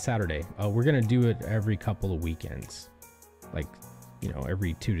 it was last Saturday. We're gonna do it every couple of weekends, like, you know,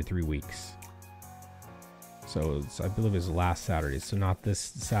 every 2 to 3 weeks. So I believe it was last Saturday. So not this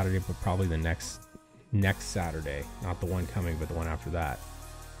Saturday, but probably the next Saturday. Not the one coming, but the one after that.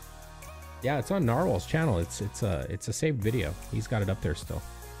 Yeah, it's on Narwhal's channel. It's a saved video. He's got it up there still.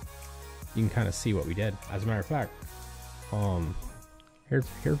 You can kind of see what we did. As a matter of fact,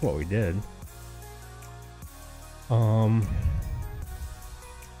 here's what we did.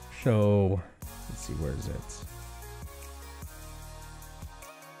 So let's see, where is it?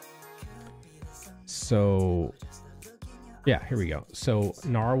 So yeah, here we go. So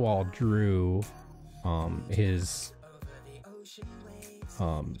Narwhal drew his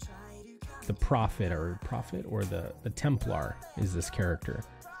the prophet or the Templar is this character.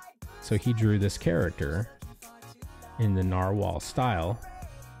 So he drew this character in the Narwhal style,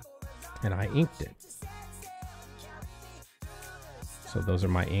 and I inked it. So those are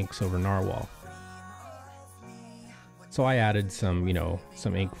my inks over Narwhal. So I added some, you know,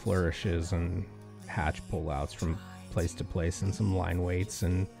 some ink flourishes and hatch pullouts from place to place, and some line weights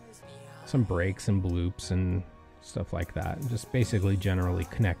and some breaks and bloops and stuff like that. And just basically generally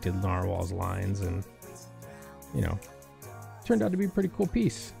connected Narwhal's lines, and you know, turned out to be a pretty cool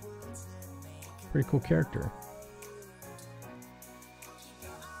piece. Pretty cool character.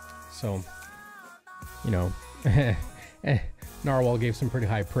 So, you know, Narwhal gave some pretty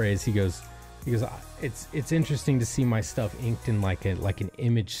high praise. He goes, it's interesting to see my stuff inked in like an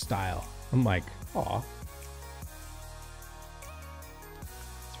image style. I'm like, aw,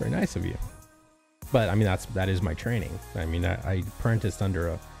 it's very nice of you. But I mean, that is my training. I mean, I apprenticed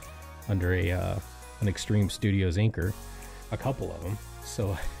under an Extreme Studios inker, a couple of them.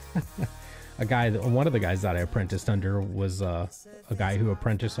 So one of the guys that I apprenticed under was a guy who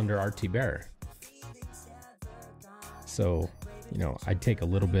apprenticed under RT Bear. So, you know, I'd take a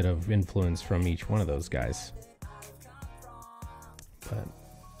little bit of influence from each one of those guys. But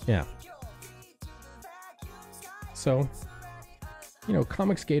yeah. So, you know,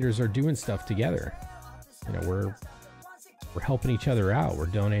 comic skaters are doing stuff together. You know, we're helping each other out. We're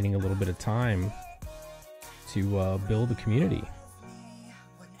donating a little bit of time to build a community.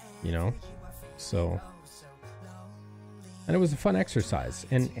 You know, so, and it was a fun exercise.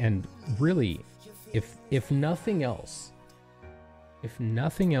 And really, if nothing else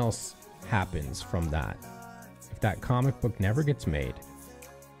happens from that, if that comic book never gets made,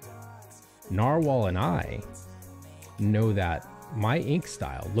 Narwhal and I know that my ink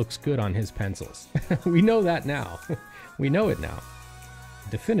style looks good on his pencils. We know that now. We know it now,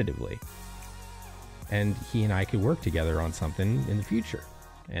 definitively. And he and I could work together on something in the future,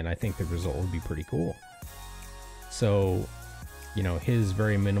 and I think the result would be pretty cool. So, you know, his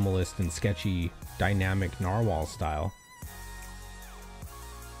very minimalist and sketchy, dynamic Narwhal style.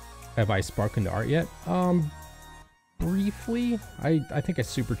 Have I sparked into art yet? Briefly. I think I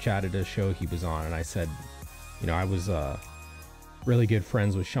super chatted a show he was on, and I said, you know, I was really good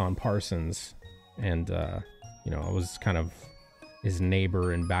friends with Sean Parsons, and you know, I was kind of his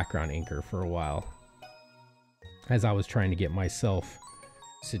neighbor and background inker for a while as I was trying to get myself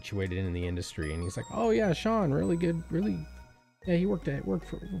situated in the industry. And he's like, oh yeah, Sean, really good, really, yeah, he worked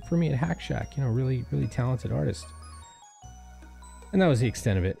for me at Hack Shack, you know, really talented artist. And that was the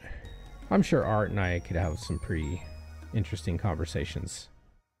extent of it. I'm sure Art and I could have some pretty interesting conversations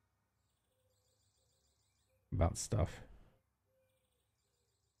about stuff.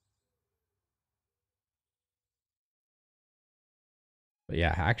 But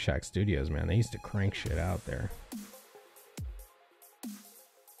yeah, Hack Shack Studios, man, they used to crank shit out there.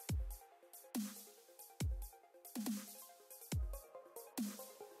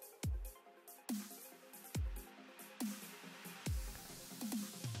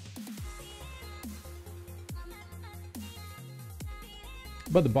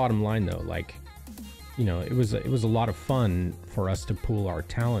 But the bottom line though, like, you know, it was a lot of fun for us to pool our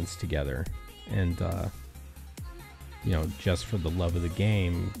talents together and you know, just for the love of the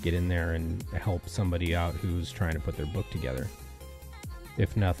game, get in there and help somebody out who's trying to put their book together.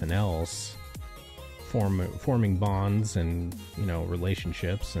 If nothing else, forming bonds and, you know,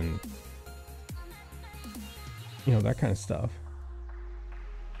 relationships and, you know, that kind of stuff.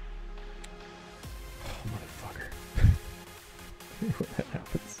 Oh, motherfucker. When that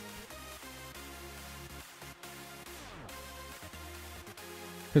happens.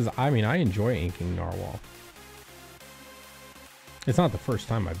 Because, I mean, I enjoy inking Narwhal. It's not the first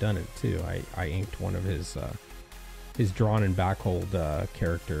time I've done it, too. I inked one of his drawn and backhold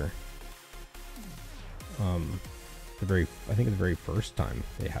character. I think the very first time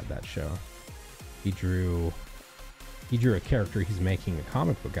they had that show. He drew a character he's making a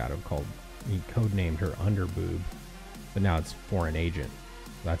comic book out of called, he codenamed her Underboob, but now it's Foreign Agent.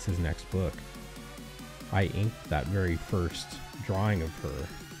 That's his next book. I inked that very first drawing of her,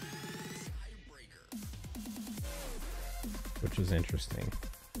 which was interesting.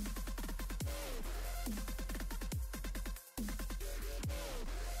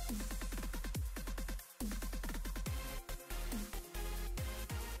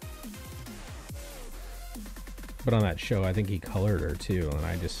 But on that show, I think he colored her too, and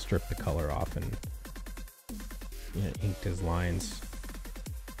I just stripped the color off and, you know, inked his lines.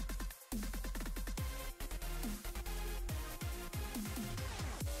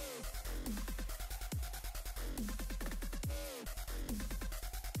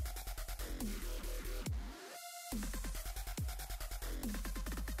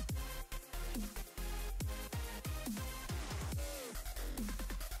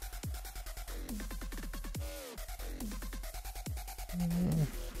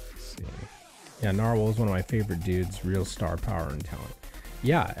 Yeah, Narwhal is one of my favorite dudes. Real star power and talent.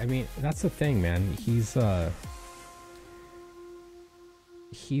 Yeah, I mean, that's the thing, man. He's a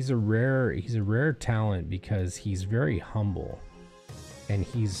rare talent because he's very humble, and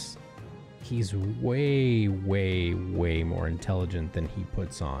he's way more intelligent than he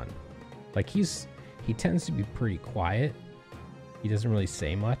puts on. Like he tends to be pretty quiet. He doesn't really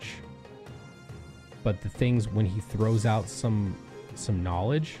say much, but the things when he throws out some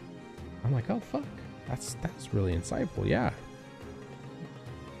knowledge, I'm like, oh fuck, that's really insightful. Yeah,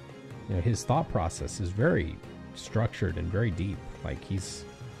 you know, his thought process is very structured and very deep. Like he's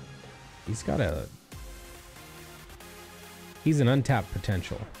an untapped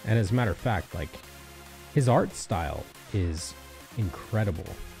potential. And as a matter of fact, like his art style is incredible.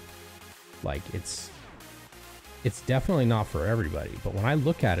 Like it's definitely not for everybody, but when I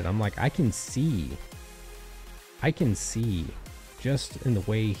look at it, I'm like, I can see just in the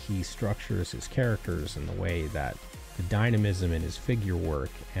way he structures his characters and the way that the dynamism in his figure work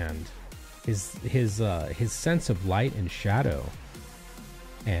and his sense of light and shadow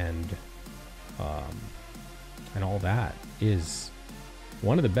and all that is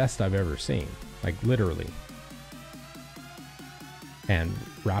one of the best I've ever seen, like literally. And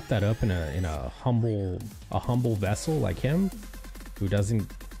wrap that up in a humble vessel like him, who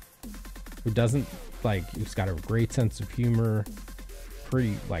doesn't like, who's got a great sense of humor,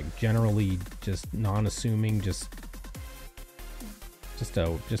 pretty like generally just non-assuming, just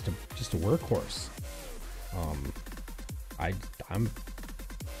a workhorse. I'm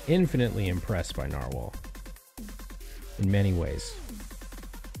infinitely impressed by Narwhal in many ways.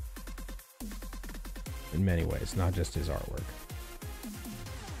 In many ways, not just his artwork.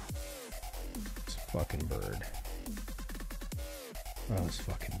 This fucking bird. Oh, this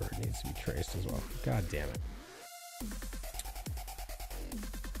fucking bird needs to be traced as well. God damn it.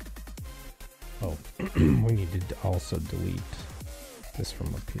 Oh, we need to also delete this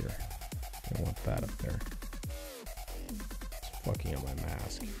from up here. I don't want that up there. It's fucking up my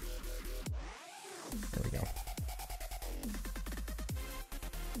mask. There we go.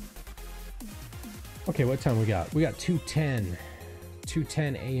 Okay, what time we got? We got 2:10.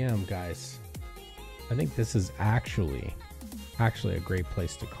 2:10 a.m., guys. I think this is actually a great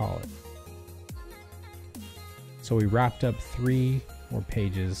place to call it. So we wrapped up 3 more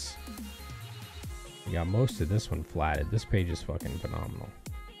pages. We got most of this one flatted. This page is fucking phenomenal.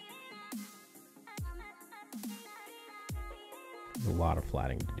 There's a lot of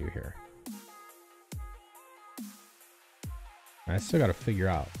flatting to do here. I still got to figure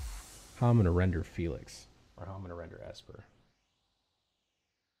out how I'm going to render Felix or how I'm going to render Esper.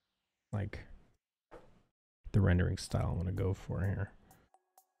 Like the rendering style I'm going to go for here.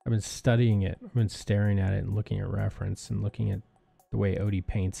 I've been studying it. I've been staring at it and looking at reference and looking at the way Odie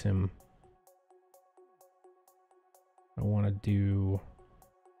paints him. I want to do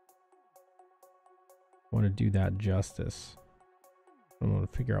want to do that justice. I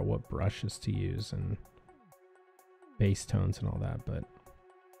want to figure out what brushes to use and base tones and all that, but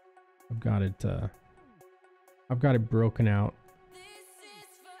I've got it broken out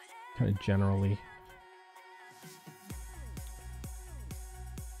kind of generally.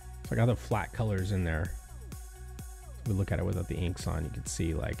 So I got the flat colors in there. If we look at it without the inks on, you can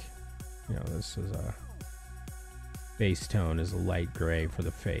see, like, you know, this is a base tone is a light gray for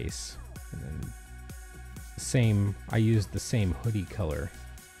the face, and then the same, I used the same hoodie color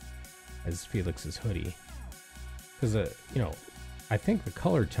as Felix's hoodie, because you know, I think the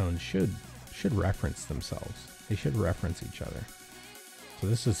color tones should reference themselves. They should reference each other. So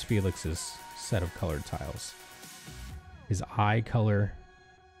this is Felix's set of colored tiles. His eye color,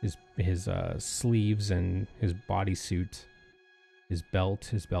 his sleeves and his bodysuit, his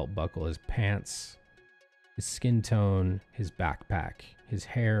belt buckle, his pants, his skin tone, his backpack, his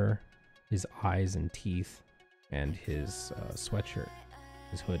hair, his eyes and teeth, and his sweatshirt,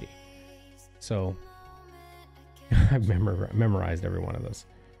 his hoodie. So I've memorized every one of those.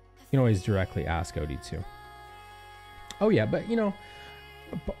 You can always directly ask Odie too. Oh yeah, but you know,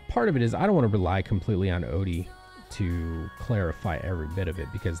 part of it is I don't want to rely completely on Odie to clarify every bit of it,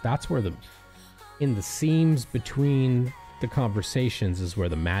 because that's where in the seams between the conversations is where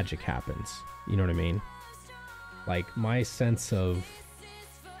the magic happens. You know what I mean? Like my sense of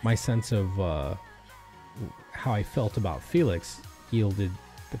how I felt about Felix yielded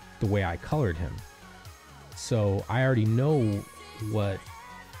the way I colored him. So I already know what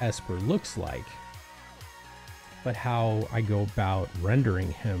Esper looks like, but how I go about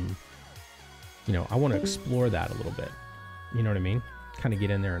rendering him, you know, I want to explore that a little bit. You know what I mean? Kind of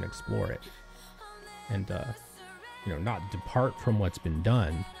get in there and explore it, and you know, not depart from what's been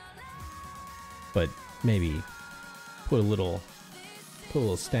done, but maybe put a little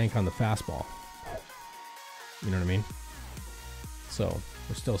stank on the fastball. You know what I mean? So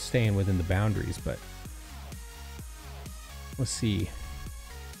we're still staying within the boundaries, but let's see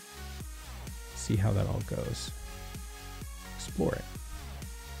how that all goes. Explore it.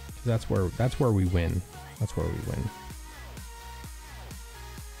 That's where we win. That's where we win.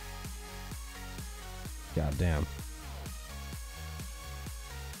 God damn.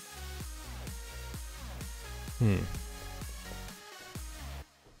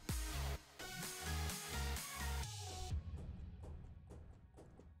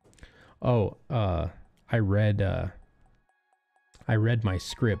 Oh, I read my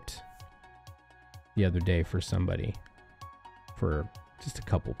script the other day for somebody, for just a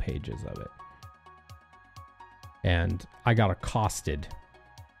couple pages of it, and I got accosted.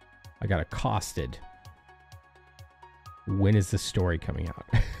 When is the story coming out?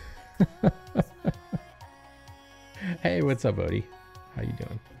 Hey, what's up, Odie? How you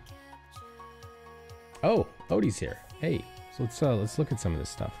doing? Oh, Odie's here. Hey, so let's look at some of this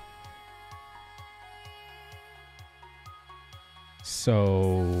stuff.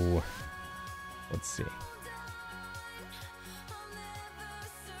 So let's see.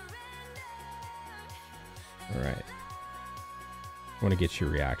 All right. I want to get your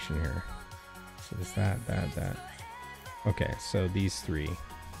reaction here. So there's that. Okay, so these three.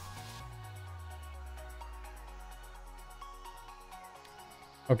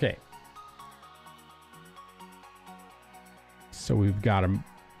 Okay. So we've got an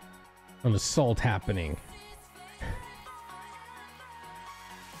assault happening.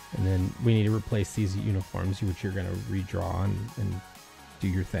 And then we need to replace these uniforms, which you're going to redraw and do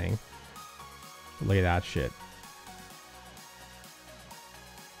your thing. Look at that shit.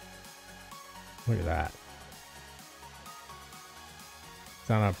 Look at that. Is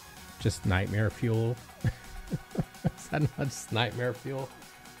that not just nightmare fuel? Is that not just nightmare fuel?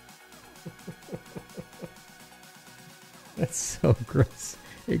 That's so gross.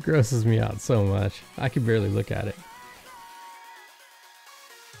 It grosses me out so much. I can barely look at it.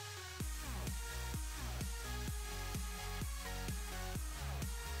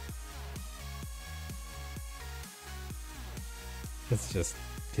 It's just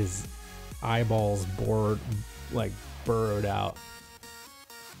his eyeballs burrowed out.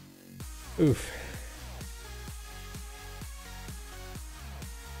 Oof.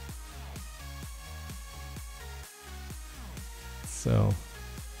 So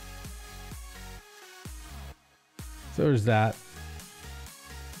there's that.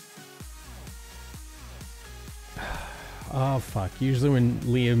 Oh fuck. Usually when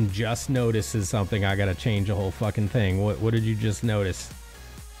Liam just notices something, I gotta change a whole fucking thing. What did you just notice?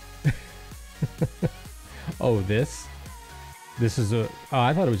 Oh, this is a, oh,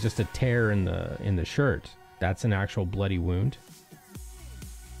 I thought it was just a tear in the shirt. That's an actual bloody wound.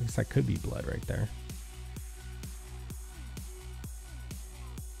 I guess that could be blood right there.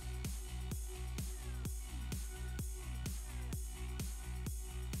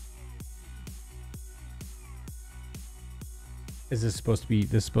 Is this supposed to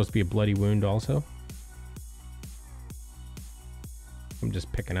be a bloody wound also? I'm just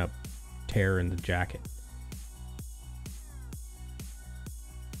picking up tear in the jacket.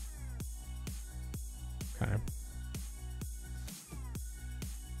 Okay.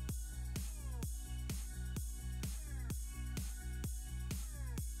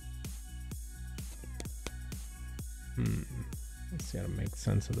 Let's see how to make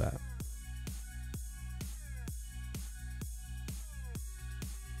sense of that.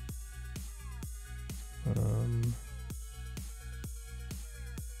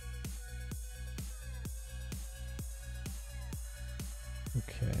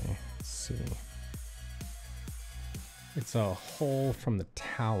 Okay, let's see. It's a hole from the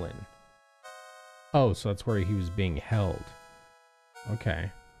talon. Oh, so that's where he was being held. Okay.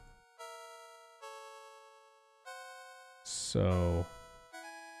 So,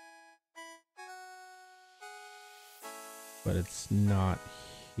 but it's not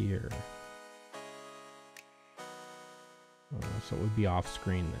here. So it would be off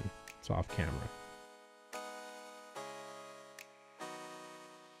screen then. It's off camera.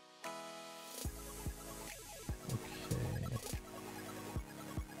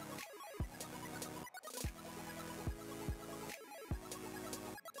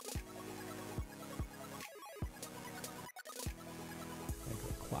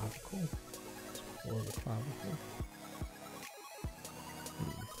 Clavicle or the clavicle.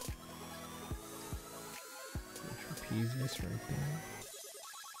 Trapezius right there.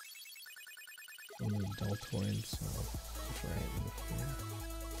 On the deltoid, so it's right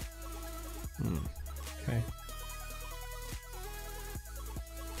in here. Okay.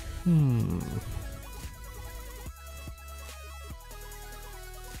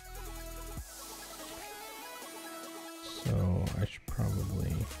 So I should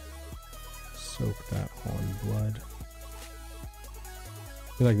probably soak that all in blood.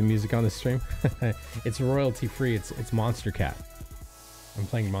 You like the music on the stream? It's royalty free. It's Monster Cat. I'm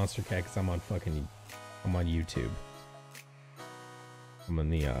playing Monster Cat because I'm on YouTube. I'm on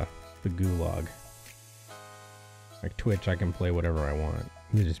the gulag. Like Twitch, I can play whatever I want.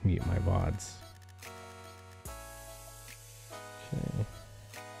 You just mute my VODs. Okay.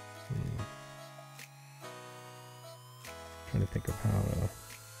 Trying to think of how to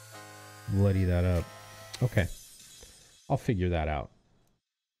bloody that up. Okay. I'll figure that out.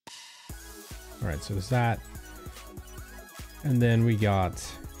 Alright, so there's that. And then we got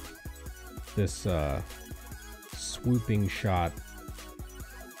this swooping shot.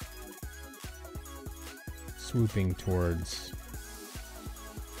 Swooping towards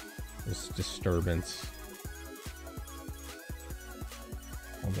this disturbance.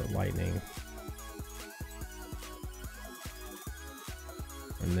 All the lightning.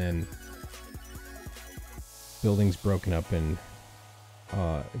 And then buildings broken up in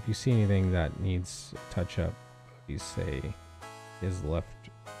if you see anything that needs touch up, you say is left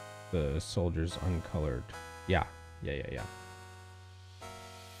the soldiers uncolored. Yeah.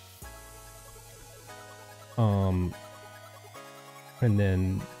 And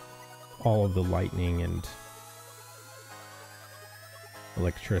then all of the lightning and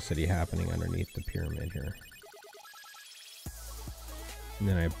electricity happening underneath the pyramid here. And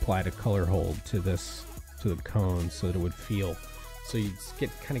then I applied a color hold to the cone so that it would feel, so you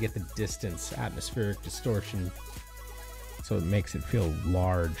kind of get the distance, atmospheric distortion, so it makes it feel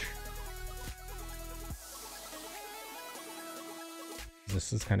large.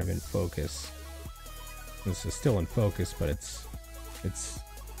 This is kind of in focus. This is still in focus, but it's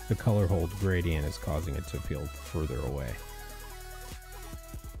the color hold gradient is causing it to feel further away.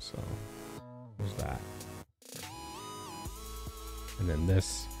 So there's that. And then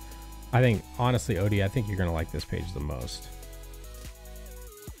this, I think, honestly, Odie, I think you're gonna like this page the most.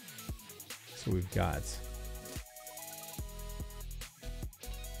 So we've got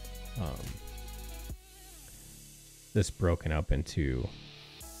this broken up into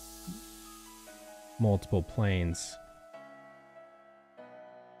multiple planes.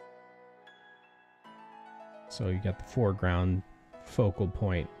 So you got the foreground focal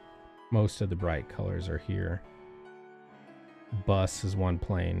point. Most of the bright colors are here. Bus is one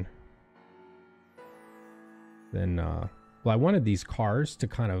plane. Then, well, I wanted these cars to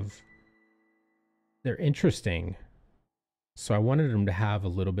kind of, they're interesting. So I wanted them to have a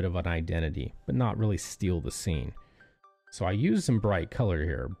little bit of an identity, but not really steal the scene. So I used some bright color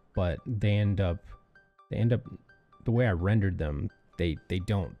here, but they end up, the way I rendered them, they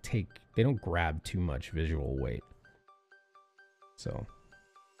don't grab too much visual weight. So,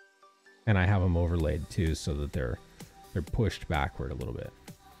 and I have them overlaid too, so that they're pushed backward a little bit.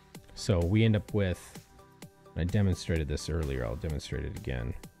 So we end up with I demonstrated this earlier. I'll demonstrate it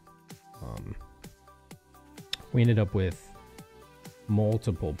again. We ended up with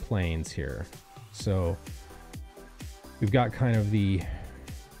multiple planes here. So we've got kind of the,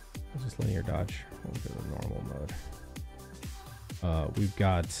 let's just linear dodge over to the normal mode. We've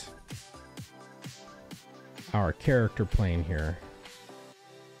got our character plane here,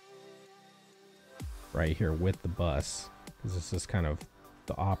 right here with the bus, because this is kind of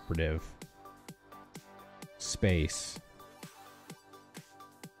the operative space.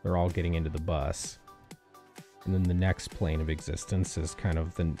 They're all getting into the bus. And then the next plane of existence is kind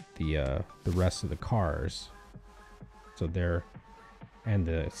of the rest of the cars. So they're, and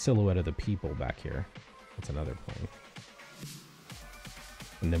the silhouette of the people back here. That's another plane.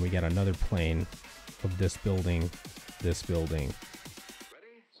 And then we got another plane of this building,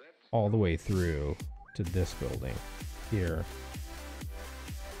 all the way through to this building here.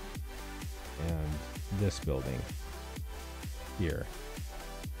 And this building here.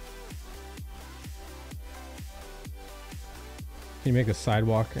 Can you make a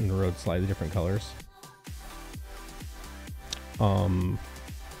sidewalk and the road slightly different colors?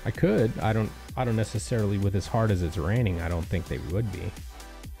 I could. I don't necessarily, with as hard as it's raining, I don't think they would be.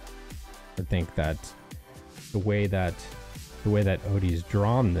 I think that the way that Odie's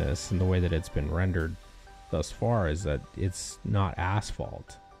drawn this and the way that it's been rendered thus far is that it's not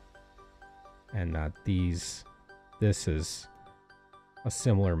asphalt. And that this is a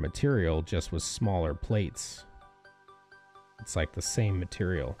similar material, just with smaller plates. It's like the same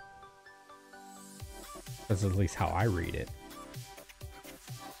material. That's at least how I read it.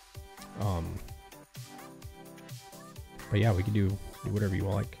 But yeah, we can do whatever you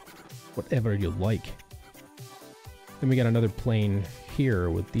like. Whatever you like. Then we got another plane here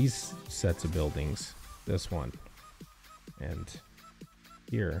with these sets of buildings. This one. And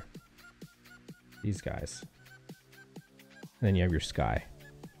here. These guys. And then you have your sky.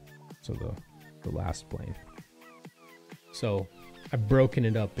 So the last plane. So I've broken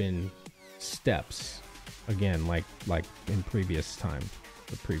it up in steps. Again, like in previous time.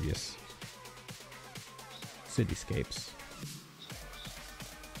 The previous cityscapes.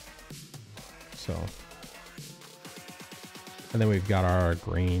 So, and then we've got our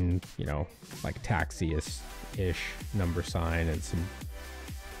green, you know, like taxi-ish number sign and some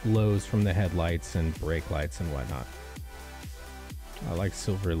glows from the headlights and brake lights and whatnot. I like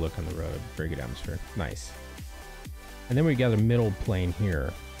silvery look on the road. Very good atmosphere. Nice. And then we got a middle plane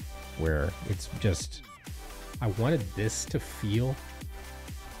here where it's just, I wanted this to feel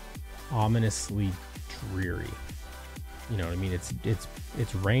ominously dreary. You know what I mean?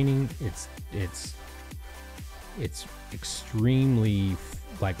 It's raining. It's extremely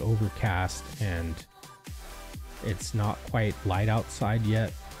like overcast, and it's not quite light outside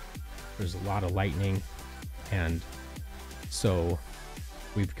yet. There's a lot of lightning, and so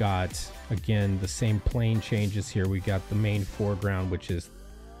we've got, again, the same plane changes here. We got the main foreground, which is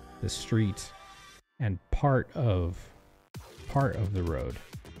the street and part of the road.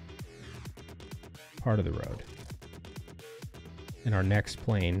 Part of the road. And our next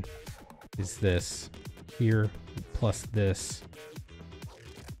plane is this here, plus this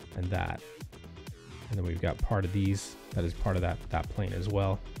and that. And then we've got part of these, that is part of that plane as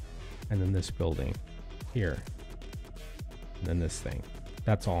well. And then this building here. And then this thing.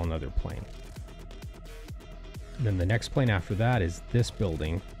 That's all another plane. And then the next plane after that is this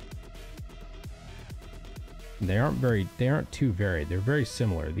building. They aren't too varied. They're very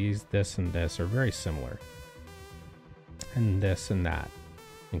similar. This and this are very similar. And this and that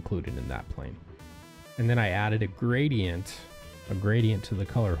included in that plane. And then I added a gradient to the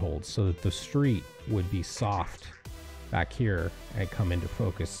color holds so that the street would be soft back here and come into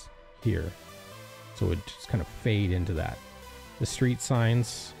focus here. So it would just kind of fade into that. The street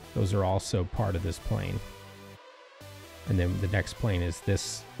signs, those are also part of this plane. And then the next plane is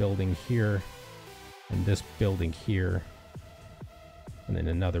this building here and this building here. And then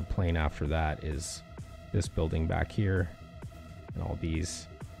another plane after that is this building back here and all these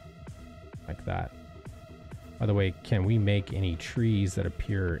like that. By the way, can we make any trees that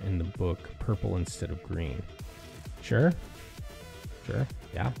appear in the book purple instead of green? Sure.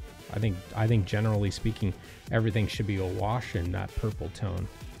 Yeah. I think generally speaking, everything should be a wash in that purple tone,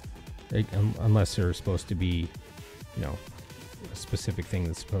 unless they're supposed to be, you know, a specific thing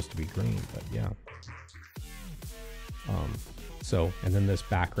that's supposed to be green. But yeah. So, and then this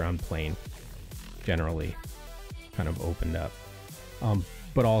background plane generally kind of opened up.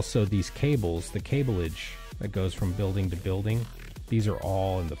 But also these cables, the cableage that goes from building to building, these are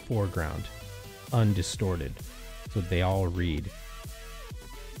all in the foreground, undistorted. So they all read.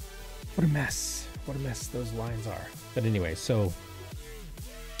 What a mess. what a mess those lines are. But anyway, so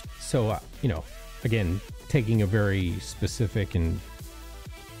you know, again, taking a very specific and,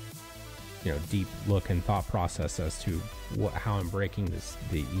 you know, deep look and thought process as to how I'm breaking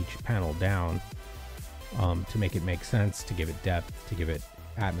each panel down, to make it make sense, to give it depth, to give it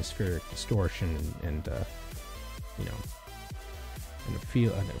atmospheric distortion, and you know, and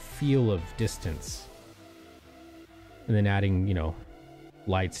a feel of distance, and then adding, you know,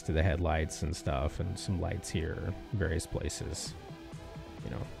 lights to the headlights and stuff, and some lights here, various places,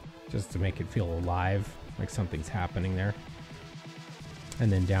 you know, just to make it feel alive, like something's happening there.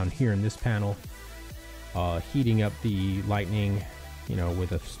 And then down here in this panel, heating up the lightning, you know,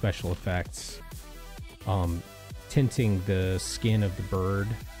 with special effects, tinting the skin of the bird,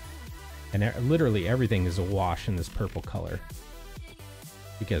 and literally everything is awash in this purple color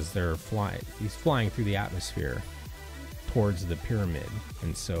because he's flying through the atmosphere towards the pyramid,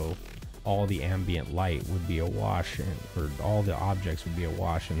 and so all the ambient light would be awash, or all the objects would be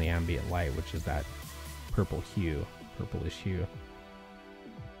awash in the ambient light, which is that purplish hue.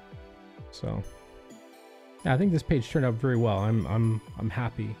 So yeah, I think this page turned out very well. I'm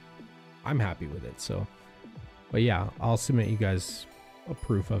happy. I'm happy with it. So, but yeah, I'll submit you guys a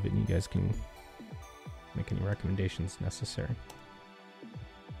proof of it, and you guys can make any recommendations necessary.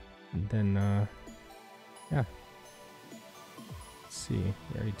 And then yeah. Let's see,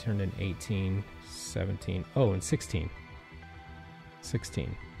 we already turned in 18, 17, oh, and 16.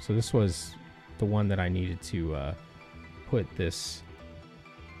 16. So this was the one that I needed to put this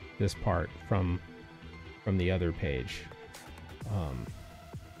part from the other page.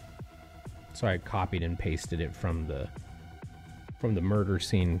 So I copied and pasted it from the murder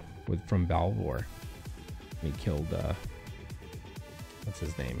scene from Balvor. He killed what's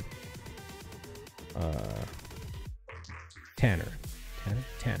his name? Tanner.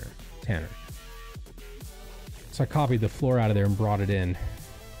 So I copied the floor out of there and brought it in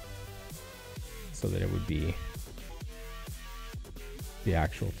so that it would be the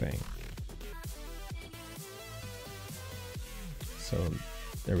actual thing. So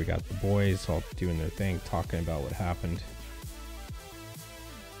there we got the boys all doing their thing, talking about what happened.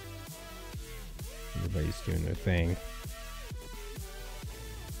 Everybody's doing their thing.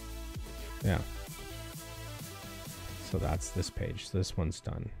 Yeah. So that's this page. So this one's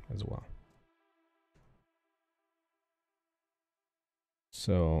done as well.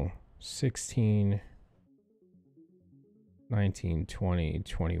 So 16, 19, 20,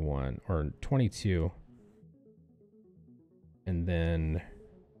 21, or 22. And then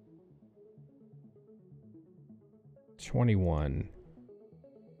 21.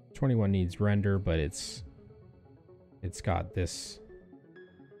 21 needs render, but it's got this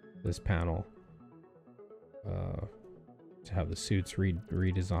panel to have the suits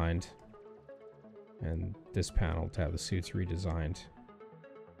redesigned, and this panel to have the suits redesigned.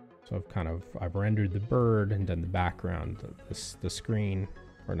 So I've rendered the bird and done the background, the screen,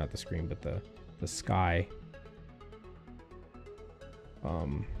 or not the screen, but the sky.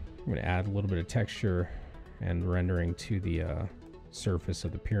 I'm going to add a little bit of texture and rendering to the surface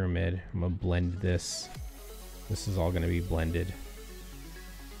of the pyramid. I'm going to blend this. This is all going to be blended.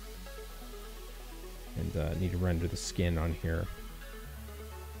 And need to render the skin on here.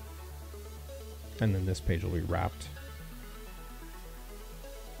 And then this page will be wrapped.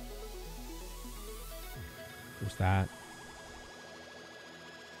 There's that.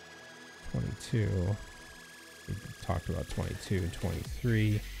 22. We talked about 22 and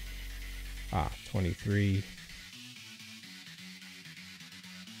 23. 23.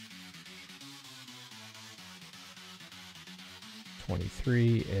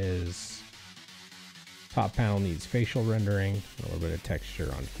 Is top panel needs facial rendering, a little bit of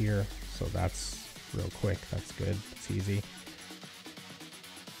texture on here, so that's real quick. That's good. It's easy.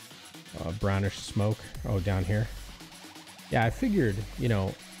 Brownish smoke. Oh, down here. Yeah, I figured, you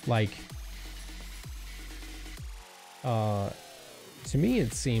know, like, to me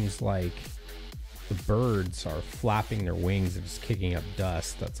it seems like the birds are flapping their wings and just kicking up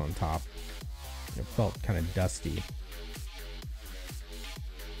dust that's on top. It felt kind of dusty.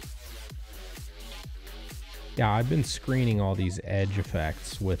 Yeah, I've been screening all these edge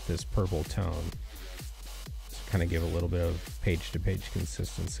effects with this purple tone to kind of give a little bit of page-to-page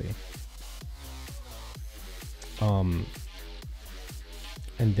consistency. And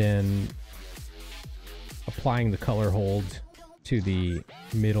then applying the color hold to the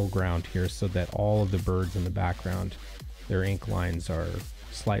middle ground here so that all of the birds in the background, their ink lines are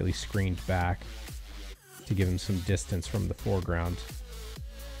slightly screened back to give them some distance from the foreground.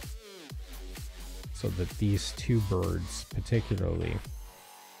 So that these two birds particularly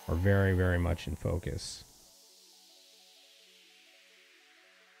are very, very much in focus.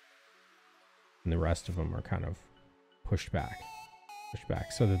 And the rest of them are kind of pushed back,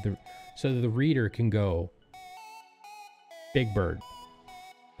 so that the reader can go, big bird.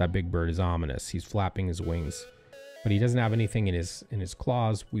 That big bird is ominous. He's flapping his wings, but he doesn't have anything in his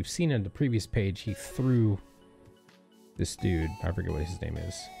claws. We've seen in the previous page he threw this dude. I forget what his name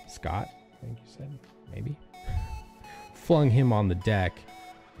is. Scott, I think you said, maybe. Flung him on the deck,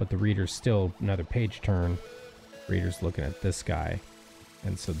 but the reader's still another page turn. Reader's looking at this guy,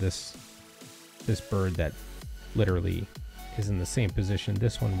 and so this bird that literally is in the same position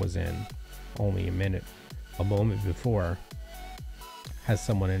this one was in only a moment before, has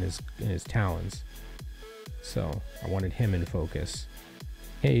someone in his talons. So I wanted him in focus.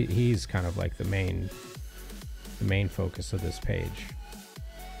 He's kind of like the main focus of this page.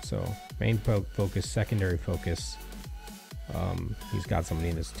 So main focus, secondary focus. He's got somebody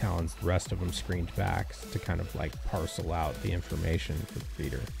in his talons, the rest of them screened back to kind of like parcel out the information for the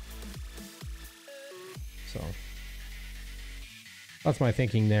reader. So that's my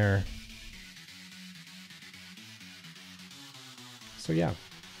thinking there. So yeah.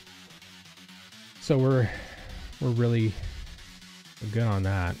 So we're really good on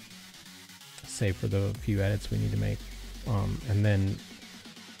that, save for the few edits we need to make. And then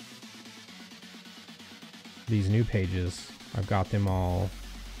these new pages, I've got them all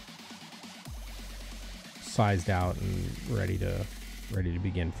sized out and ready to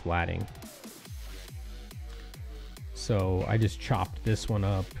begin flatting. So I just chopped this one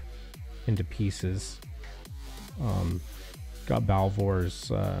up into pieces. Got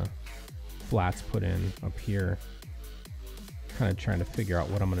Balvor's flats put in up here. Kind of trying to figure out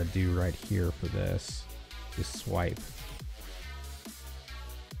what I'm going to do right here for this swipe.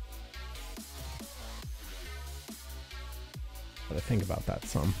 Gotta think about that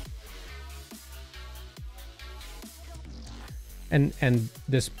some. And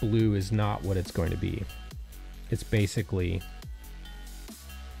this blue is not what it's going to be. It's basically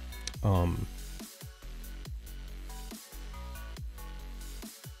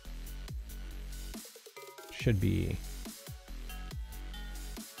should be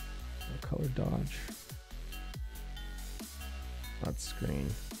a color dodge. That's screen.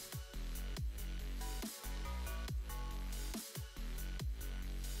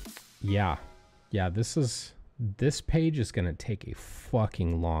 Yeah, this page is gonna take a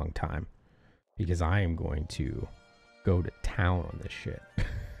fucking long time because I am going to go to town on this shit.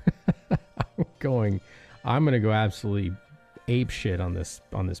 I'm gonna go absolutely ape shit on this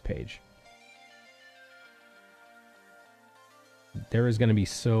page. There is gonna be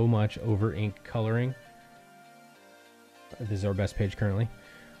so much over ink coloring. This is our best page currently.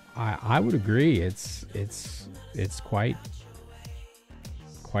 I would agree. It's quite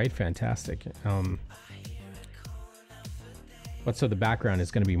fantastic. But so the background is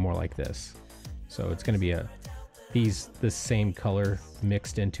going to be more like this. So it's going to be this same color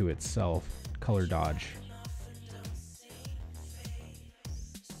mixed into itself, color dodge.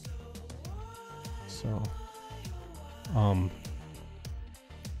 So,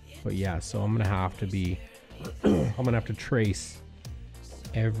 but yeah, so I'm going to have to I'm going to have to trace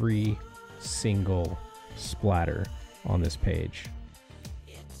every single splatter on this page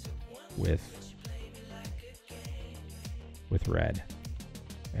with red.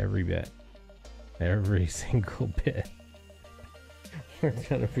 Every bit. Every single bit. We're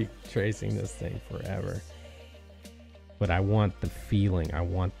gonna be tracing this thing forever. But I want the feeling, I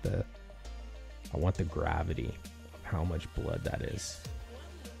want the gravity of how much blood that is.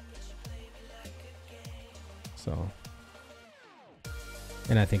 So,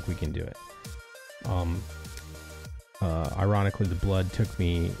 and I think we can do it. Ironically, the blood took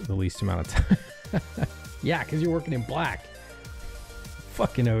me the least amount of time. Yeah, because you're working in black.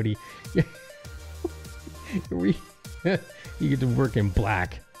 Fucking Odie. You get to work in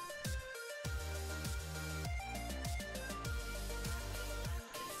black.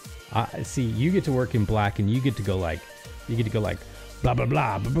 See, you get to work in black, and you get to go like blah blah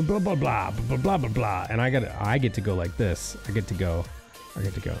blah blah blah blah blah blah blah blah blah blah, and I get to go like this. I get to go.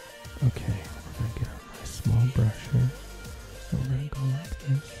 Okay, we're gonna get a nice small brush here. So we're gonna go like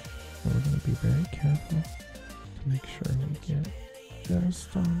this, and we're gonna be very careful to make sure we get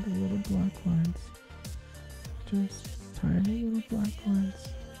just on the little black lines. Just tiny little black lines.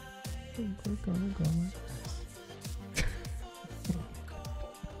 And we're gonna go like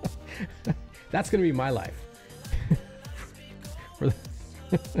this. That's gonna be my life.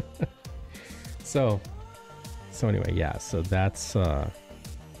 So anyway, yeah. So that's what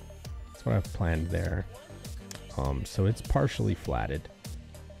I've planned there. So it's partially flatted.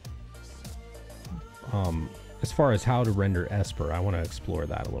 As far as how to render Esper, I want to explore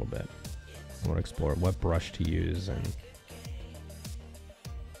that a little bit. I want to explore what brush to use and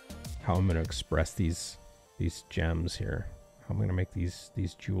how I'm going to express these gems here. How I'm going to make these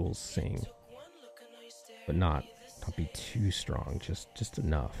jewels sing, but not be too strong. Just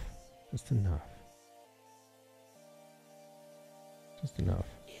enough. Just enough. Just enough.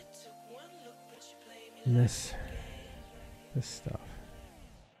 And this stuff.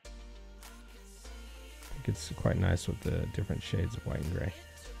 I think it's quite nice with the different shades of white and gray.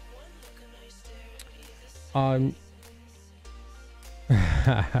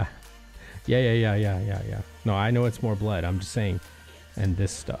 Yeah. No, I know it's more blood. I'm just saying, and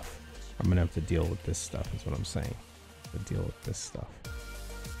this stuff. I'm gonna have to deal with this stuff. Is what I'm saying. To deal with this stuff.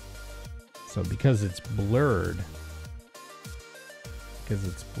 So because it's blurred,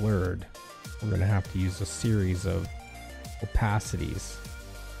 we're gonna have to use a series of opacities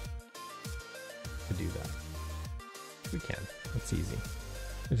to do that. We can. It's easy.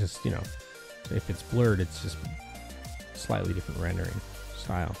 It's just, you know, if it's blurred, it's just slightly different rendering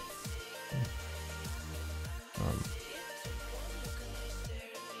style.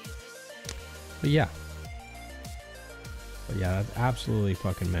 But yeah, that's absolutely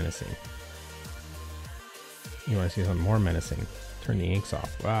fucking menacing. You want to see something more menacing? Turn the inks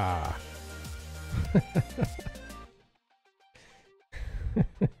off. Ah.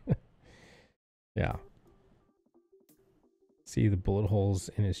 Yeah. See the bullet holes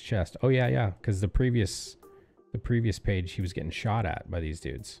in his chest. Oh yeah, because the previous page he was getting shot at by these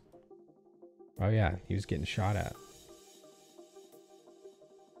dudes. Oh yeah, he was getting shot at.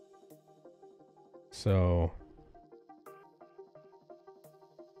 So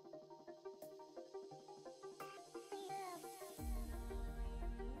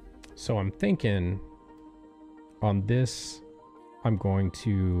I'm thinking on this, I'm going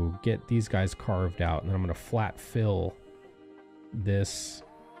to get these guys carved out, and then I'm going to flat fill this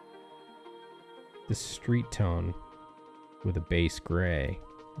street tone with a base gray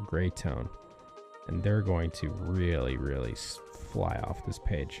tone, and they're going to really fly off this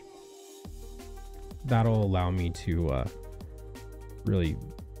page. That'll allow me to really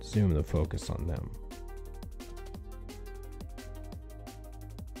zoom the focus on them.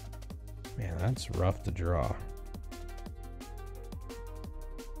 Man, that's rough to draw.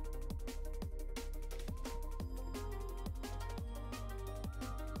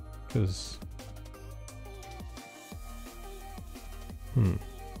 Because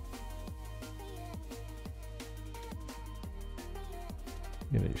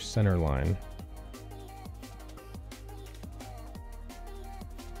get your center line.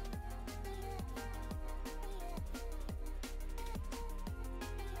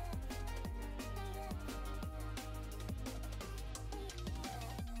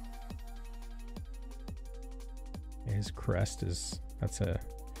 His crest is, it's an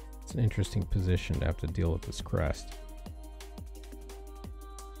interesting position to have to deal with this crest.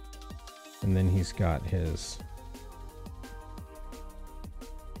 And then he's got his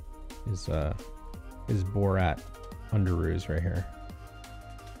Borat underoos right here.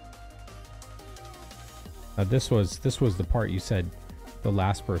 This was the part you said the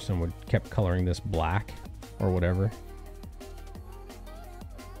last person kept coloring this black or whatever.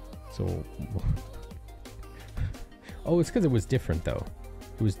 So oh, it's because it was different though.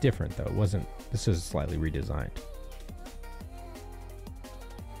 It was different though. It wasn't. This is slightly redesigned.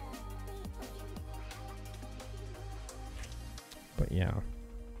 But yeah.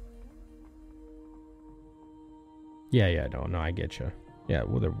 Yeah. No, I get you. Yeah.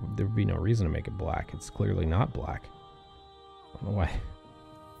 Well, there would be no reason to make it black. It's clearly not black. I don't know why.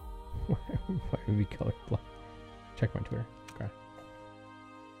 Why would we color black? Check my Twitter. Okay.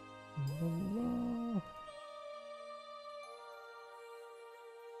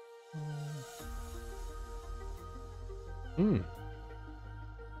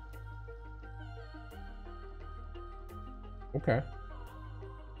 Okay.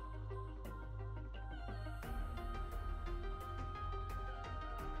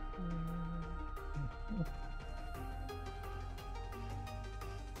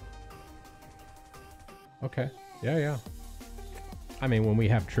 Okay. Yeah. I mean, when we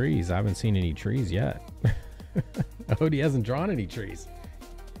have trees, I haven't seen any trees yet. Odie hasn't drawn any trees.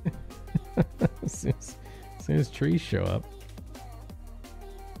 As soon as trees show up.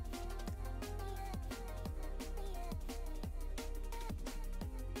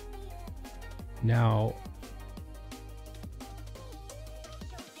 Now.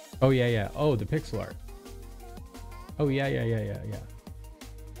 Oh, yeah. Oh, the pixel art. Oh, yeah.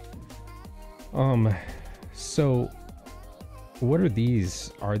 So what are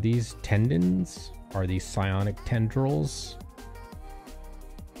these? Are these tendons Are these psionic tendrils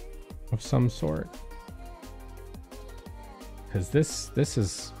of some sort? Because this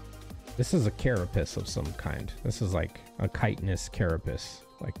is a carapace of some kind. This is like a chitinous carapace,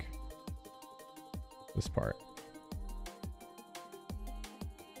 like this part.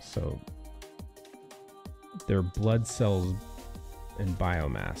 So they're blood cells and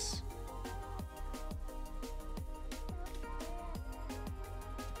biomass.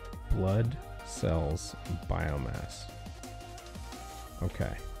 Blood cells and biomass.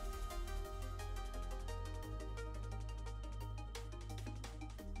 Okay.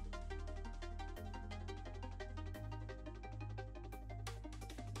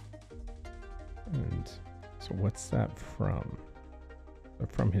 And so what's that from?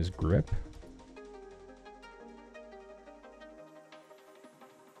 From his grip?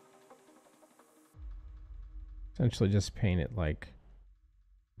 Essentially just paint it like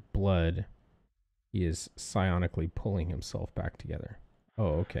blood. He is psionically pulling himself back together.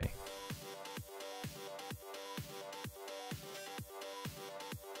 Oh, okay.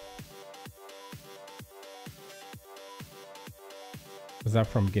 Was that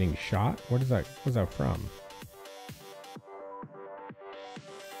from getting shot? What is that? What's that from?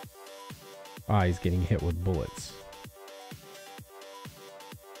 Ah, he's getting hit with bullets.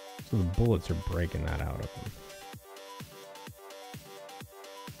 So the bullets are breaking that out of him.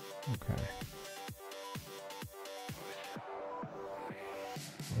 Okay.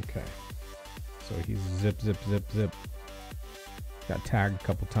 Okay. So he's zip, zip, zip, zip. Got tagged a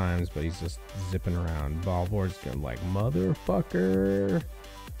couple times, but he's just zipping around. Balvor's going like, motherfucker.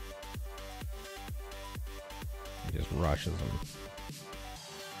 He just rushes him.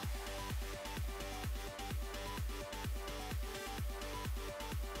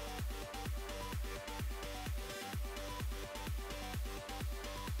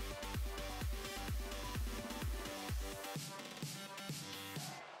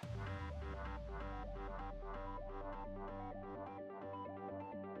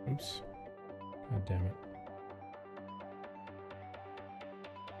 Oops. God damn it.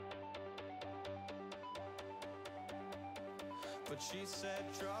 But she said,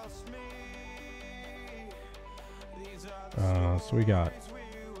 trust me. So we got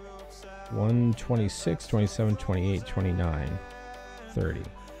 126, 27, 28, 29, 30.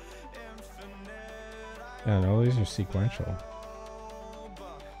 And all these are sequential.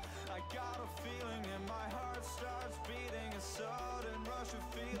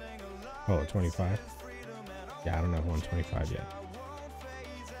 Oh, 25? Yeah, I don't have 125 yet.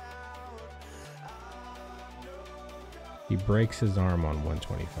 He breaks his arm on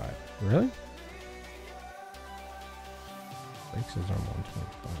 125. Really? Breaks his arm on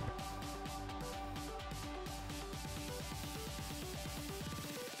 125.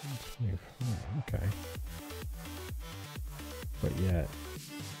 125, okay. But yet...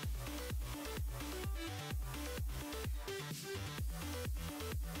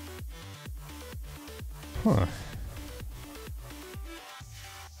 Huh.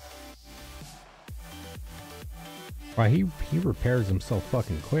 Wow, he repairs himself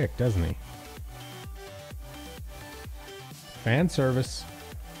fucking quick, doesn't he? Fan service.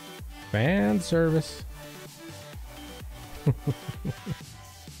 Fan service.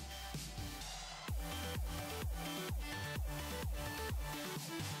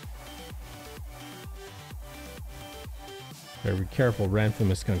 Better be careful, Rentham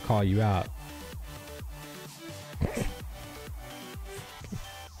is gonna call you out.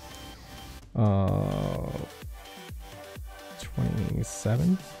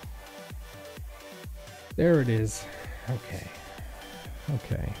 27. There it is. Okay.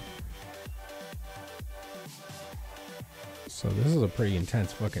 Okay. So this is a pretty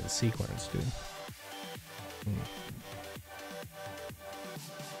intense fucking sequence, dude.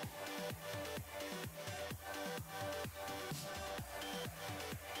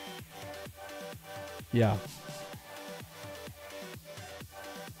 Yeah.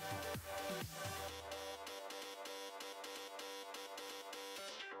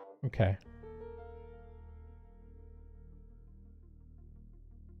 Okay.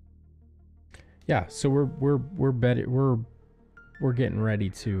 Yeah, so we're getting ready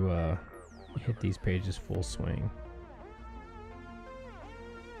to hit these pages full swing.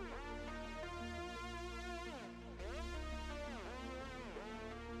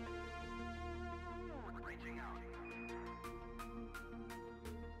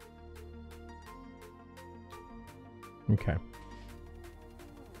 Okay.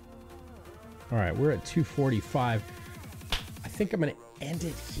 All right, we're at 2:45. I think I'm gonna end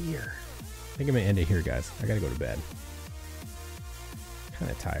it here. I think I'm gonna end it here, guys. I gotta go to bed. Kind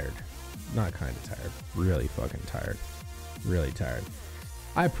of tired. not kind of tired, really fucking tired, really tired.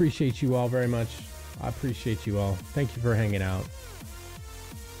 I appreciate you all very much. I appreciate you all. Thank you for hanging out.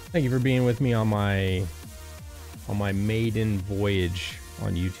 Thank you for being with me on my maiden voyage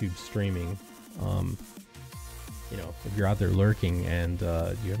on YouTube streaming. You know, if you're out there lurking and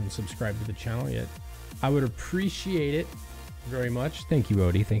you haven't subscribed to the channel yet, I would appreciate it very much. Thank you,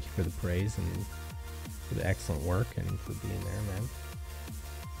 Odie. Thank you for the praise and for the excellent work and for being there, man.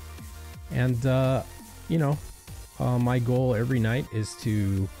 And you know, my goal every night is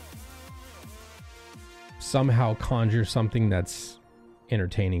to somehow conjure something that's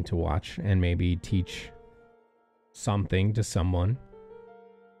entertaining to watch and maybe teach something to someone.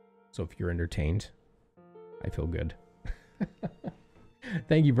 So if you're entertained, I feel good.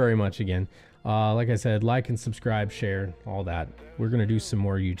 Thank you very much again. Like I said, like and subscribe, share, all that. We're going to do some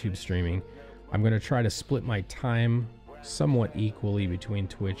more YouTube streaming. I'm going to try to split my time somewhat equally between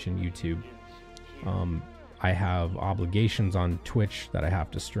Twitch and YouTube. I have obligations on Twitch that I have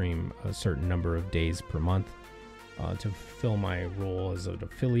to stream a certain number of days per month to fill my role as an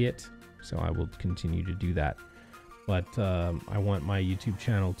affiliate. So I will continue to do that. But I want my YouTube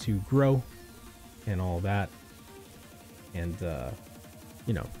channel to grow and all that. And,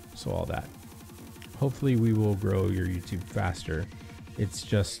 you know, so all that. Hopefully we will grow your YouTube faster. It's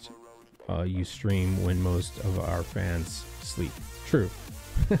just you stream when most of our fans sleep. True.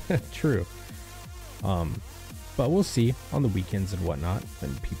 True. But we'll see on the weekends and whatnot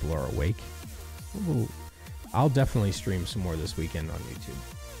when people are awake. I'll definitely stream some more this weekend on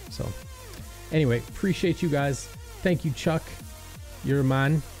YouTube. So anyway, appreciate you guys. Thank you, Chuck. You're a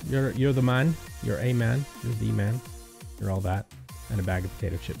man. You're the man. You're a man. You're the man. You're all that. And a bag of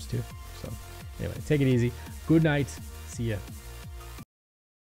potato chips too. So anyway, take it easy. Good night. See ya.